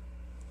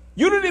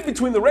 Unity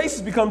between the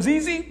races becomes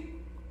easy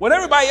when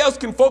everybody else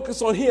can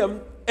focus on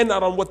him and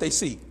not on what they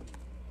see.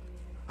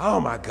 Oh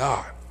my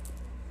God.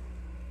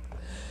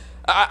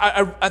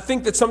 I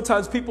think that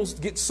sometimes people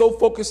get so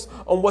focused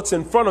on what's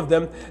in front of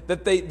them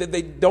that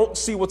they don't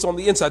see what's on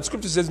the inside.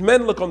 Scripture says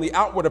men look on the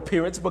outward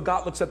appearance, but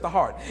God looks at the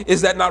heart.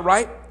 Is that not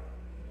right?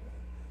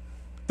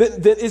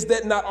 Then is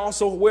that not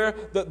also where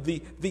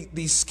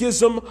the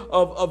schism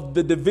of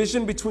the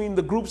division between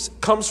the groups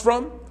comes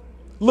from?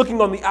 Looking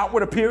on the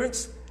outward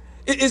appearance?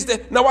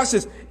 Now watch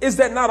this. Is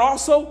that not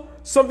also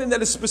something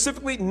that is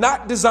specifically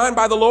not designed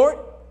by the Lord?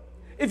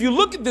 If you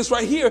look at this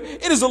right here,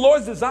 it is the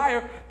Lord's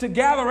desire to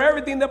gather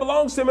everything that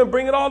belongs to him and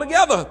bring it all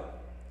together.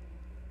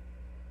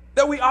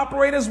 That we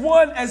operate as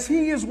one, as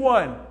he is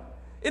one.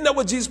 Isn't that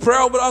what Jesus'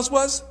 prayer over us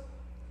was?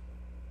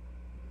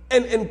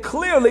 And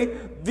clearly,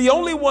 the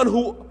only one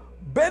who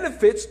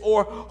benefits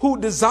or who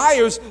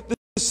desires the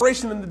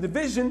separation and the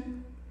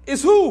division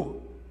is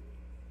who?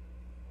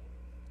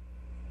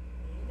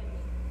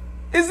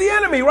 Is the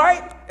enemy,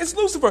 right? It's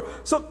Lucifer.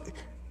 So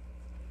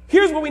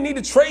here's where we need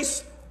to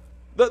trace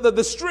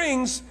the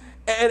strings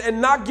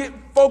and not get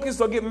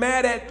focused or get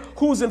mad at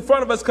who's in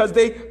front of us because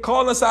they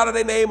calling us out of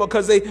their name or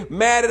because they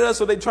mad at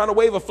us or they trying to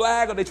wave a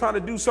flag or they trying to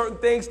do certain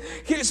things.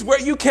 Here's where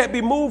you can't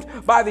be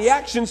moved by the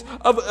actions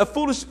of a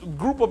foolish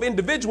group of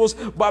individuals.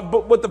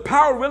 But what the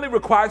power really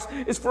requires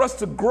is for us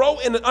to grow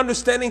in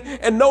understanding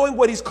and knowing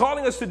what he's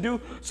calling us to do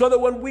so that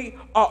when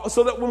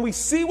we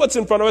see what's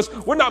in front of us,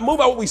 we're not moved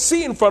by what we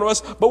see in front of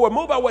us, but we're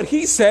moved by what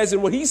he says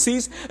and what he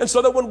sees. And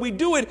so that when we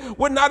do it,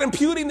 we're not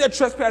imputing their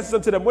trespasses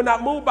unto them. We're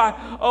not moved by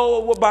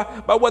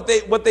what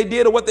they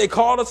did or what they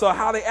called us or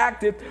how they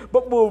acted,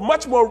 but we're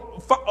much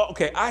more,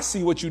 okay, I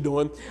see what you're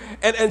doing.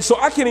 And so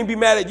I can't even be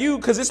mad at you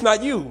because it's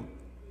not you.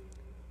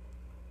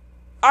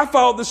 I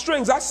followed the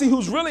strings. I see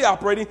who's really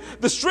operating.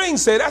 The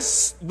strings say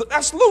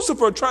that's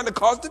Lucifer trying to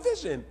cause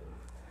division.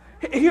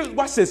 Here,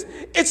 watch this.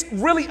 It's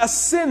really a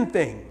sin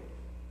thing.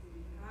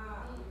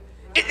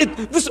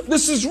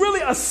 This is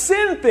really a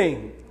sin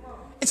thing.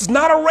 It's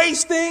not a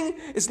race thing.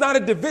 It's not a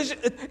division.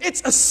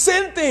 It's a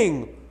sin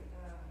thing.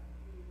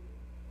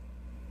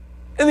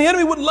 And the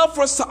enemy would love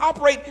for us to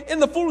operate in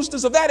the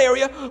foolishness of that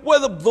area where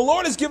the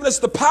Lord has given us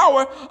the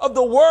power of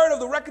the word of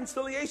the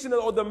reconciliation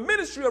or the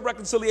ministry of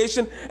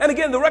reconciliation. And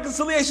again, the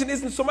reconciliation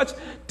isn't so much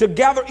to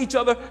gather each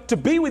other, to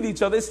be with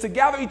each other. It's to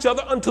gather each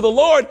other unto the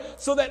Lord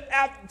so that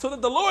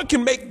the Lord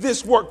can make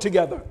this work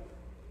together.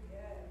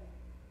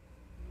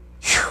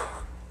 Whew.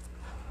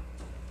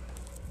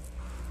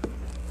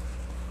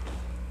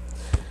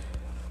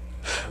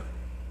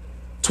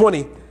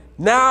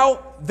 Now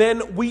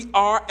then we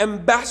are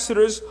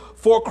ambassadors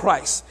for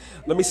Christ.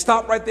 Let me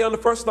stop right there on the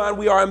first line.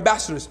 We are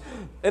ambassadors.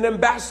 An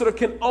ambassador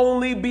can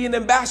only be an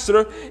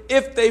ambassador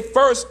if they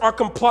first are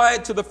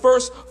compliant to the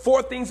first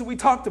four things that we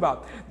talked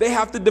about. They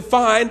have to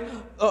define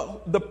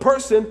the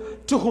person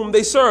to whom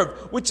they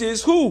serve, which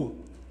is who?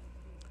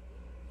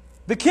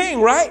 The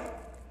king, right?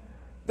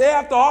 They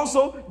have to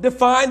also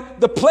define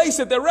the place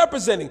that they're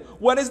representing.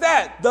 What is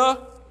that?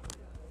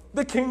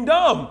 The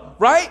kingdom,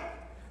 right?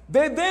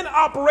 They then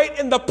operate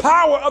in the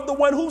power of the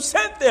one who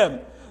sent them.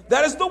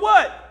 That is the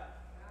what?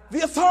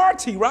 The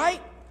authority,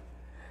 right?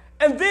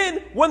 And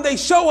then when they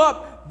show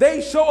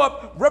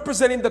up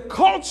representing the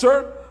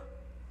culture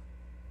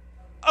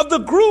of the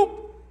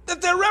group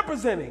that they're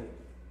representing.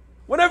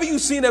 Whenever you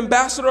see an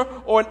ambassador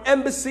or an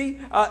embassy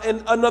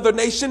in another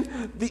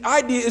nation, the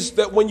idea is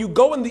that when you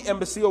go in the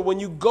embassy or when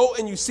you go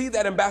and you see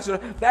that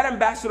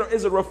ambassador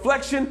is a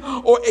reflection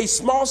or a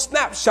small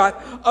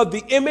snapshot of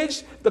the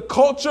image, the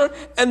culture,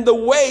 and the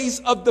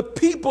ways of the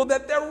people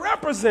that they're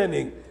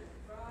representing.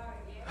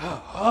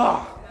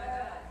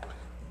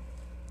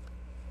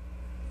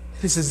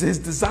 This is his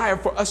desire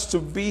for us to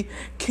be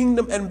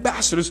kingdom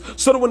ambassadors.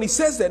 So that when he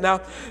says that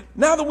now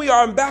that we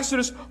are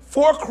ambassadors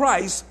for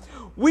Christ,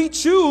 we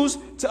choose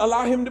to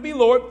allow him to be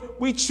Lord.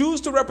 We choose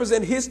to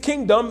represent his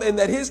kingdom and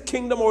that his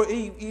kingdom, or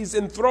he's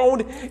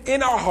enthroned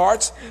in our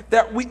hearts,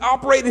 that we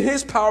operate in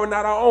his power,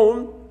 not our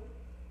own.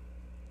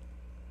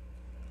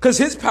 Because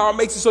his power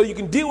makes it so you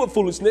can deal with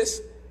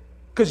foolishness.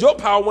 Because your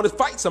power wants to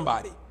fight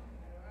somebody.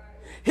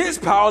 His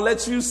power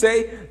lets you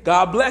say,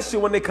 God bless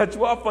you when they cut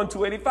you off on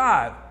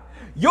 285.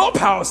 Your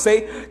power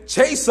say,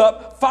 chase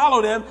up,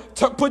 follow them,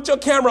 put your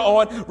camera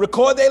on,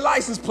 record their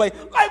license plate.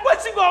 Like,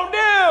 what you gonna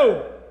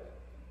do?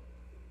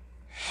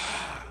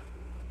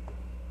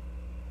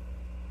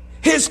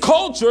 His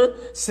culture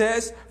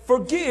says,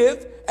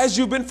 forgive as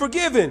you've been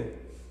forgiven.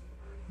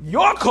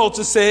 Your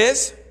culture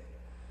says,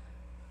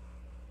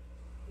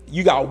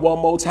 you got one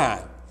more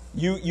time.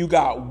 You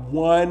got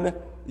one.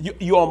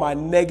 You on my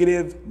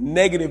negative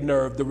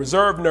nerve, the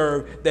reserve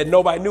nerve that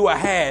nobody knew I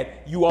had.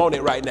 You on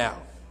it right now.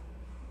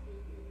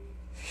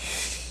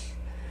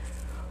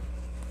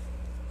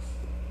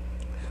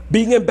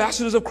 Being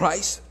ambassadors of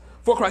Christ,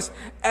 for Christ,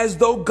 as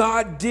though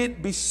God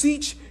did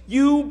beseech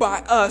you by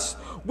us,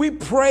 we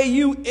pray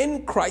you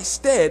in Christ's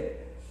stead,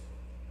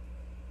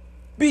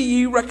 be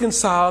ye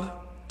reconciled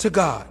to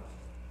God.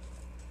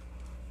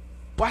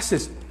 Watch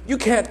this. You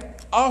can't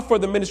offer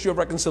the ministry of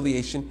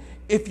reconciliation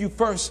if you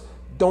first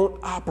don't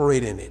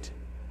operate in it.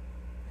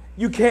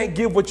 You can't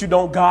give what you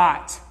don't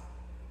got.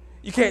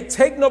 You can't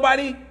take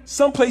nobody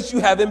someplace you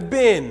haven't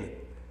been.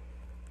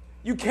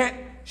 You can't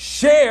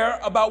share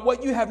about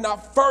what you have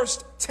not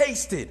first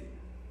tasted.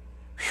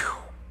 Whew.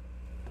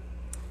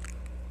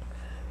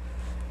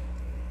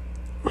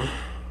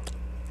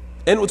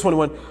 End with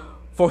 21.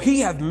 For he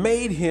hath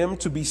made him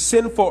to be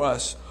sin for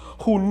us,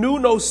 who knew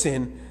no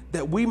sin,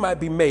 that we might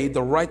be made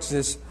the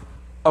righteousness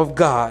of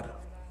God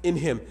in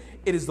him.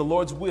 It is the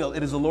Lord's will.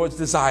 It is the Lord's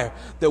desire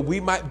that we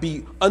might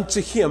be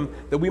unto him,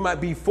 that we might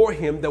be for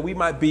him, that we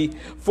might be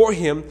for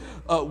him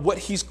what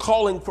he's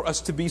calling for us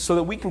to be, so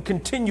that we can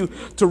continue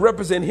to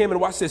represent him. And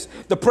watch this.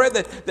 The prayer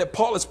that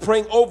Paul is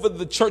praying over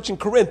the church in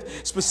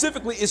Corinth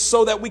specifically is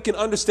so that we can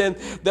understand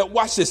that,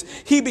 watch this,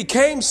 he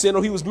became sin,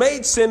 or he was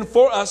made sin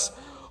for us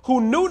who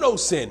knew no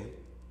sin,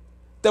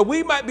 that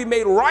we might be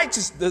made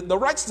righteous, the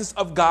righteousness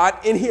of God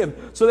in him,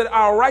 so that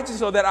our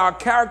righteousness, or that our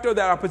character,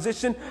 that our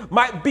position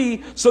might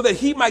be, so that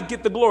he might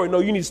get the glory. No,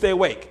 you need to stay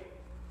awake.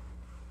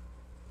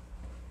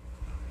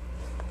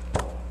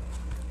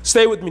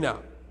 Stay with me now.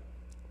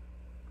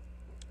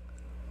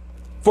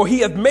 For he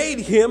hath made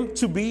him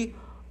to be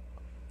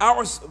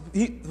ours.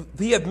 He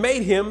hath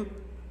made him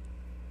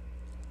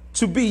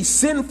to be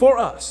sin for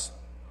us,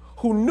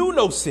 who knew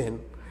no sin,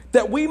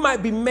 that we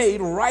might be made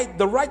right,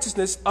 the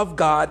righteousness of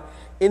God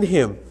in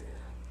him.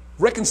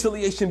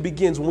 Reconciliation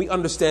begins when we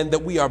understand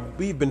that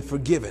we've been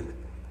forgiven,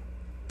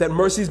 that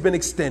mercy's been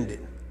extended,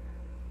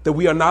 that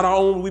we are not our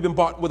own, we've been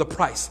bought with a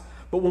price.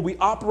 But when we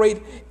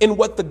operate in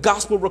what the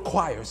gospel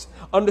requires,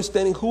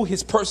 understanding who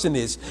his person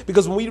is,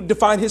 because when we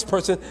define his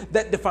person,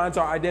 that defines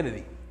our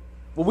identity.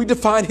 When we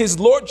define his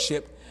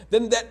lordship,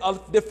 then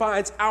that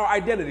defines our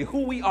identity,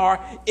 who we are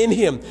in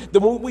him.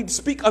 Then when we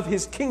speak of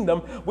his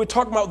kingdom, we're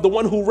talking about the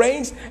one who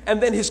reigns,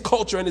 and then his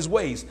culture and his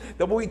ways.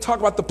 That when we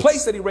talk about the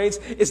place that he reigns,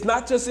 it's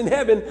not just in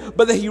heaven,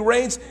 but that he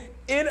reigns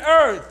in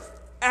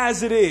earth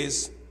as it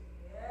is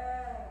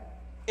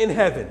in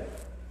heaven.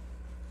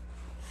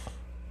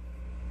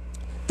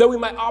 That we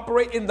might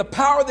operate in the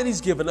power that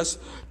he's given us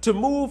to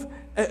move.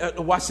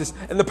 Watch this.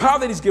 And the power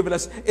that he's given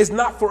us is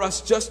not for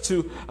us just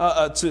to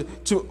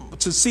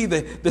see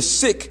the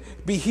sick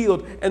be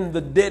healed and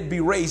the dead be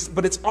raised,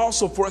 but it's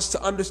also for us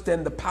to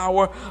understand the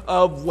power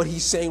of what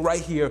he's saying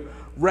right here,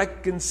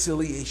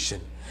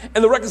 reconciliation.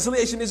 And the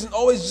reconciliation isn't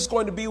always just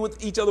going to be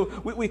with each other.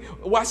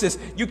 Watch this.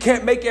 You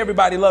can't make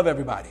everybody love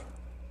everybody.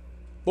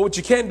 But what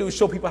you can do is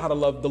show people how to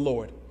love the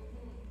Lord.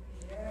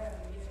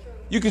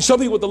 You can show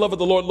people what the love of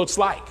the Lord looks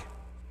like.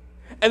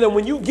 And then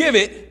when you give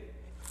it,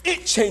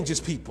 it changes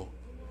people.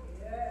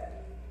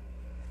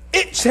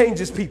 It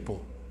changes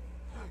people.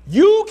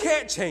 You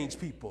can't change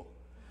people,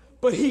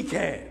 but he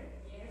can.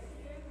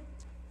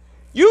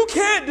 You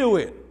can't do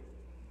it,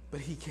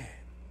 but he can.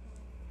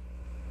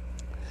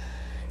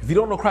 If you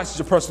don't know Christ as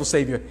your personal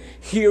Savior,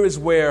 here is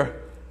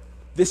where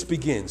this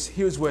begins.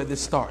 Here's where this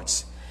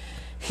starts.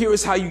 Here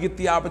is how you get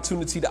the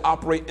opportunity to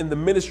operate in the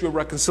ministry of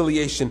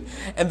reconciliation,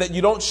 and that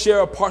you don't share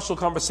a partial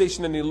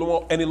conversation any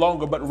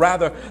longer, but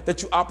rather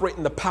that you operate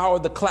in the power,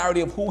 the clarity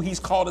of who he's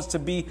called us to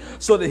be,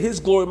 so that his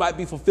glory might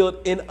be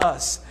fulfilled in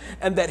us,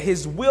 and that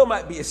his will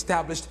might be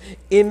established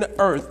in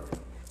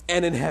earth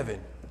and in heaven.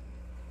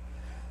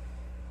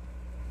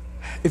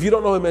 If you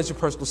don't know him as your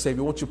personal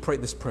Savior, won't you pray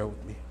this prayer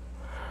with me?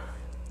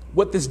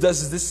 What this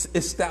does is this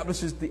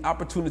establishes the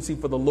opportunity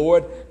for the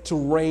Lord to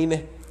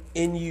reign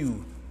in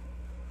you.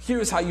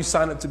 Here's how you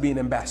sign up to be an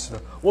ambassador.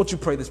 Won't you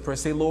pray this prayer?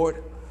 Say,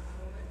 Lord,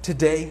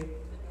 today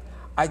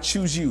I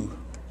choose you,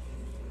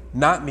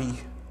 not me,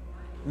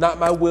 not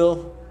my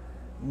will,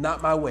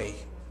 not my way.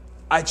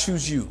 I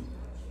choose you.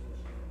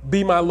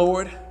 Be my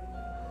Lord,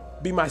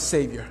 be my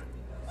Savior,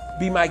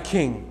 be my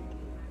King.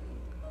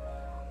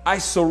 I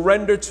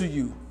surrender to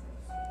you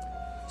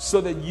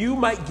so that you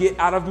might get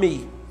out of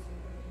me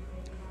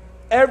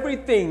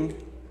everything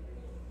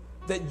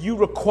that you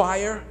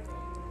require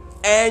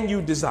and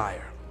you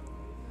desire.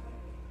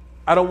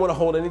 I don't want to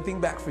hold anything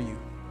back for you.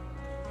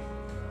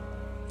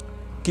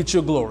 Get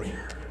your glory,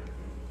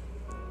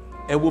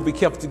 and we'll be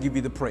careful to give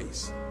you the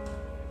praise.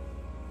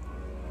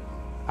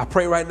 I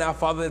pray right now,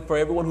 Father, that for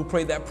everyone who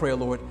prayed that prayer,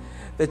 Lord,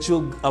 that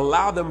you'll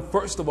allow them,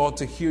 first of all,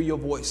 to hear your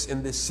voice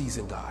in this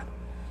season, God.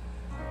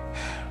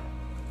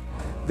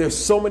 There's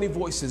so many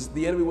voices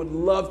the enemy would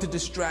love to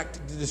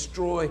distract, to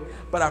destroy,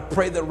 but I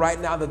pray that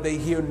right now that they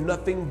hear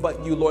nothing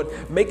but you, Lord.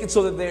 Make it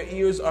so that their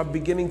ears are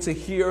beginning to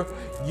hear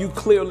you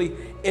clearly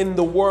in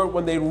the word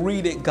when they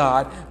read it,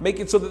 God. Make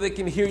it so that they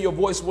can hear your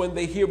voice when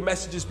they hear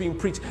messages being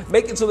preached.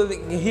 Make it so that they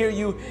can hear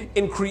you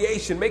in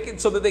creation. Make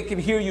it so that they can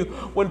hear you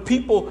when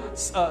people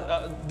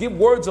give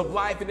words of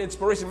life and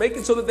inspiration. Make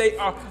it so that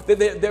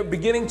they're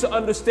beginning to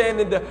understand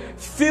and to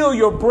feel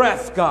your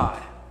breath,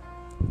 God.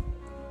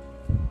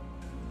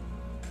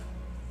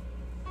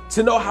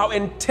 To know how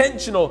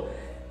intentional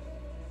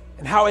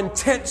and how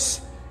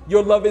intense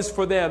your love is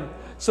for them,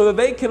 so that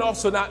they can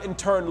also now in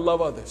turn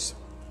love others.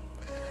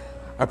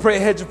 I pray a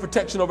hedge of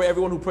protection over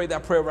everyone who prayed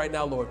that prayer right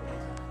now, Lord,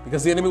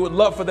 because the enemy would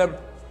love for them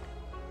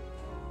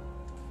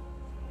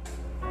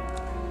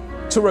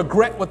to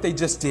regret what they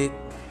just did,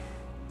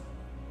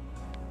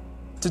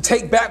 to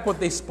take back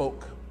what they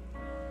spoke.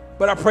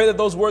 But I pray that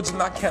those words are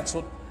not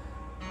canceled.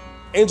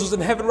 Angels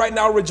in heaven right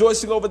now are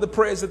rejoicing over the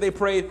prayers that they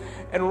prayed.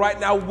 And right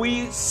now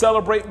we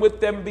celebrate with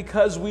them,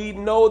 because we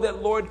know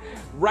that, Lord,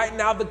 right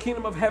now the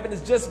kingdom of heaven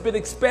has just been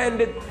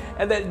expanded,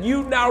 and that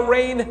you now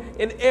reign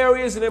in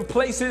areas and in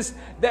places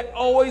that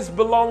always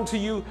belong to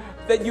you,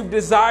 that you've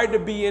desired to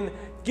be in.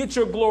 Get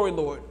your glory,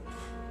 Lord.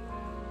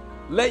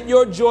 Let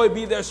your joy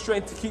be their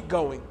strength to keep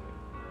going.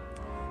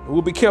 And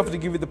we'll be careful to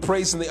give you the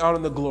praise and the honor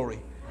and the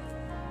glory.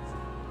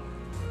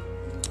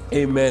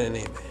 Amen and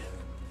amen.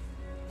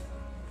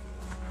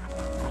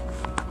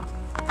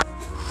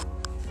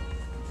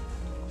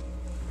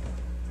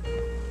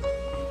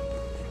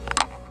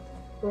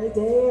 Great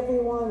day,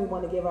 everyone. We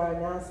want to give our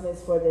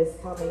announcements for this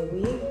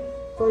coming week.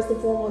 First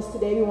and foremost,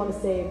 today we want to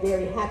say a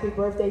very happy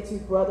birthday to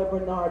Brother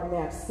Bernard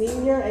Knapp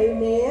Sr.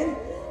 Amen.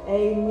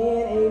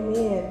 Amen.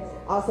 Amen.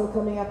 Also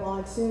coming up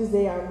on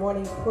Tuesday, our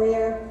morning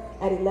prayer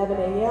at 11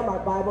 a.m., our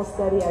Bible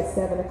study at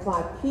 7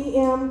 o'clock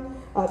p.m.,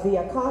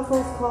 via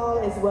conference call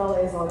as well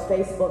as on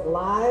Facebook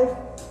Live.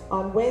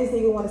 On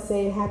Wednesday, we want to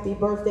say happy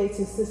birthday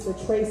to Sister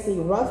Tracy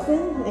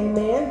Ruffin.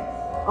 Amen.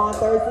 On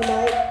Thursday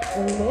night,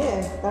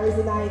 amen.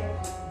 Thursday night,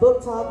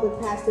 book talk with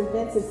Pastor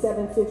Vince at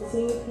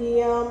 7:15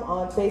 p.m.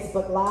 on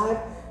Facebook Live.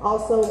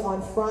 Also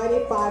on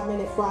Friday,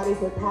 5-Minute Fridays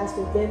with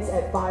Pastor Vince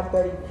at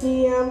 5:30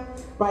 p.m.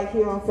 right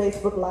here on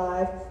Facebook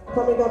Live.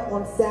 Coming up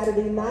on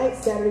Saturday night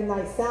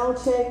sound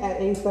check at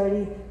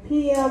 8:30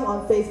 p.m.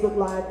 on Facebook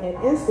Live and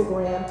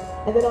Instagram.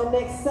 And then on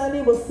next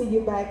Sunday, we'll see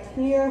you back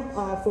here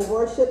for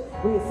worship.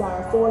 It's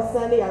our fourth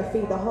Sunday, our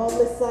Feed the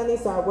Homeless Sunday.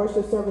 So our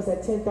worship service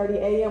at 10:30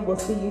 a.m. We'll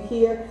see you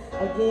here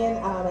again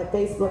at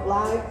Facebook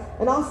Live.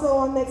 And also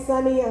on next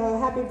Sunday,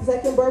 happy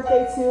second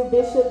birthday to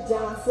Bishop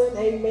Johnson.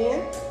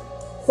 Amen.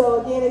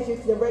 So again, as you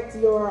direct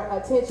your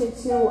attention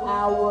to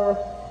our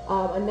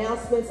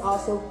announcements,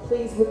 also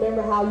please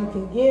remember how you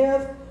can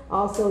give.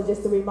 Also,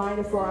 just a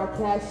reminder for our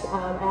Cash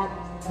App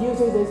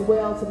users as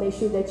well to make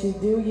sure that you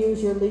do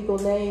use your legal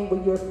name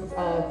when you're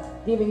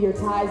giving your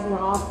tithes and your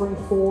offering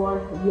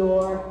for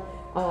your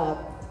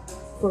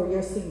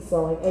seed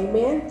sowing.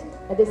 Amen.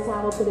 At this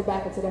time, we'll put it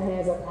back into the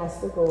hands of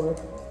Pastor Gore.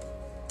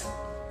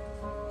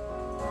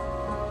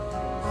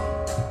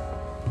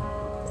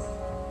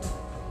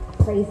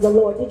 Praise the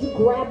Lord. Did you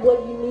grab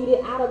what you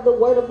needed out of the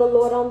word of the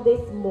Lord on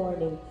this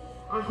morning?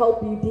 I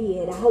hope you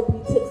did. I hope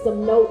you took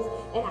some notes,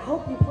 and I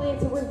hope you plan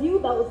to review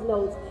those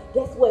notes.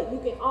 Guess what? You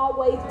can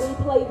always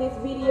replay this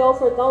video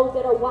for those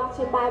that are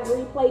watching by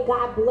replay.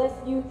 God bless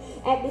you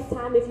at this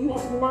time. If you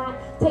have not,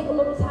 take a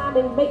little time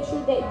and make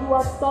sure that you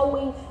are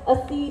sowing a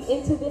seed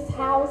into this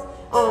house,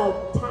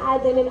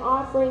 tithing and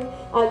offering.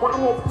 God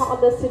has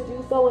called us to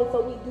do so, and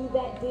so we do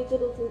that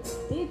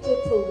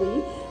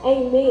digitally.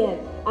 Amen.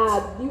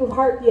 You've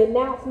heard the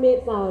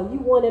announcements. You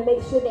want to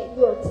make sure that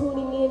you are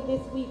tuning in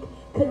this week,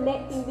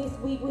 connecting this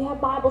week. We have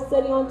Bible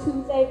study on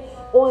Tuesday.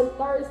 On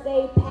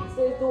Thursday,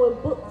 Pastor is doing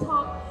book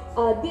talk.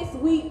 This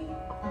week,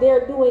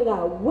 they're doing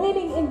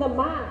Winning in the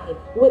Mind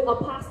with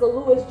Apostle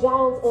Louis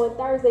Jones on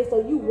Thursday. So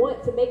you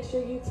want to make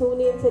sure you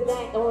tune into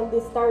that on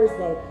this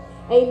Thursday.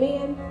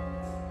 Amen.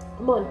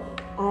 Come on.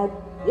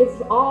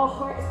 If all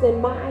hearts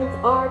and minds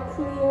are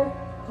clear,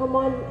 come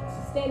on,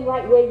 stand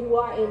right where you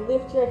are and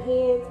lift your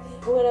hands.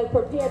 We're going to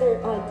prepare to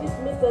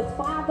dismiss us.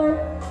 Father,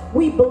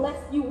 we bless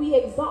you. We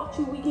exalt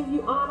you. We give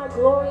you honor,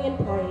 glory, and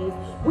praise.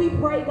 We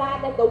pray,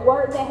 God, that the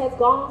word that has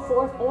gone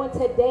forth on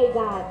today,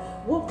 God,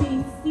 will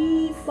be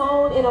seed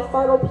sown in a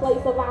fertile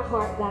place of our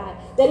heart, God,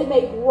 that it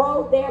may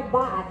grow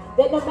thereby,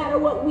 that no matter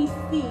what we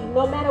see,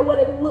 no matter what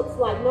it looks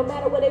like, no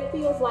matter what it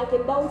feels like,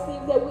 and those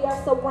things that we are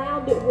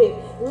surrounded with,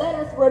 let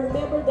us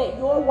remember that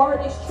your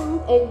word is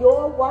truth and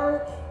your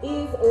word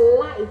is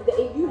life,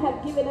 and you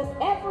have given us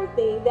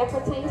everything that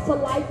pertains to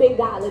life and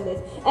godliness.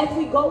 As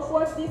we go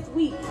forth this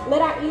week,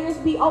 let our ears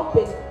be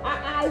open, our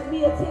eyes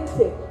be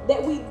attentive,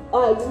 that we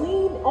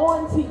lean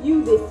on to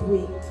you this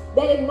week,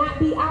 that it not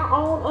be our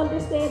own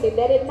understanding,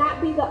 that it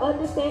not be the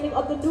understanding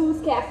of the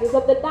newscasters,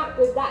 of the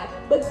doctors, God,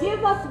 but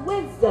give us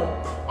wisdom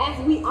as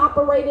we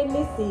operate in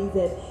this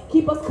season.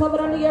 Keep us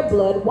covered under your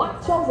blood.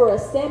 Watch over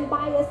us, stand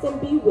by us,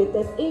 and be with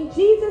us. In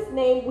Jesus'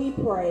 name we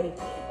pray.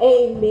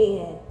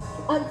 Amen.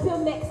 Until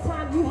next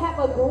time, you have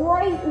a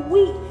great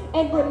week,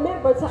 and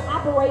remember to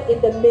operate in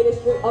the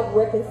ministry of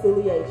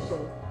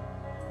reconciliation.